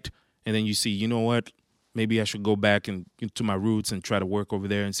light, and then you see, you know what, maybe I should go back and to my roots and try to work over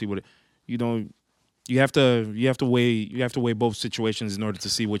there and see what you have to weigh both situations in order to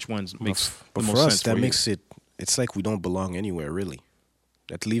see which ones makes but the for most us sense that for makes it's like we don't belong anywhere really.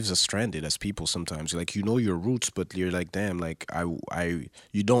 That leaves us stranded as people sometimes. Like, your roots, but you're like, damn, like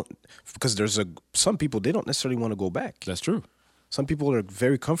you don't, because some people, they don't necessarily want to go back. That's true. Some people are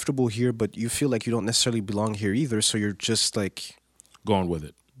very comfortable here, but you feel like you don't necessarily belong here either. So you're just like going with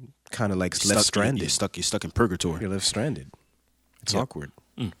it, kind of like left stranded. You're stuck in purgatory. You're left stranded. It's awkward.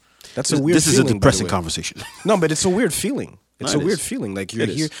 Mm. That's a weird. This is feeling, a depressing by the way. conversation. No, but it's a weird feeling. It's No, a it weird is. feeling. Like you're It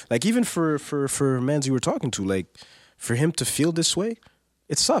here. is. Like even for mans you were talking to, like for him to feel this way,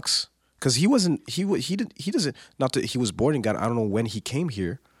 it sucks. Because he doesn't, not that he was born in Ghana. I don't know when he came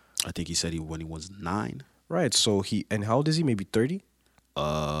here. I think he said when he was 9. Right. So and how old is he? Maybe 30?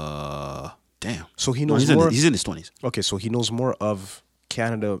 Damn. So he No, knows he's in his 20s. Okay, so he knows more of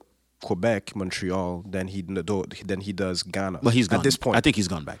Canada, Quebec, Montreal than he does Ghana. But he's gone. At this point. I think he's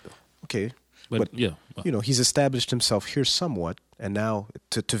gone back, though. Okay. but He's established himself here somewhat, and now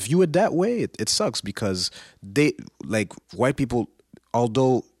to view it that way, it sucks because they, like, white people,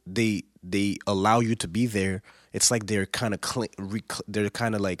 although they allow you to be there, it's like they're kind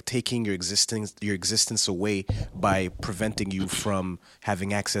of like taking your existence away by preventing you from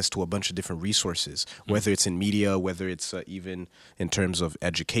having access to a bunch of different resources, whether it's in media, whether it's even in terms of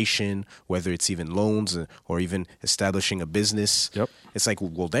education, whether it's even loans or even establishing a business. Yep. It's like,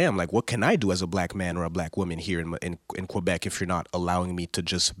 well, damn, like what can I do as a black man or a black woman here in Quebec if you're not allowing me to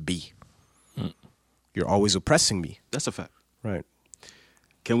just be? You're always oppressing me. That's a fact. Right.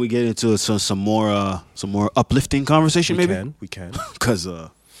 Can we get into some more uplifting conversation, maybe? We can. Because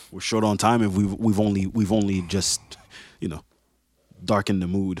we're short on time and we've only just darkened the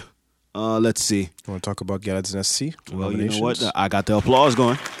mood. Let's see. You want to talk about Gala Dynasty? Well, you know what? I got the applause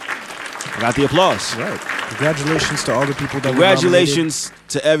going. I got the applause. Right. Congratulations to all the people that Congratulations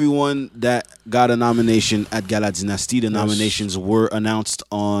to everyone that got a nomination at Gala Dynasty. The nominations were announced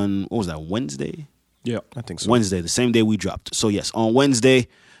on, what was that, Wednesday? yeah. I think so. Wednesday, the same day we dropped. So yes, on Wednesday,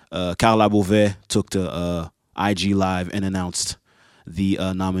 Carla Beauvais took to IG Live and announced the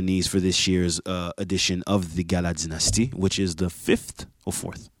nominees for this year's edition of the Gala Dynasty, which is the 5th or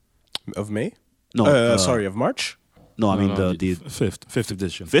 4th? Of May? No, of March? No, I mean No, the fifth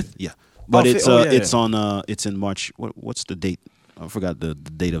edition. 5th. Yeah, but Oh, it's yeah, it's yeah. on it's in March. What's the date? I forgot the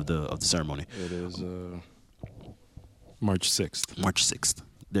date of the ceremony. It is March 6th. March 6th.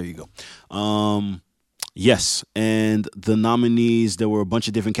 There you go. Yes, and the nominees, there were a bunch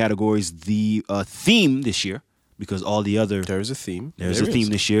of different categories. The theme this year, because all the other... There is a theme. There's There a theme is.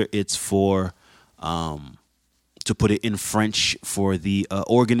 this year. It's for, to put it in French, for the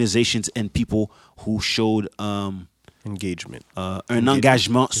organizations and people who showed Engagement. un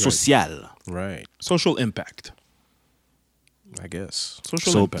engagement social. Right. Social impact. I guess.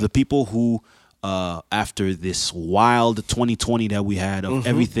 Social So impact. the people who, after this wild 2020 that we had of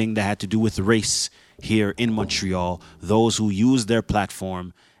everything that had to do with race here in Montreal, those who used their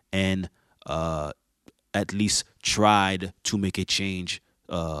platform and at least tried to make a change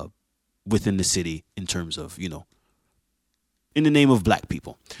within the city in terms of, in the name of black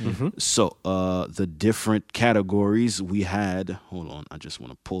people. So the different categories we had, hold on, I just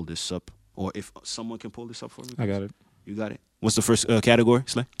want to pull this up. Or if someone can pull this up for me. I got it. You got it. What's the first category,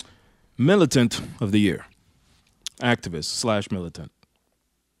 Slay? Militant of the year. Activist / militant.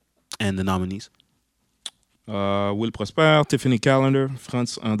 And the nominees? Will Prosper, Tiffany Callender,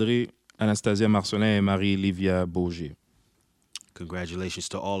 Franz André, Anastasia Marcelin, and Marie-Livia Bourgier. Congratulations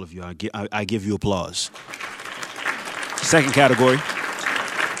to all of you. I give you applause. Second category.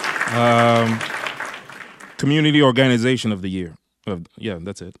 Community Organization of the Year. Yeah,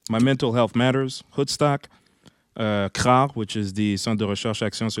 that's it. My Mental Health Matters, Hoodstock, CRAR, which is the Centre de Recherche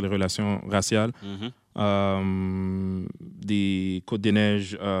Action sur les Relations Raciales, the Côte des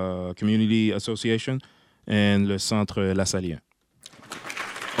Neiges Community Association, and le Centre La Salien.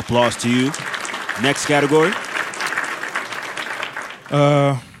 Applause to you. Next category.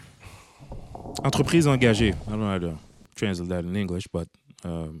 Entreprise engagée. I don't know how to translate that in English, but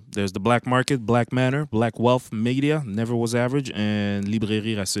there's the Black Market, Black Manor, Black Wealth Media, Never Was Average, and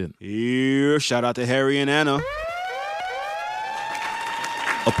Librairie Racine. Here, shout out to Harry and Anna.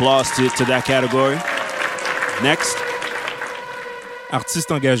 Applause to that category. Next.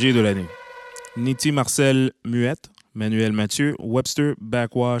 Artiste engagé de l'année. Niti Marcel Muette, Manuel Mathieu, Webster,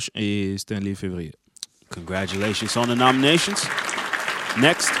 Backwash et Stanley Février. Congratulations on the nominations.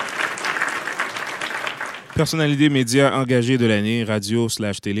 Next. Personnalité média engagée de l'année,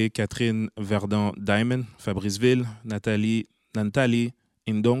 radio/télé, Catherine Verdon Diamond, Fabrice Ville, Nathalie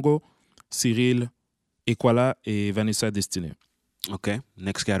Indongo, Cyril Ekwala et Vanessa Destiné. Okay,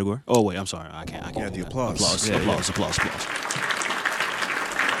 next category. Oh, wait, I'm sorry. I can't. Yeah, the applause. Applause.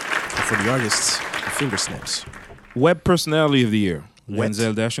 For the artists, the finger snaps. Web Personality of the Year. Wet.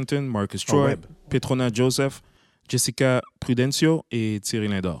 Denzel Dashington, Marcus Troy, Web. Petrona Joseph, Jessica Prudencio et Thierry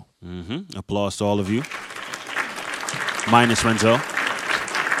Lindor. Applause to all of you. Minus Renzo.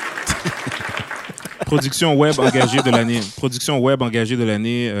 Production web engagée de l'année. Production web engagée de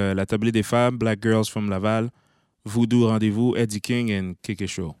l'année, La Tablée des Femmes, Black Girls from Laval, Voodoo Rendez-vous, Eddie King et Keke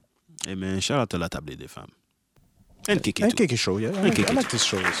Show. Hey, man, shout out to La Table des Femmes. And Kiki, And too. Kiki Show, yeah. I like this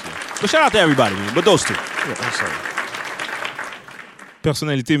show this year. But shout out to everybody, man. But those two. Yeah, I'm sorry.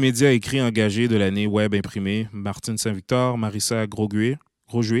 Personnalité média écrit engagée de l'année web imprimée, Martine Saint-Victor, Marissa Grosjuet,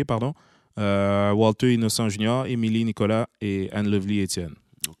 Walter Innocent Jr., Émilie Nicolas et Anne-Lovely Etienne.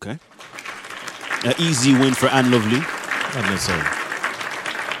 Okay. An easy win for Anne Lovely. Not necessarily.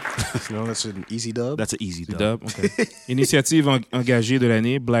 No, that's an easy dub. That's an easy dub. Dub, okay. Initiative engagée de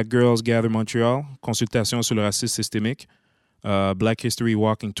l'année, Black Girls Gather Montreal, consultation sur le racisme systémique, Black History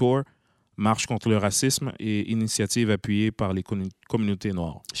Walking Tour, marche contre le racisme et initiative appuyée par les communautés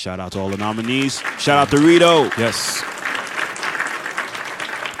noires. Shout out to all the nominees. Shout out to Rito. Yes.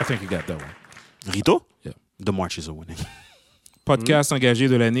 I think you got that one. Rito? Yeah. The marches are winning. Podcast engagé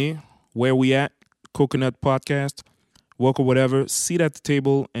de l'année, Where We At, Coconut Podcast, Walk or Whatever, Seat at the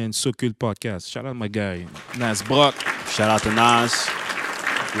Table, and So Cult Podcast. Shout out my guy, Nas Brock. Shout out to Nas.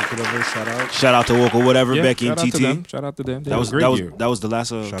 Whatever, shout out. Shout out to Walk or Whatever, Yeah, Becky shout and out to TT. them. Shout out to them. They That had was a great year. that was the last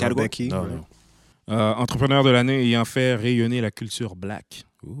Shout out category. Becky. No, no. Entrepreneur de l'année ayant fait rayonner la culture black.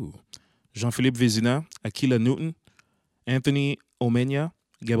 Ooh. Jean-Philippe Vézina, Aquila Newton, Anthony Omenia,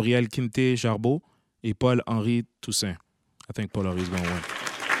 Gabriel Quinte Jarbeau et Paul-Henri Toussaint. I think Paul-Henri is going to win.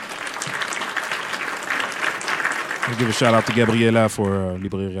 I'll give a shout out to Gabriela for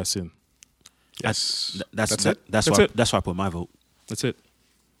Librairie Racine. Yes. That's it. That's That's why it. that's why I put my vote. That's it.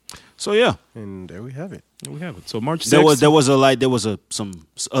 So yeah, And there we have it. There we have it. So March 6th. there was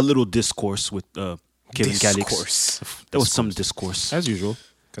a little discourse with Kevin Calix. Discourse. There was some discourse As usual.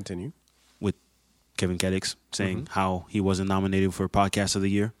 Continue. with Kevin Calix saying how he wasn't nominated for Podcast of the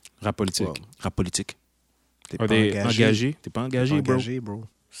Year. Rap politique. Well, Rap politique. Are they engagés? T'es pas engagé, bro? Engagé, bro.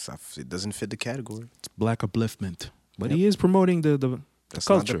 It doesn't fit the category. It's black upliftment. But Yep. he is promoting the That's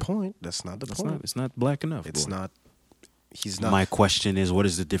culture. not the point. That's not the point. It's not black enough. It's bro. not. He's not. My question is, what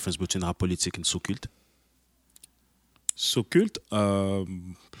is the difference between Rap politique and Sous-Culte? So cult?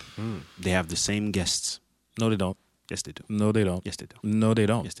 They have the same guests. No, they don't. Yes, they do. No, they don't. Yes, they do. No, they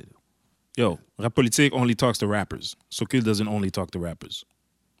don't. Yes, they do. Yo, Rap Politique only talks to rappers. So Cult doesn't only talk to rappers.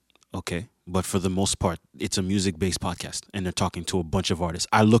 Okay, but for the most part, it's a music-based podcast, and they're talking to a bunch of artists.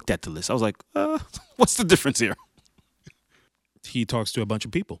 I looked at the list. I was like, what's the difference here? He talks to a bunch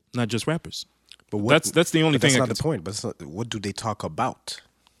of people, not just rappers. But what, That's the only but thing. that's not the point. But it's not, what do they talk about?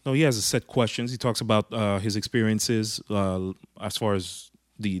 No, he has a set questions. He talks about his experiences as far as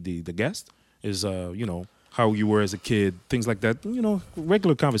the guest is, how you were as a kid, things like that.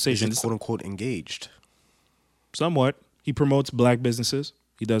 Regular Is conversations. it quote unquote engaged? Somewhat. He promotes black businesses.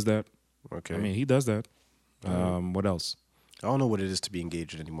 He does that. Okay. I mean, he does that. What else? I don't know what it is to be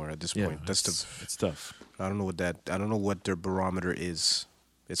engaged anymore at this point. That's it's tough. I don't know I don't know what their barometer is.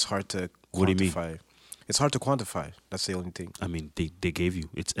 It's hard to quantify. What do you mean? It's hard to quantify. That's the only thing. I mean, they gave you.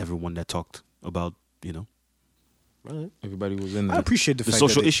 It's everyone that talked about, Everybody was in I there. appreciate the the fact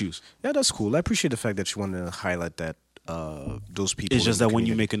social that issues. Yeah, that's cool. I appreciate the fact that you want to highlight that those people. It's just in the that when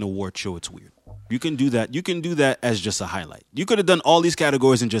you community. make an award show, it's weird. You can do that. You can do that as just a highlight. You could have done all these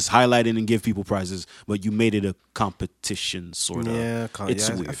categories and just highlight it and give people prizes, but you made it a competition sort of. It's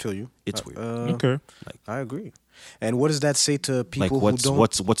weird. I feel you. It's weird. Okay. I agree. And what does that say to people Like who don't?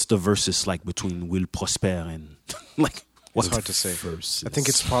 what's the versus like between Will Prosper and like what's It's hard to say. Versus. I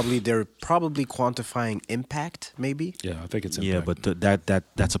think they're probably quantifying impact, maybe. Yeah, I think it's yeah, impact. but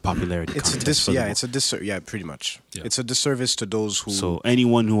that's a popularity It's a contest. for the it's a disservice. Yeah, pretty much. Yeah. It's a disservice to those who. So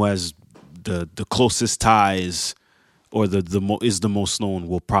anyone who has the closest ties or is the most known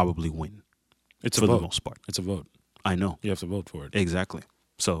will probably win. It's for a vote. the most part. It's a vote. I know. You have to vote for it. Exactly.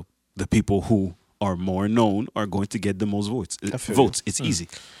 So the people who are more known are going to get the most votes. feel Votes. It's easy.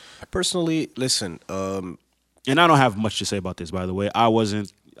 personally, listen. And I don't have much to say about this, by the way.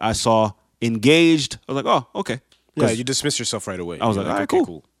 I saw Engaged. I was like, oh, okay. Yeah, you dismiss yourself right away. I was You're like, all right, okay,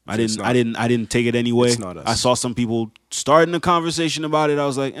 cool. So it's not- I didn't take it anyway. It's not us. I saw some people starting a conversation about it. I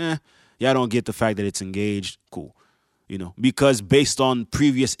was like, yeah, I don't get the fact that it's engaged. Cool. You know, because based on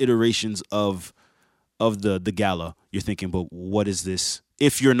previous iterations of the gala, you're thinking, but what is this?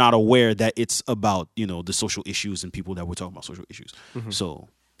 If you're not aware that it's about, you know, the social issues and people that were talking about social issues. So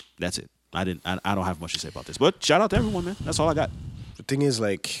that's it. I don't have much to say about this. But shout out to everyone, man. That's all I got. The thing is,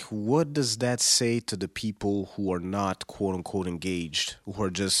 like, what does that say to the people who are not quote unquote engaged, who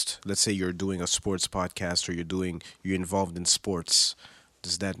are just, let's say you're doing a sports podcast or you're involved in sports?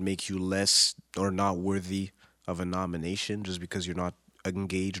 Does that make you less or not worthy of a nomination just because you're not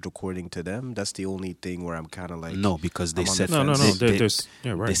engaged according to them? That's the only thing where I'm kind of like, No, because they I'm on said the No. fence. There's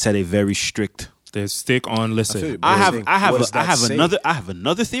they right. set a very strict. They stick on. I feel you, Listen, but I I'm have saying, I have what does that say? I have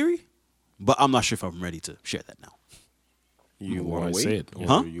another theory, but I'm not sure if I'm ready to share that now. You Why want to say wait? it? Or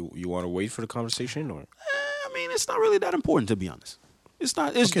Huh? You want to wait for the conversation, or I mean, it's not really that important, to be honest. It's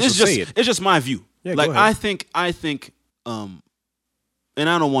not. It's, Okay, it's so just. say it. It's just my view. Yeah, like go ahead. I think, and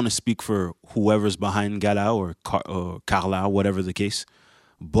I don't want to speak for whoever's behind Gala or Carla, whatever the case,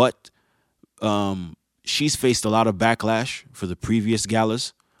 but she's faced a lot of backlash for the previous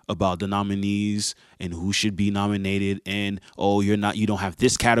galas about the nominees and who should be nominated, and you don't have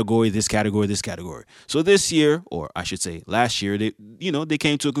this category, this category, this category. So this year, or I should say last year, they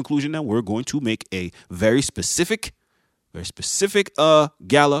came to a conclusion that we're going to make a very specific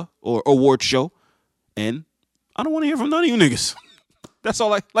gala or award show, and I don't want to hear from none of you niggas. That's all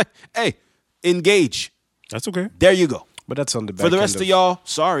like, hey, engage. that's okay. There you go. but that's on the back For the end rest of y'all,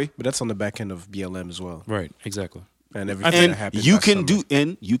 sorry. But that's on the back end of BLM as well, Right, exactly. and everything that And happened. you last can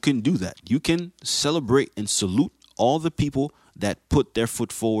summer. you can do that. You can celebrate and salute all the people that put their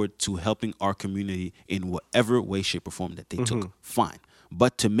foot forward to helping our community in whatever way, shape, or form that they took. Fine.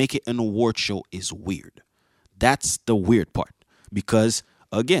 But to make it an award show is weird. That's the weird part. Because,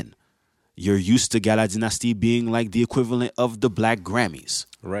 again, you're used to Gala Dynasty being like the equivalent of the Black Grammys.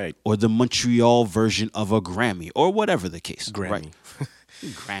 Right. Or the Montreal version of a Grammy. Or whatever the case. Grammy. Right?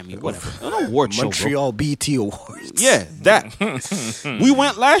 Grammy, whatever. An award show, bro. Montreal BT Awards. Yeah, that. We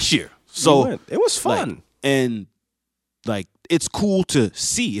went last year. So It was fun. like, and like it's cool to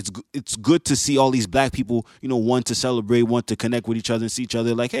see. It's good to see all these black people, want to celebrate, want to connect with each other and see each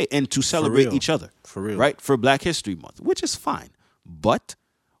other like, hey, and to celebrate real. each other. For real. Right? For Black History Month, which is fine. But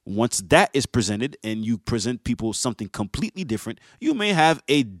once that is presented and you present people something completely different, you may have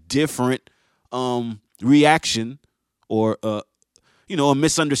a different reaction or a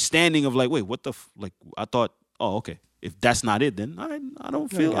misunderstanding of like, wait, what the like I thought, oh, okay. If that's not it, then I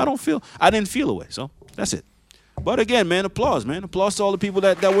didn't feel a way. So that's it. But again, man, applause, man. Applause to all the people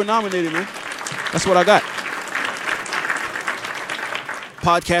that were nominated, man. That's what I got.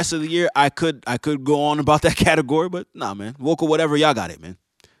 Podcast of the year, I could go on about that category, but nah, man. Vocal whatever, y'all got it, man.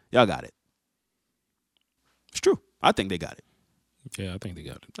 Y'all got it. It's true. I think they got it. Yeah, I think they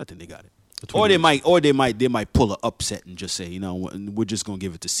got it. I think they got it. Or they might pull an upset and just say, we're just gonna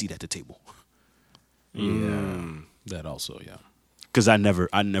give it to seat at the table. Yeah, that also, yeah. Because I never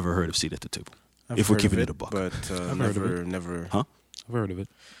heard of seat at the table. I've if we're heard of keeping it a buck. but never. Huh? I've heard of it.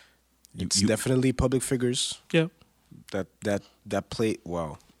 It's You- definitely public figures Yeah, that play.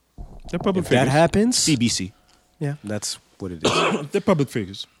 Wow, they're public if that figures. happens, CBC. yeah, that's what it is. They're public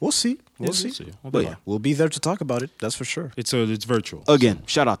figures. We'll see. We'll Yeah, see. But yeah. We'll be there to talk about it. That's for sure. It's virtual. Again,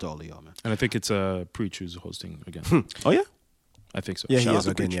 shout out to all of y'all, man. And I think it's Preach who's hosting again. Oh yeah? I think so. Yeah, Shout he out is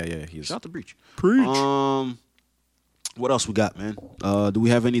to again. Breach. Yeah, he is. Shout out to Breach. Preach. What else we got, man? Do we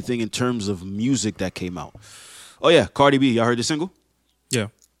have anything in terms of music that came out? Oh yeah, Cardi B. Y'all heard the single? Yeah.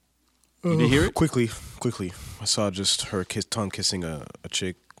 You didn't hear it? Quickly. I saw just her tongue kissing a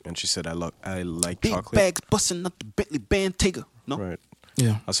chick, and she said, "I like Big chocolate." bags busting up the Bentley band taker. No? Right.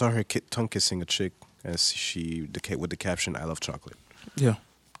 Yeah. I saw her tongue kissing a chick, as with the caption, "I love chocolate." Yeah.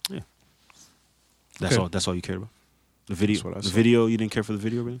 That's Okay. all. That's all you cared about. The video. That's what I The saw. video. You didn't care for the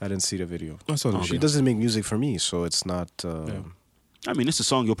video, really? I didn't see the video. I saw the She video. doesn't make music for me, so it's not. Yeah. I mean, it's a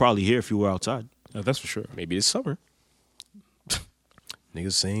song you'll probably hear if you were outside. That's for sure. Maybe it's summer.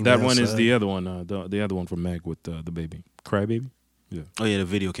 Niggas saying That one is outside. the other one. The other one from Meg with the baby, Cry Baby. Yeah. Oh yeah, the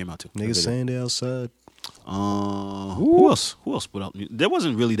video came out too. Niggas saying they outside. Who else? Who else put out music? There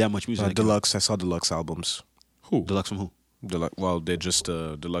wasn't really that much music. that came out. Deluxe. I saw Deluxe albums. Who? Deluxe from who? They're just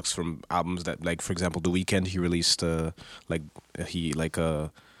Deluxe from albums that, like, for example, The Weeknd. He released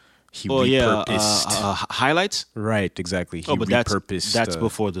he Oh yeah, repurposed. highlights. Right, exactly. He Oh, but repurposed. that's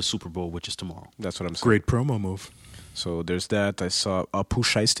before the Super Bowl, which is tomorrow. That's what I'm saying. Great promo move. So there's that. I saw Pooh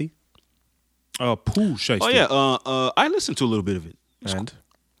Shiesty. Pooh Shiesty. Oh yeah, I listened to a little bit of it. And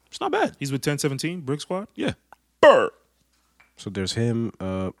It's not bad. He's with 1017 Brick Squad. Yeah, Burr. So there's him,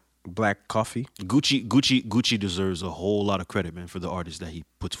 Black Coffee. Gucci deserves a whole lot of credit, man, for the artists that he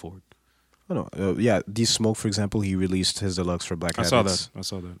puts forward. Oh no, yeah, D Smoke, for example, he released his deluxe for Black I Habits.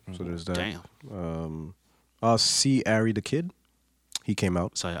 saw that. So there's that. Damn. C. Ari the Kid, he came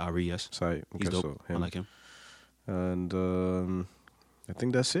out. Sorry, Ari, yes. Sorry, He's okay, dope. so I him. like him. And I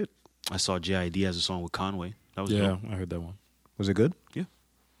think that's it. I saw J.I.D. has a song with Conway. That was Yeah, dope. I heard that one. Was it good? Yeah.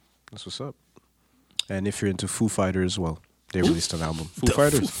 That's what's up. And if you're into Foo Fighters, well, they released an album. Foo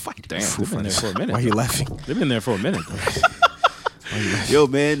Fighters. Fighters. Damn, Foo they've been there Fighters. for a minute. Why are you laughing? They've been there for a minute. Yo,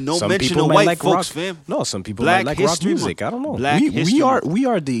 man, no Some mention people of might white like folks, rock. fam. No, some people Black might like rock History music. Month. I don't know. Black History we are Month. we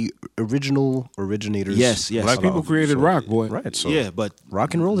are the originators. Yes. Black people of- created rock, boy. Right. So Yeah, but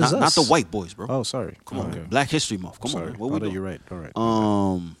rock and roll is not us. the white boys, bro. Oh, sorry. Come on, Okay. man. Black History Month. Come Sorry. on, man. What we doing? You're right. All right.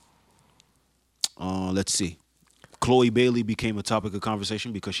 Let's see. Chloe Bailey became a topic of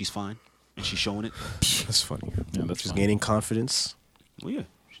conversation because she's fine and she's showing it. That's funny. Yeah, that's She's funny. gaining confidence. Well, yeah,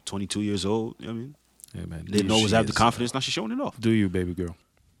 she's 22 years old. I mean, Yeah, man. didn't always she have the is. confidence. Now she's showing it off. Do you, baby girl?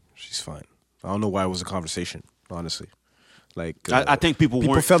 She's fine. I don't know why it was a conversation, honestly. Like I think people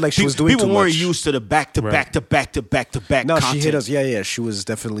felt like she was doing people too weren't much. used to the back to back to back to back to back. No, content. she hit us. Yeah. She was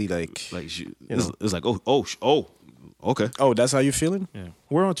definitely like. Like she, You it's, know. it's like okay. Oh, that's how you feeling? Yeah.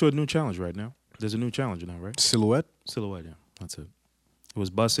 We're on to a new challenge right now. There's a new challenge now, right? Silhouette. Silhouette, yeah. That's it. It was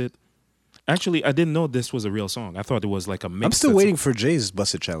Bust It. Actually, I didn't know this was a real song. I thought it was like a mix. I'm still that's- waiting for Jay's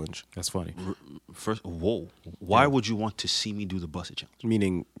Bust It challenge. That's funny. First, whoa. Why would you want to see me do the Bust It challenge?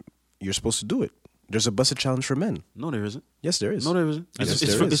 Meaning, you're supposed to do it. There's a Bust It challenge for men. No, there isn't. Yes, there is. No, there isn't. Yes, It's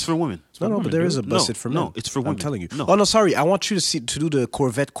there for, is. it's for women. No, women, but there is a dude. Bust No, It for no, men. it's for women. I'm telling you. No. Oh no, sorry. I want you to do the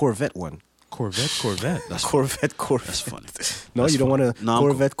Corvette one. Corvette. That's Corvette. That's funny. No, That's you don't funny. want to No,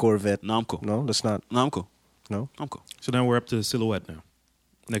 I'm cool. Corvette. No, I'm cool. No, that's not. No, I'm cool. No. I'm cool. So now we're up to Silhouette now.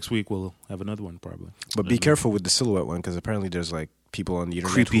 Next week we'll have another one probably. But be careful with the Silhouette one because apparently there's like people on the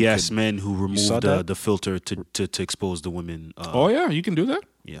internet. Creepy who ass could- men who saw removed that? the filter to expose the women. Oh yeah, you can do that?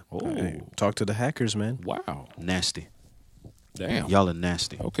 Yeah. Oh. Hey, talk to the hackers, man. Wow. Nasty. Damn. Y'all are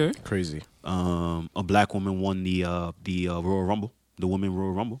nasty. Okay. Crazy. A black woman won the Royal Rumble, the Women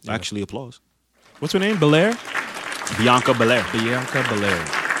Royal Rumble. Yeah. Actually, applause. What's her name? Belair? Bianca Belair. Bianca Belair.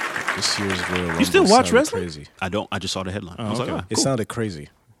 This year's Royal Rumble. You still watch sounded wrestling? Crazy. I don't. I just saw the headline. Oh, I was okay. like, It cool. sounded crazy.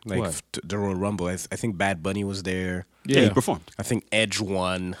 Like What? the Royal Rumble. I think Bad Bunny was there. Yeah, he performed. I think Edge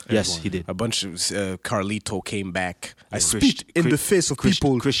won. Yes, he did. A bunch of Carlito came back. I Christ- spit in the face of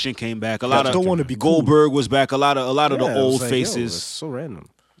people. Christian came back. A that lot of don't want to be cool. Goldberg was back. A lot of Yeah, the I was old like, yo, faces. that's so random.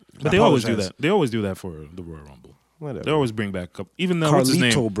 But they always do that. They always do that for the Royal Rumble. Whatever. They always bring back even though what's his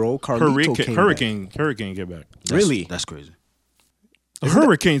name? Carlito, bro. Carlito came Hurricane came back. Really? That's crazy. The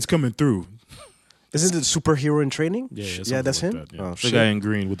hurricane's coming through. Isn't it superhero in training? Yeah, that's something him. like that, yeah. Oh, the shit. guy in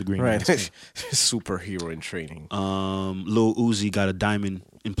green with the green Right, mask. superhero in training. Lil Uzi got a diamond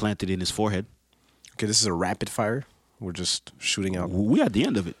implanted in his forehead. Okay, this is a rapid fire. We're just shooting out. We at the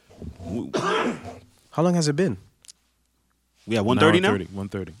end of it. How long has it been? We at 1:30 now.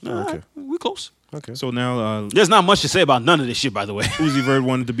 1:30. Nah, okay. we close. Okay. So now There's not much to say about none of this shit, by the way. Uzi Vert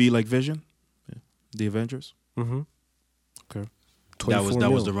wanted to be like Vision, the Avengers. Mm-hmm. Okay. That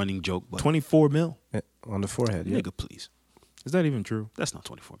was the running joke. But 24 mil. On the forehead. Yeah. nigga, please. Is that even true? That's not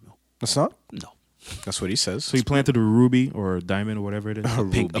 24 mil. That's not? No. That's what he says. So he planted a ruby or a diamond or whatever it is. A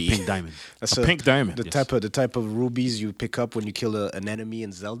Pink, a ruby. pink diamond. That's a pink diamond, The yes. type of rubies you pick up when you kill an enemy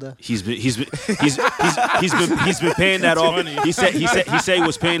in Zelda. He's been paying that off. He said he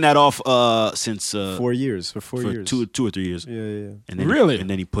was paying that off since 4 years. For 4 for years. 2 or 3 years. Yeah. And then Really? and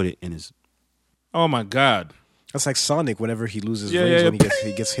then he put it in his. Oh my God. That's like Sonic whenever he loses Yeah, rings yeah, when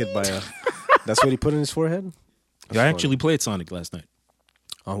he gets hit by a. That's what he put in his forehead? That's I funny. actually played Sonic last night.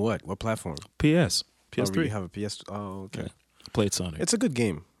 On what? What platform? PS. Oh, PS3. you have a PS. Oh, okay. Played Sonic. It's a good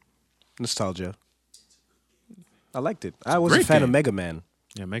game. Nostalgia. I liked it. I was a great fan of game. Mega Man.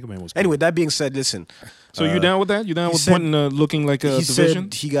 Yeah, Mega Man was. Anyway, cool. that being said, listen. So you down with that? You down he with said- putting looking like a He division?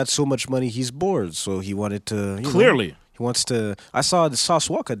 said he got so much money, he's bored. So he wanted to. you know, Clearly. he wants to. I saw the Sauce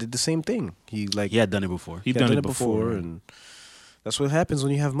Walker did the same thing. He like He had done it before. He'd he had done it before. right? and that's what happens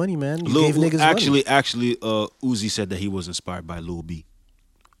when you have money, man. You gave niggas money. Actually, Uzi said that he was inspired by Lil B.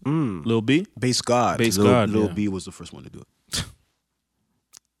 Lil B Base God. Base Lil, God, Lil yeah. B was the first one to do it.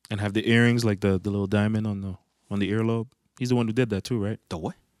 and have the earrings like the little diamond on the earlobe. He's the one who did that too, right? The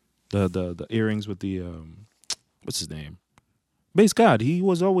what? The earrings with the what's his name? Base God. He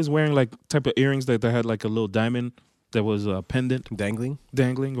was always wearing like type of earrings that had like a little diamond that was a pendant Dangling.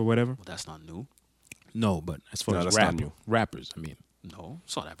 dangling or whatever. Well, that's not new. No, but as far No, as that's not new. rappers, I mean, No,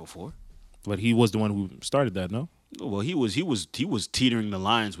 saw that before. But he was the one who started that, no? Well, he was teetering the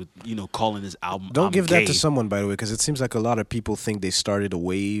lines with calling his album. Don't I'm give gay. that to someone, by the way, because it seems like a lot of people think they started a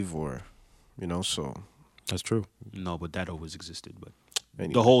wave or, so. That's true. No, but that always existed. But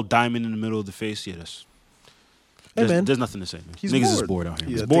Anyway. the whole diamond in the middle of the face, yeah, that's. Hey, man. There's nothing to say, man. He's Niggas is bored. bored out here.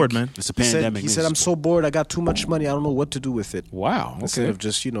 Yeah, He's I bored, think man. It's a He said, pandemic. he niggas said, is I'm so bored, I got too much money, I don't know what to do with it. Wow. Instead Okay. of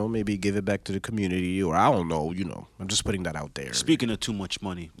just, maybe give it back to the community or I don't know, I'm just putting that out there. Speaking of too much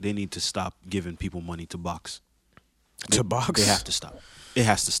money, they need to stop giving people money to box. To box? They have to stop. It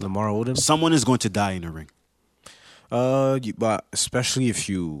has to stop. Lamar Odom? Someone is going to die in the ring. But especially if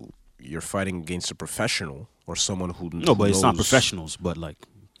you're fighting against a professional or someone who No, but it's not knows- professionals, but like,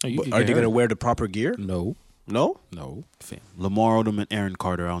 Oh, you But could are get they going to hurt. wear the proper gear? No. No? No. fam. Lamar Odom and Aaron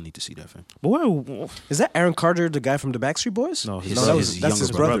Carter, I don't need to see that, fam. But why? Is that Aaron Carter, the guy from the Backstreet Boys? No, his- that's his his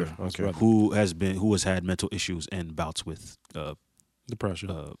younger brother. brother. His Okay. brother. Who has had mental issues and bouts with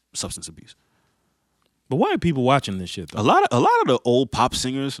Depression. substance abuse. But why are people watching this shit, though? A lot of the old pop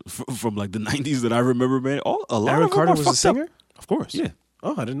singers from like the 90s that I remember, man. A lot Aaron of them Carter are was a fucked singer? up. Of course. Yeah,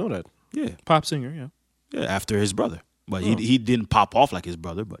 Oh, I didn't know that. yeah, Pop singer, yeah. yeah. After his brother, but he didn't pop off like his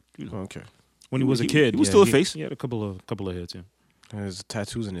brother. But Okay. When he was a He- kid. he was yeah, still a face. He had a couple of hits, yeah. There's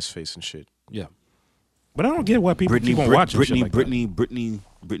tattoos in his face and shit. Yeah. But I don't get why people keep on watching shit like that.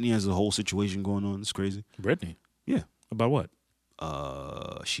 Brittany has a whole situation going on. It's crazy. Brittany. Yeah, About what?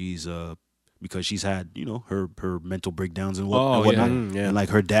 she's because she's had her mental breakdowns and Oh, whatnot, yeah. Yeah. and like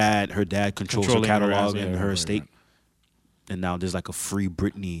her dad controls her Controlling her catalog ass, and yeah, her right, estate. right. And now there's like a free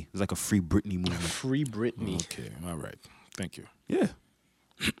Britney. There's like a free Britney movement. Free Britney. Okay, all right. Thank you. Yeah.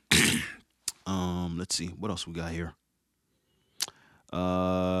 Let's see what else we got here.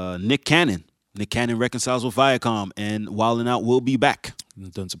 Nick Cannon. Nick Cannon reconciles with Viacom, and Wildin' Out will be back.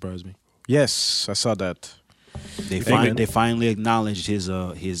 It doesn't surprise me. Yes, I saw that. They man. they finally acknowledged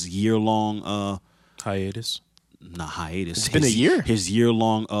his year-long Hiatus. not hiatus. It's been a year? His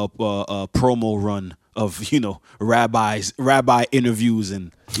year-long promo run of rabbi interviews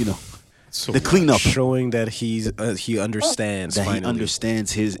and So the cleanup. Showing that he understands That finally. he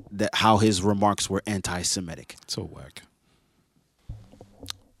understands how his remarks were anti-Semitic, So whack.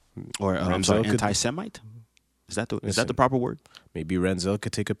 or I'm Renzo sorry, could- anti-Semite. Is that the Listen. proper word? Maybe Renzel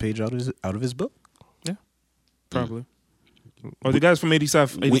could take a page out of his book. Yeah. Probably. Are the guys from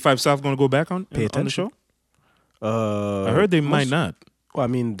 85 South going to go back on the attention. show? I heard they might not. Well, I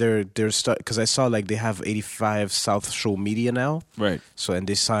mean, they're because I saw like they have 85 South Show Media now. Right. So and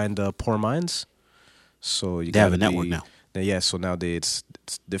they signed Poor Minds. So you They have a gotta network now. Yeah. So now it's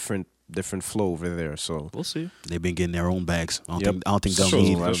different flow over there. So We'll see. They've been getting their own bags. I Yep. don't think they'll Shows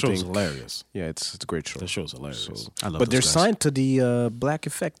need. I That don't show's think- hilarious. yeah, it's a great show. That show's hilarious. So, I love but they're those guys. signed to the Black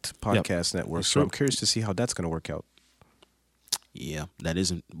Effect podcast network. That's So I'm true. curious to see how that's going to work out. Yeah, that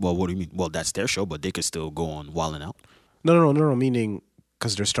isn't. Well, what do you mean? Well, that's their show, but they could still go on Wildin' Out. No. Meaning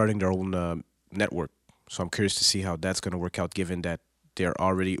because they're starting their own network. So I'm curious to see how that's going to work out, given that they're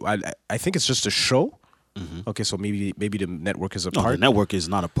already. I think it's just a show. Okay, so maybe the network is a No, part. the network is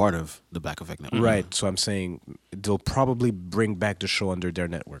not a part of the Black Effect Network. Right. So I'm saying they'll probably bring back the show under their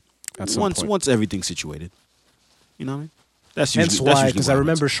network at some point. Once everything's situated, you know what I mean? That's Hence usually why, because I what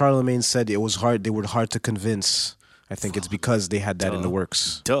remember Charlemagne said it was hard. They were hard to convince. I think it's because they had that in the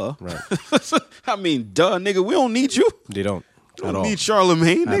works. happens. Duh. Right. I mean, duh, nigga. We don't need you. They don't. We At don't all. need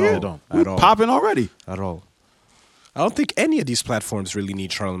Charlemagne, At nigga. all. We At all. popping already. At all. I don't think any of these platforms really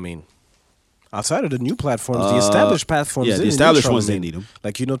need Charlemagne. Outside of the new platforms, the established platforms, yeah, the didn't established need ones, they Charlemagne. need him.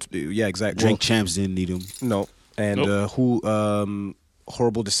 Like yeah, exactly. Drink Champs didn't need him. No, and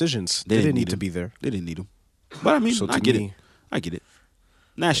Horrible Decisions. They didn't need to be there. They didn't need him. But I mean, So I to get me- it. I get it.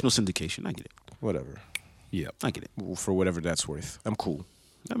 National syndication. I get it. Whatever. Yeah. I get it. For whatever that's worth, I'm cool.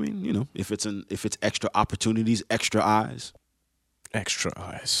 I mean, if it's extra opportunities, extra eyes. Extra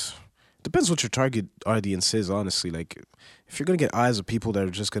eyes. Depends what your target audience is, honestly. Like, if you're gonna get eyes of people that are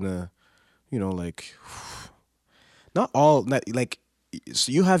just gonna, like, not like,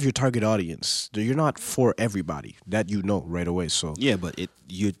 so you have your target audience. You're not for everybody that you know right away. So Yeah, but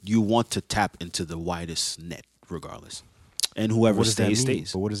you want to tap into the widest net regardless, and whoever what does that stays mean?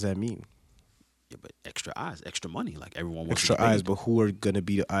 stays. But what does that mean? Yeah, but extra eyes, extra money, like everyone wants Extra to get paid. eyes, but who are gonna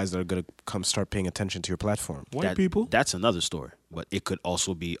be the eyes that are gonna come start paying attention to your platform? White people. That's another story, but it could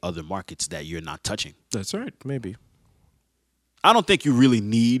also be other markets that you're not touching. That's right. Maybe I don't think you really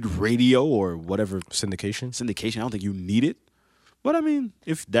need radio or whatever syndication. syndication. I don't think you need it. But I mean,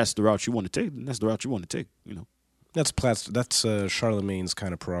 if that's the route you want to take, then that's the route you want to take. That's Charlemagne's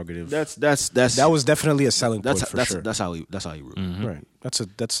kind of prerogative. That's that was definitely a selling point for sure. That's how he root. Right.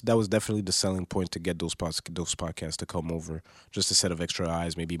 That was definitely the selling point to get those podcasts to come over. Just a set of extra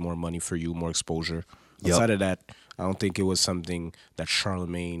eyes, maybe more money for you, more exposure. Yep. Outside of that, I don't think it was something that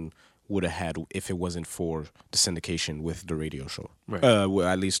Charlemagne would have had if it wasn't for the syndication with the radio show. Right. Well,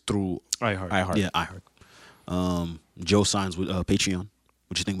 at least through iHeart. Yeah, I heard. Joe signs with Patreon.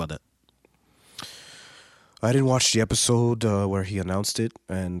 What you think about that? I didn't watch the episode where he announced it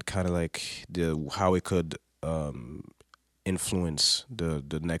and kind of like how it could influence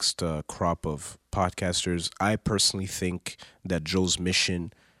the next crop of podcasters. I personally think that Joe's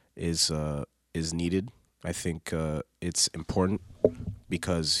mission is needed. I think it's important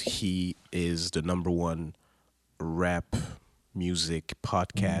because he is the number one rap music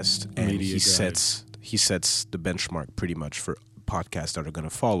podcast, and Media guy. he sets the benchmark pretty much for podcasts that are going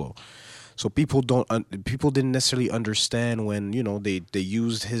to follow. So people didn't necessarily understand when, you know, they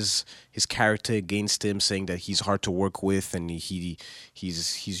used his character against him, saying that he's hard to work with and he's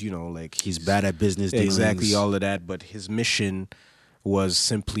you know, like He's bad at business dealings. exactly all of that. But his mission was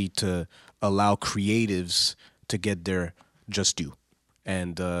simply to allow creatives to get their just due,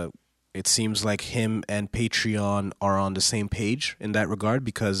 and it seems like him and Patreon are on the same page in that regard,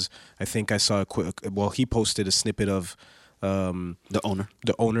 because I think I saw he posted a snippet of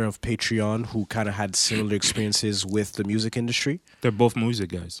The owner of Patreon, who kind of had similar experiences with the music industry. They're both music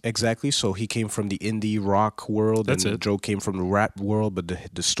guys. Exactly. So he came from the indie rock world, That's and it. Joe came from the rap world, but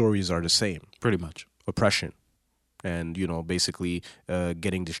the stories are the same. Pretty much. Oppression. And, you know, basically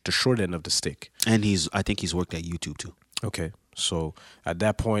getting the short end of the stick. and I think he's worked at YouTube too. Okay. So at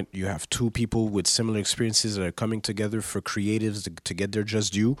that point, you have two people with similar experiences that are coming together for creatives to get their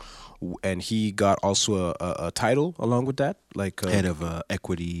just due. And he got also a title along with that, like Head of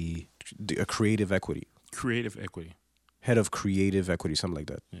equity. a creative equity. Creative equity. Head of creative equity, something like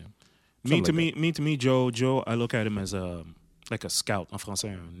that. Yeah. To me, Joe, I look at him as like a scout en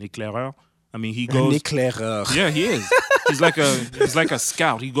français, un éclaireur. I mean, he Un goes. éclaireur. Yeah, he is. He's like a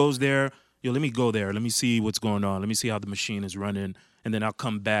scout. He goes there. Yo, let me go there. Let me see what's going on. Let me see how the machine is running, and then I'll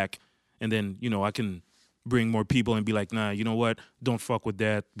come back, and then I can bring more people and be like, nah, you know what? Don't fuck with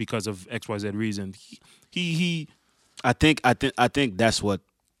that because of XYZ reason. He I think that's what.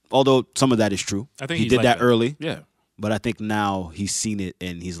 Although some of that is true. I think he he's did like that that. early. Yeah. But I think now he's seen it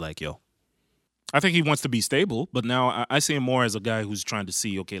and he's like, yo. I think he wants to be stable, but now I see him more as a guy who's trying to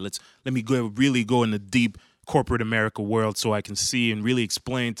see, okay, let me really go in the deep corporate America world so I can see and really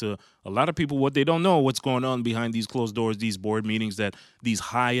explain to a lot of people what they don't know, what's going on behind these closed doors, these board meetings, that these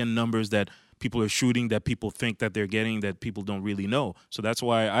high-end numbers that people are shooting, that people think that they're getting, that people don't really know. So that's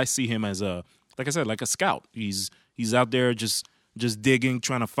why I see him as like I said, like a scout. He's out there just digging,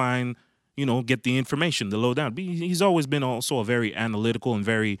 trying to find, get the information, the lowdown. He's always been also a very analytical and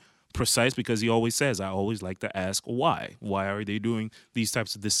very precise, because he always says, I always like to ask why. Why are they doing these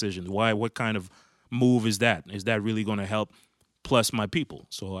types of decisions? Why? What kind of move is that? Is that really going to help plus my people?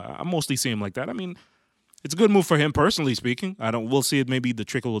 So I mostly see him like that. I mean, it's a good move for him personally speaking. We'll see it maybe the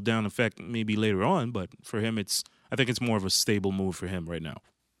trickle down effect maybe later on, but for him I think it's more of a stable move for him right now.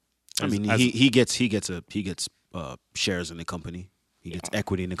 He gets shares in the company. He gets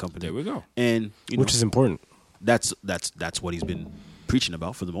equity in the company. There we go. And Which is important. that's what he's been preaching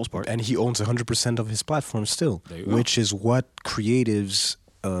about for the most part. And he owns 100% of his platform still, There you go. which is what creatives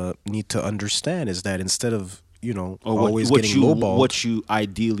need to understand, is that instead of, Or always getting lowballed. what you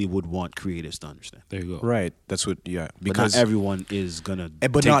ideally would want creatives to understand. There you go. Right. That's what, yeah. But Because not everyone is gonna.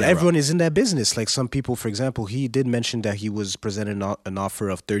 But take not that everyone route. is in that business. Like some people, for example, he did mention that he was presented an offer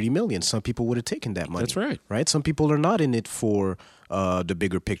of 30 million. Some people would have taken that money. That's right. Right. Some people are not in it for the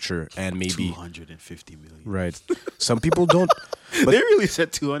bigger picture and maybe 250 million. right. Some people don't. But They really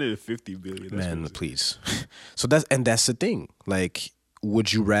said 250 million. That's man, crazy. please. So that's the thing. Like,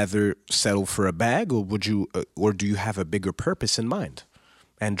 would you rather settle for a bag, or or do you have a bigger purpose in mind?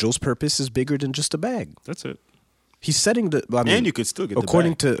 And Joe's purpose is bigger than just a bag. That's it. He's setting the. I mean, And you could still get the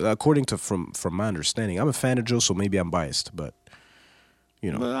according bag. according to from my understanding. I'm a fan of Joe, so maybe I'm biased, but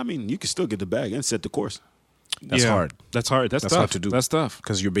But I mean, you can still get the bag and set the course. that's Yeah. hard. That's hard. That's That's tough hard to do. That's tough.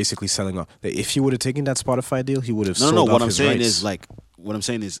 Because you're basically selling off. If he would have taken that Spotify deal, he would have No, sold no. off What I'm his saying rights.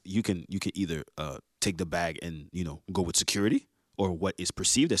 is you can either take the bag and go with security, or what is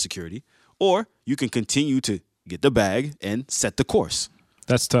perceived as security, or you can continue to get the bag and set the course.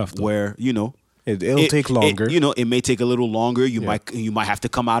 That's tough. Though. Where it'll take longer. It may take a little longer. You might have to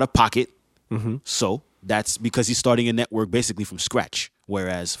come out of pocket. Mm-hmm. So that's because he's starting a network basically from scratch.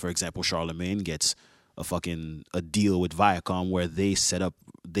 Whereas, for example, Charlemagne gets a deal with Viacom where they set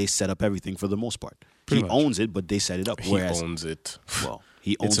up everything for the most part. Pretty He much. owns it, but they set it up. He Whereas, owns it. well,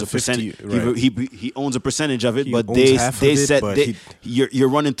 He owns It's a a 50, percentage. right. He owns a percentage of it, He but owns they half of they it, said but you're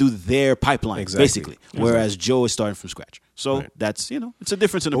running through their pipeline Exactly. basically, whereas Joe is starting from scratch. So Right. that's it's a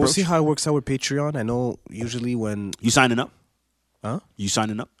difference in We'll approach. see how it works out with Patreon. I know usually when You signing up? Huh? You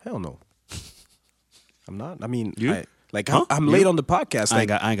signing up? hell no, I'm not. I mean, You? I'm You? late on the podcast. I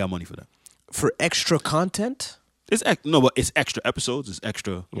Like ain't got money for that. for extra content. It's but it's extra episodes. It's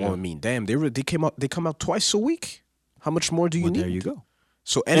extra. Well, I mean, damn, they come out twice a week. How much more do you Well, need? there you go.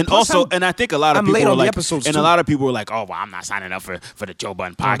 So And plus also, I'm- I think a lot of I'm people late are on the like, episodes, and too. a lot of people are like, "Oh, well, I'm not signing up for the Joe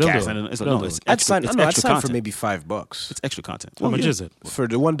Budden they'll do podcast." it. And it's like, They'll no, do it's it. I'd extra, sign. it's I'd extra sign for content. maybe $5 It's extra content. How Well, much yeah. is it? for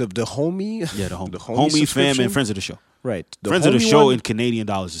the one the homie. Yeah, the homie homie fam subscription? and friends of the show. Right, the Friends of the homie show one- in Canadian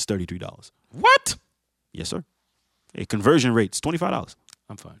dollars is $33. What? Yes, sir. A conversion rate's $25.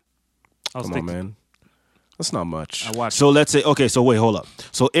 I'm fine. I'll Come stick on, to- man. That's not much. I watch. So let's say, okay, so wait, hold up.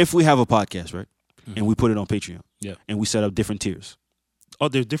 So if we have a podcast, right, and we put it on Patreon, Yeah. and we set up different tiers. Oh,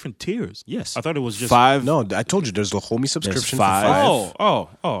 there's different tiers. Yes. I thought it was just five. No, I told you there's the homie subscription five. for $5.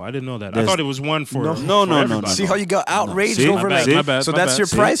 Oh! I didn't know that. I There's- thought it was one for No. for No, no, no, everybody. no. See how you got outraged See? over My bad, like my bad, so my that's bad. your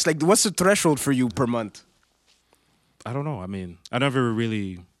See? price? Like what's the threshold for you per month? I don't know. I mean, I never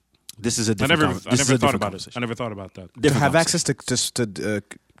really. This is a I different. never. this I is never a thought different about it. conversation. I never thought about that. To Different have conversation. access to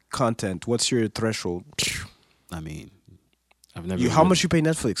content, what's your threshold? I mean, I've never. How really- much you pay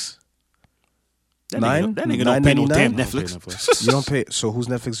Netflix? that Nine? That nigga don't pay no $9.99? damn I don't pay Netflix. You don't pay. So whose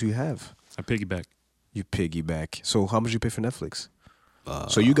Netflix do you have? I piggyback. You piggyback. So how much you pay for Netflix?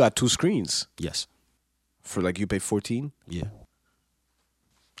 So you got 2 screens Yes. for like you pay 14. Yeah.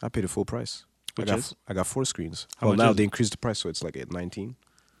 I paid the full price. Which I got is? I got 4 screens. How Well, much now is they it? increased the price, so it's like at 19.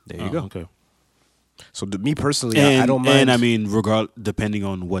 There you Oh, go. Okay. So me personally, And I don't mind. and I mean, depending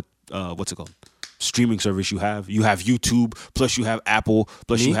on what's it called, streaming service you have YouTube, plus you have Apple,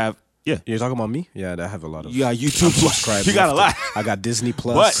 plus Me? you have You're talking about me? Yeah, I have a lot of. you got YouTube plus. subscribed You got a lot. left. I got Disney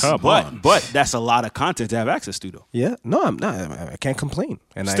Plus. But that's a lot of content to have access to, though. Yeah, no, I'm not. I can't complain,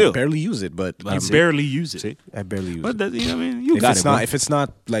 and I Still. barely use it. But You barely use it. See? I barely use But it. that, you know what I mean, you If got it's it. not, bro. if it's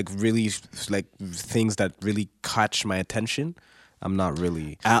not like really like things that really catch my attention, I'm not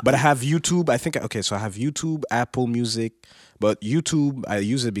really. But I have YouTube. I think so. I have YouTube, Apple Music, but YouTube I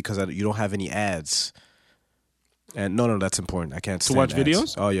use it because you don't have any ads. And no, that's important. I can't stand watch ads.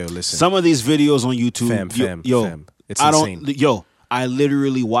 videos? Oh, yo, listen. Some of these videos on YouTube, Fam. It's I insane. I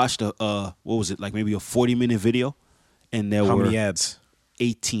literally watched a what was it, like maybe a 40-minute video, and there How were many ads?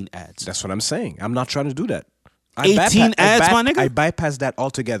 18 ads. That's what I'm saying. I'm not trying to do that. 18 ads, my nigga? I bypass that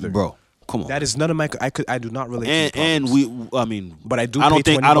altogether, Bro, come on. That is none of my. I do not relate. to the and problems. I mean, But I do I don't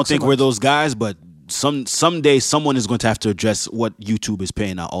pay think $20 I don't a think we're month. those guys, but someday someone is going to have to address what YouTube is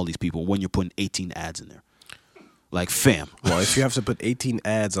paying out all these people when you're putting 18 ads in there. Like, fam. Well, if you have to put 18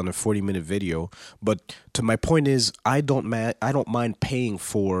 ads on a 40-minute video, but to my point is, I don't mind paying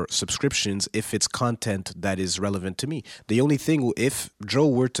for subscriptions if it's content that is relevant to me. The only thing, if Joe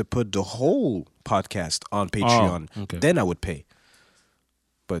were to put the whole podcast on Patreon, okay. then I would pay.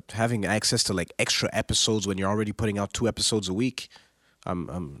 But having access to like extra episodes when you're already putting out 2 episodes a week,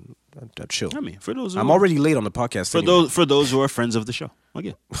 I'm chill. I mean, for those who I'm already late on the podcast. for anyway. those who are friends of the show.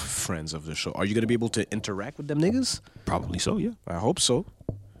 Again, friends of the show. Are you gonna be able to interact with them niggas? probably so, yeah. I hope so.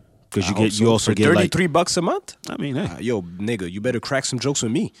 Because I hope so. you also for get like, $33 a month. I mean, hey, Yo, nigga, you better crack some jokes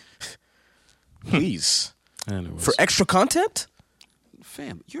with me, please. Anyways. For extra content,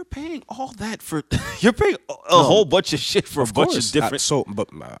 fam, you're paying all that for you're paying a whole bunch of shit for a bunch of different.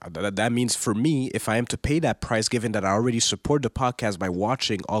 that means for me, if I am to pay that price, given that I already support the podcast by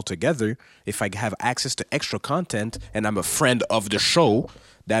watching altogether, if I have access to extra content and I'm a friend of the show,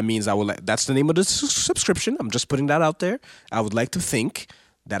 that means I will. That's the name of the subscription. I'm just putting that out there. I would like to think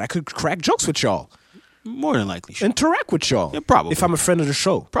that I could crack jokes with y'all, More than likely, sure. interact with y'all. Yeah, probably. If I'm a friend of the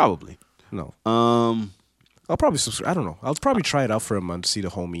show. Probably. No, Um, I'll probably subscribe. I don't know. I'll probably try it out for a month, see the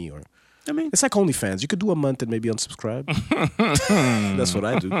homie, or I mean, it's like OnlyFans. You could do a month and maybe unsubscribe. That's what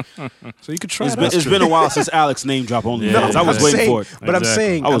I do. So you could try it's been a while since Alex name drop only. Yeah, I was exactly. waiting for it. But I'm Exactly.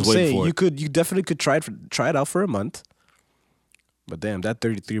 saying, I was waiting for it. you definitely could try it out for a month. But damn, that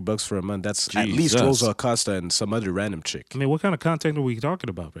 $33 for a month, that's at least Jesus. Rosa Acosta and some other random chick. I mean, what kind of content are we talking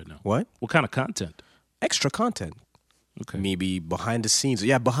about right now? What? What kind of content? Extra content. Okay. Maybe behind the scenes.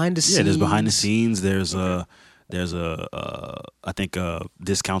 Yeah, behind the scenes. Yeah, there's behind the scenes. There's I think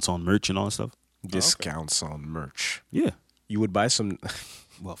discounts on merch and all that stuff. Discounts on merch. Yeah. You would buy some.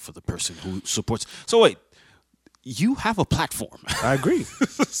 Well, for the person who supports. So wait, you have a platform. I agree.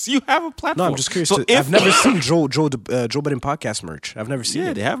 You have a platform. No, I'm just curious. So I've never seen Joe Budden podcast merch. I've never seen Yeah,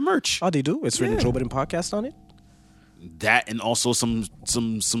 it. they have merch. Oh, they do? It's written Yeah. Joe Budden podcast on it? that and also some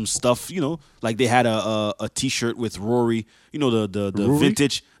stuff, you know, like they had a T-shirt with Rory, you know, the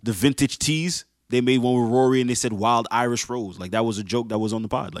vintage tees. They made one with Rory and they said Wild Irish Rose. Like that was a joke that was on the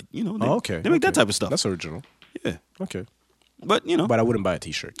pod. Like, you know, they make that type of stuff. That's original. Yeah. Okay. But, you know. But I wouldn't buy a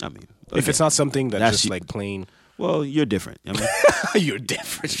T-shirt. I mean. If it's not something that's just like plain. Well, you're different. I mean, You're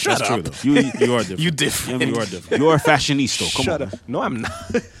different. Shut That's up. true, though. You are different. You different. You are different. you're a fashionista. Come Shut on. up. No, I'm not.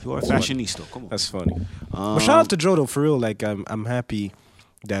 You're a fashionista. Come on. That's funny. But shout out to Joe though, for real. Like I'm happy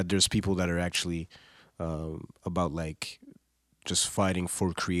that there's people that are actually about like just fighting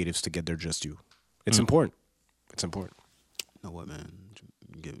for creatives to get their just due. It's important. It's important. You know what, man?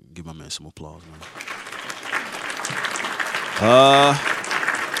 Give my man some applause, man.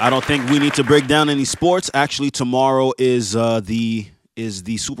 I don't think we need to break down any sports. Actually, tomorrow is the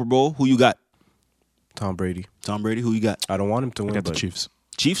Super Bowl. Who you got? Tom Brady. Tom Brady. Who you got? I don't want him to win. I got the but Chiefs.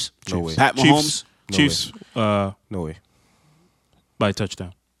 Chiefs. No way. Pat Mahomes. Chiefs. No way. By a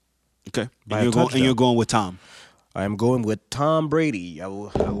touchdown. Okay. By And a touchdown. you're going with Tom. I am going with Tom Brady. I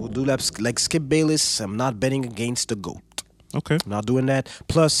will do that like Skip Bayless. I'm not betting against the GOAT. Okay. I'm not doing that.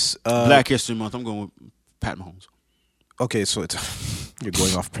 Plus, Black History Month. I'm going with Pat Mahomes. okay, so it's you're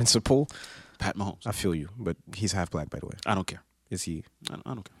going off principle. Pat Mahomes. I feel you, but he's half black, by the way. I don't care. Is he? I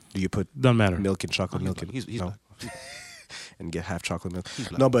don't care. Do you put Doesn't matter. milk and chocolate milk? He's no? black. And get half chocolate milk.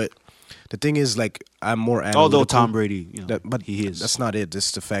 black. No, but the thing is, like, I'm more analytical. Although Tom Brady, you know, But he is. That's not it.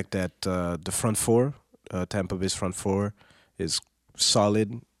 It's the fact that the front four, Tampa Bay's front four, is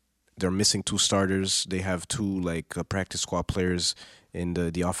solid. They're missing 2 starters. They have 2 like practice squad players in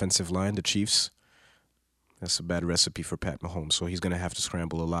the offensive line, the Chiefs. That's a bad recipe for Pat Mahomes. So he's gonna have to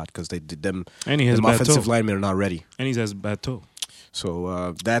scramble a lot because they did them. And he has them a bad offensive toe. linemen are not ready. And he has a bad toe.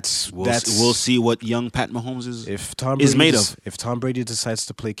 So that's we'll see what young Pat Mahomes is. if Tom is Brady made des- of. If Tom Brady decides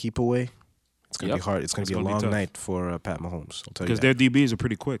to play keep away, it's gonna Yep. be hard. It's gonna It's be a gonna be long tough. night for Pat Mahomes. I'll tell you Because that. their DBs are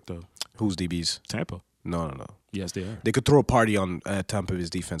pretty quick, though. Who's DBs? Tampa. No. Yes, they are. They could throw a party on Tampa Bay's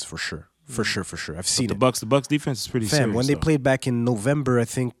defense for sure. For sure. I've seen The it. Bucks defense is pretty Fam, serious. when they though. played back in November, I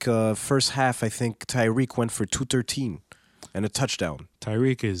think first half, I think Tyreek went for 213 and a touchdown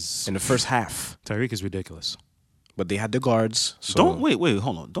Tyreek is in the first half. Tyreek is ridiculous. But they had the guards. So Wait,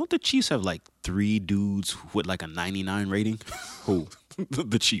 hold on. Don't the Chiefs have like 3 dudes with like a 99 rating? Who?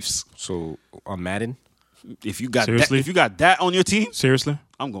 The Chiefs. So on Madden, If you got Seriously? if you got that on your team, Seriously?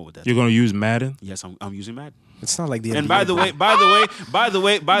 I'm going with that. You're going to use Madden? Yes, I'm using Madden. it's not like the And NBA. by the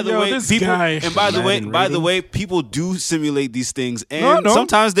way, Yo, this people. guy. And by the Madden way, rating? people do simulate these things, and No.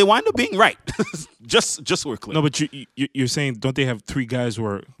 sometimes they wind up being right. just so we're clear. No, but you're saying, don't they have 3 guys who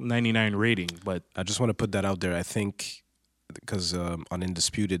are 99 rating? But I just want to put that out there. I think because on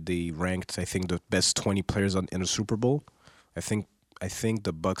Undisputed they ranked, I think, the best 20 players in the Super Bowl. I think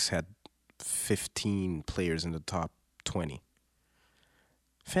the Bucks had 15 players in the top 20.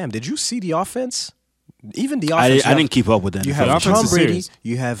 Fam, did you see the offense? Even the I offense. didn't keep up with that. You The have offense Tom is Brady, serious.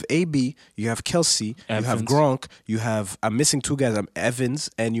 you have AB, you have Kelsey, you have Evans. Gronk, you have, I'm missing 2 guys, I'm Evans,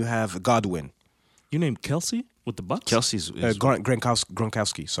 and you have Godwin. you named Kelsey with the Bucks? Kelsey's is,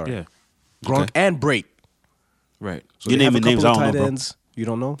 Gronkowski, sorry. Yeah. Gronk Okay. and Brait. right. So You're they have naming a names. couple I of don't know, tight bro. ends. You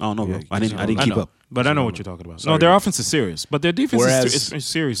don't know? I don't know, bro. Yeah, I didn't I keep know, up. but I know what you're talking about. Sorry. No, their offense is serious, but their defense Whereas- is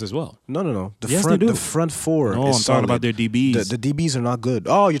serious as well. No. The Yes, front, they do. the front four. No, is I'm talking about solid. their DBs. The DBs are not good.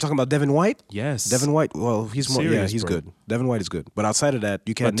 Oh, you're talking about Devin White? Yes. Devin White. Well, he's more. Serious, he's bro. good. Devin White is good. But outside of that,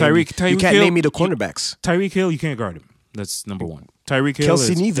 you can't. But name, Tyreek you can't Hill- name me the cornerbacks. Tyreek Hill, you can't guard him. That's number 1. Tyreek Hill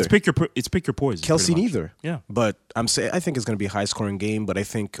Kelsey is, neither. It's pick your poison. Kelsey pretty much. neither. Yeah. But I think it's going to be a high scoring game. But I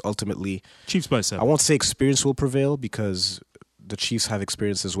think ultimately, Chiefs by I 7. won't say experience will prevail because the Chiefs have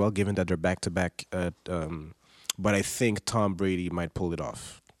experience as well, given that they're back to back. But I think Tom Brady might pull it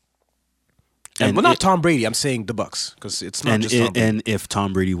off. And But not it- Tom Brady. I'm saying the Bucks because it's not just Tom Brady. And if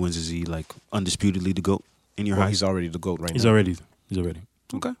Tom Brady wins, is he like undisputedly the GOAT in your Well, eyes? he's already the GOAT right He's now. already.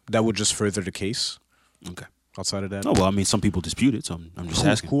 Okay. That would just further the case. Okay. Outside of that, No, well, I mean, some people dispute it, so I'm just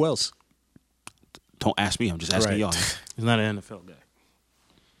asking. Who else? Don't ask me. I'm just asking Right. y'all. He's not an NFL guy.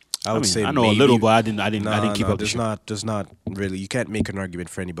 I would mean, say I know maybe, a little, but I didn't keep up. There's not really. You can't make an argument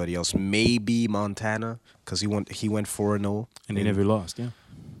for anybody else. Maybe Montana because he went 4-0 And he never lost, yeah.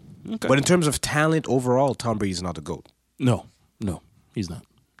 Okay. But in terms of talent overall, Tom Brady's not the GOAT. No, he's not.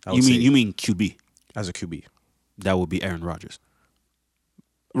 I would say you mean QB? as a QB? That would be Aaron Rodgers.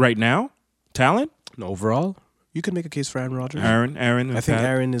 Right now, talent? No, overall, you can make a case for Aaron Rodgers. Aaron, and I think Pat.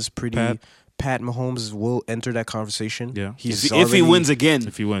 Aaron is pretty. Pat. Pat Mahomes will enter that conversation. Yeah. He's If he already- wins again,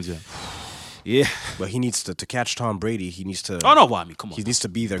 If he wins, yeah. yeah. but he needs to catch Tom Brady. He needs to. Oh no, well, I mean, come on. He needs to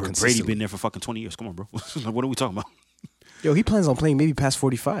be there Brady consistently. been there for fucking 20 years. Come on, bro. Like, what are we talking about? Yo, he plans on playing maybe past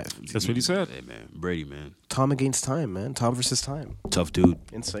 45. That's what he said. Hey, man. Brady, man. Tom against time, man. Tom versus time. Tough dude.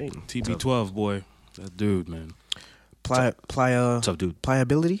 Insane. TB12, boy. That dude, man. Tough dude.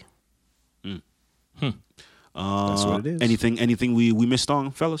 Pliability? That's what it is. Anything we missed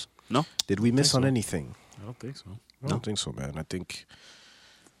on, fellas? No? Did we miss on anything? I don't think so. I don't think so, man. I think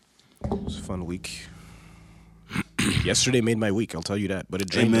it was a fun week. Yesterday made my week, I'll tell you that. But it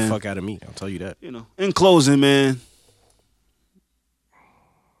drained the fuck out of me, I'll tell you that. You know, in closing, man,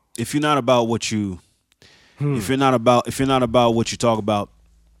 if you're not about what you if you're not about what you talk about,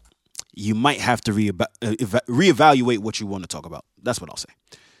 you might have to reevaluate what you want to talk about. That's what I'll say.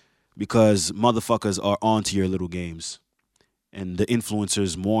 Because motherfuckers are onto your little games. And the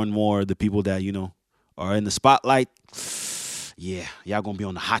influencers, more and more, the people that, you know, are in the spotlight, yeah, y'all gonna be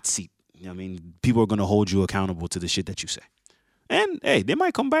on the hot seat. You know what I mean? People are gonna hold you accountable to the shit that you say. And hey, they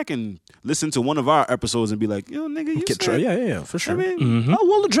might come back and listen to one of our episodes and be like, yo, nigga, you said. Yeah, for sure. I mean,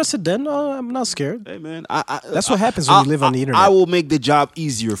 we'll address it then. I'm not scared. hey, man, That's what happens when you live on the internet. I will make the job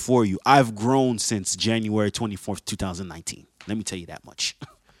easier for you. I've grown since January 24th, 2019. Let me tell you that much.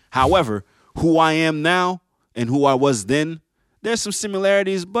 However, who I am now and who I was then, there's some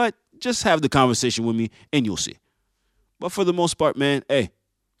similarities, but just have the conversation with me and you'll see. But for the most part, man, hey,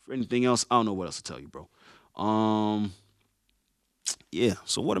 for anything else, I don't know what else to tell you, bro. Yeah,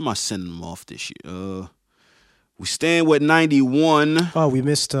 so what am I sending them off this year? We staying with 91. Oh, we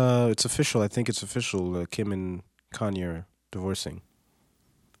missed, it's official. I think it's official. Kim and Kanye are divorcing.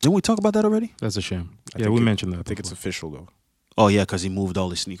 Didn't we talk about that already? That's a shame. I think mentioned that. I think it's official, though. Oh, yeah, because he moved all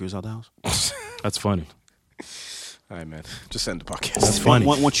his sneakers out the house. That's funny. All right, man. Just send the podcast. That's funny.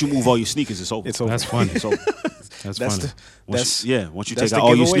 Once you move all your sneakers, it's over. It's over. That's funny. It's over. That's That's funny. Once you that's take out the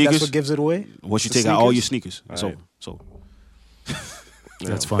all your giveaway? sneakers, That's what gives it away? once you The take out all your sneakers? sneakers, it's All over. right. It's over.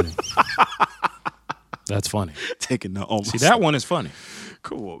 That's funny. That's funny. Taking the almost. See, that one is funny.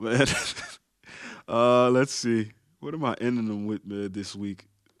 Come on, man. Let's see. What am I ending them with, man, this week?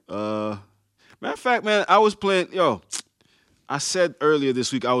 Matter of fact, man, I was playing. I said earlier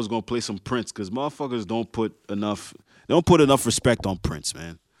this week I was gonna play some Prince because motherfuckers don't put enough respect on Prince,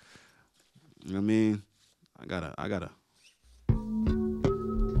 man. You know what I mean? I gotta.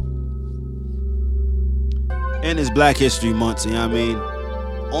 And it's Black History Month, you know what I mean?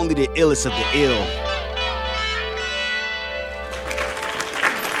 Only the illest of the ill.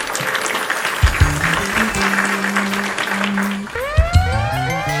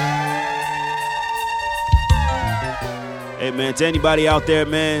 Hey, man, to anybody out there,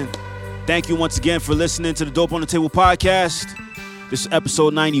 man, thank you once again for listening to the Dope on the Table podcast. This is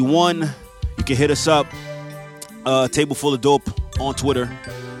episode 91. You can hit us up, Table Full of Dope on Twitter,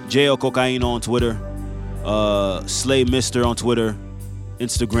 JL Cocaine on Twitter, Slay Mister on Twitter,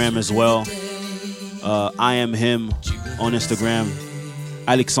 Instagram as well. I am him on Instagram.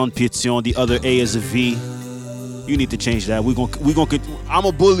 Alexandre Pietzion, the other A is a V. You need to change that. I'm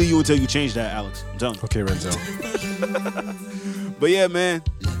gonna bully you until you change that, Alex. I'm telling you. Okay, Renzo. But yeah, man,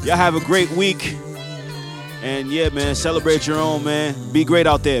 y'all have a great week. And yeah, man, celebrate your own, man. Be great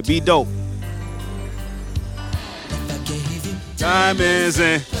out there. Be dope. Diamonds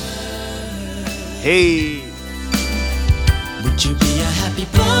and hey. Would you be a happy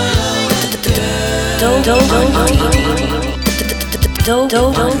boy?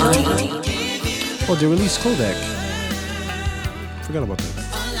 Oh, they released Kodak. Forgot about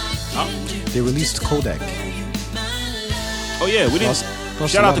that. They released Kodak. Oh yeah, we didn't.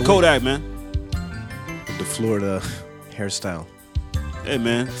 Lost Shout a out lot to of Kodak, man. The Florida hairstyle. Hey,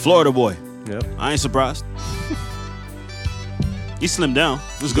 man, Florida boy. Yep. I ain't surprised. He slimmed down.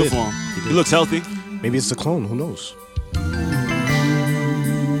 It was good did. for him. He He did. looks healthy. Maybe it's the clone. Who knows?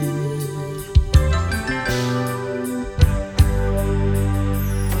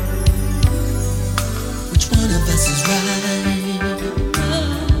 Which one of us is right?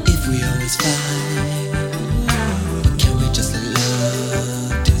 If we always fight, or can we just let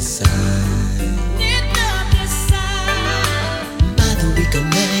love decide? By the week of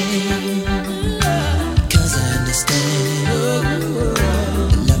May, 'cause I understand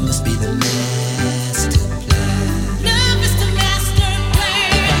love must be the master plan.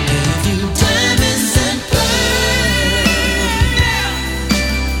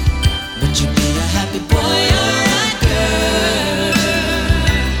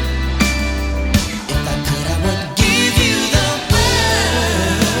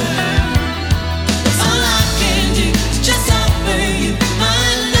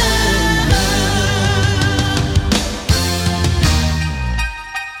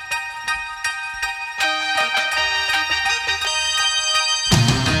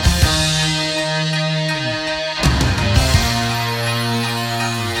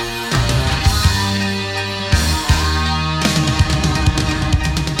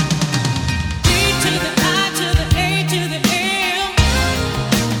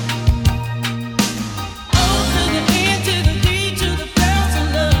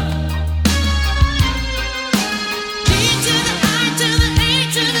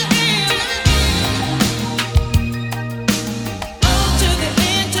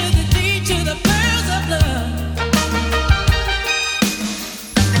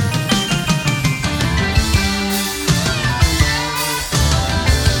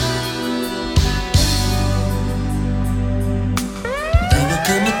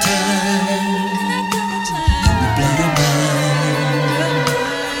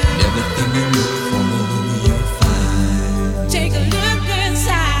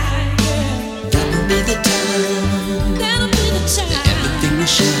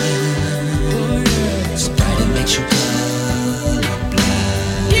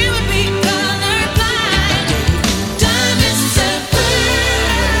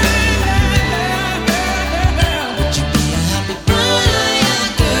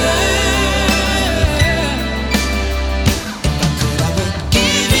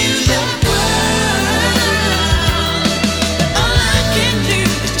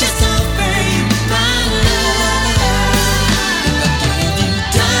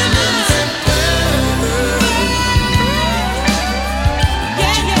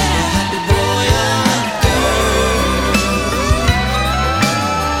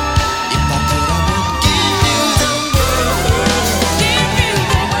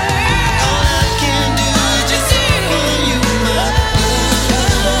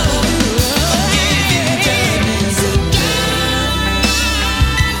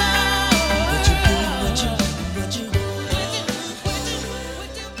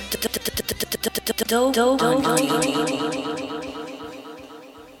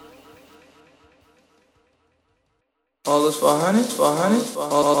 All is for honey,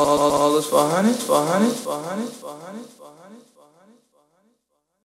 all is for honey, for honey, for honey, for honey, for honey.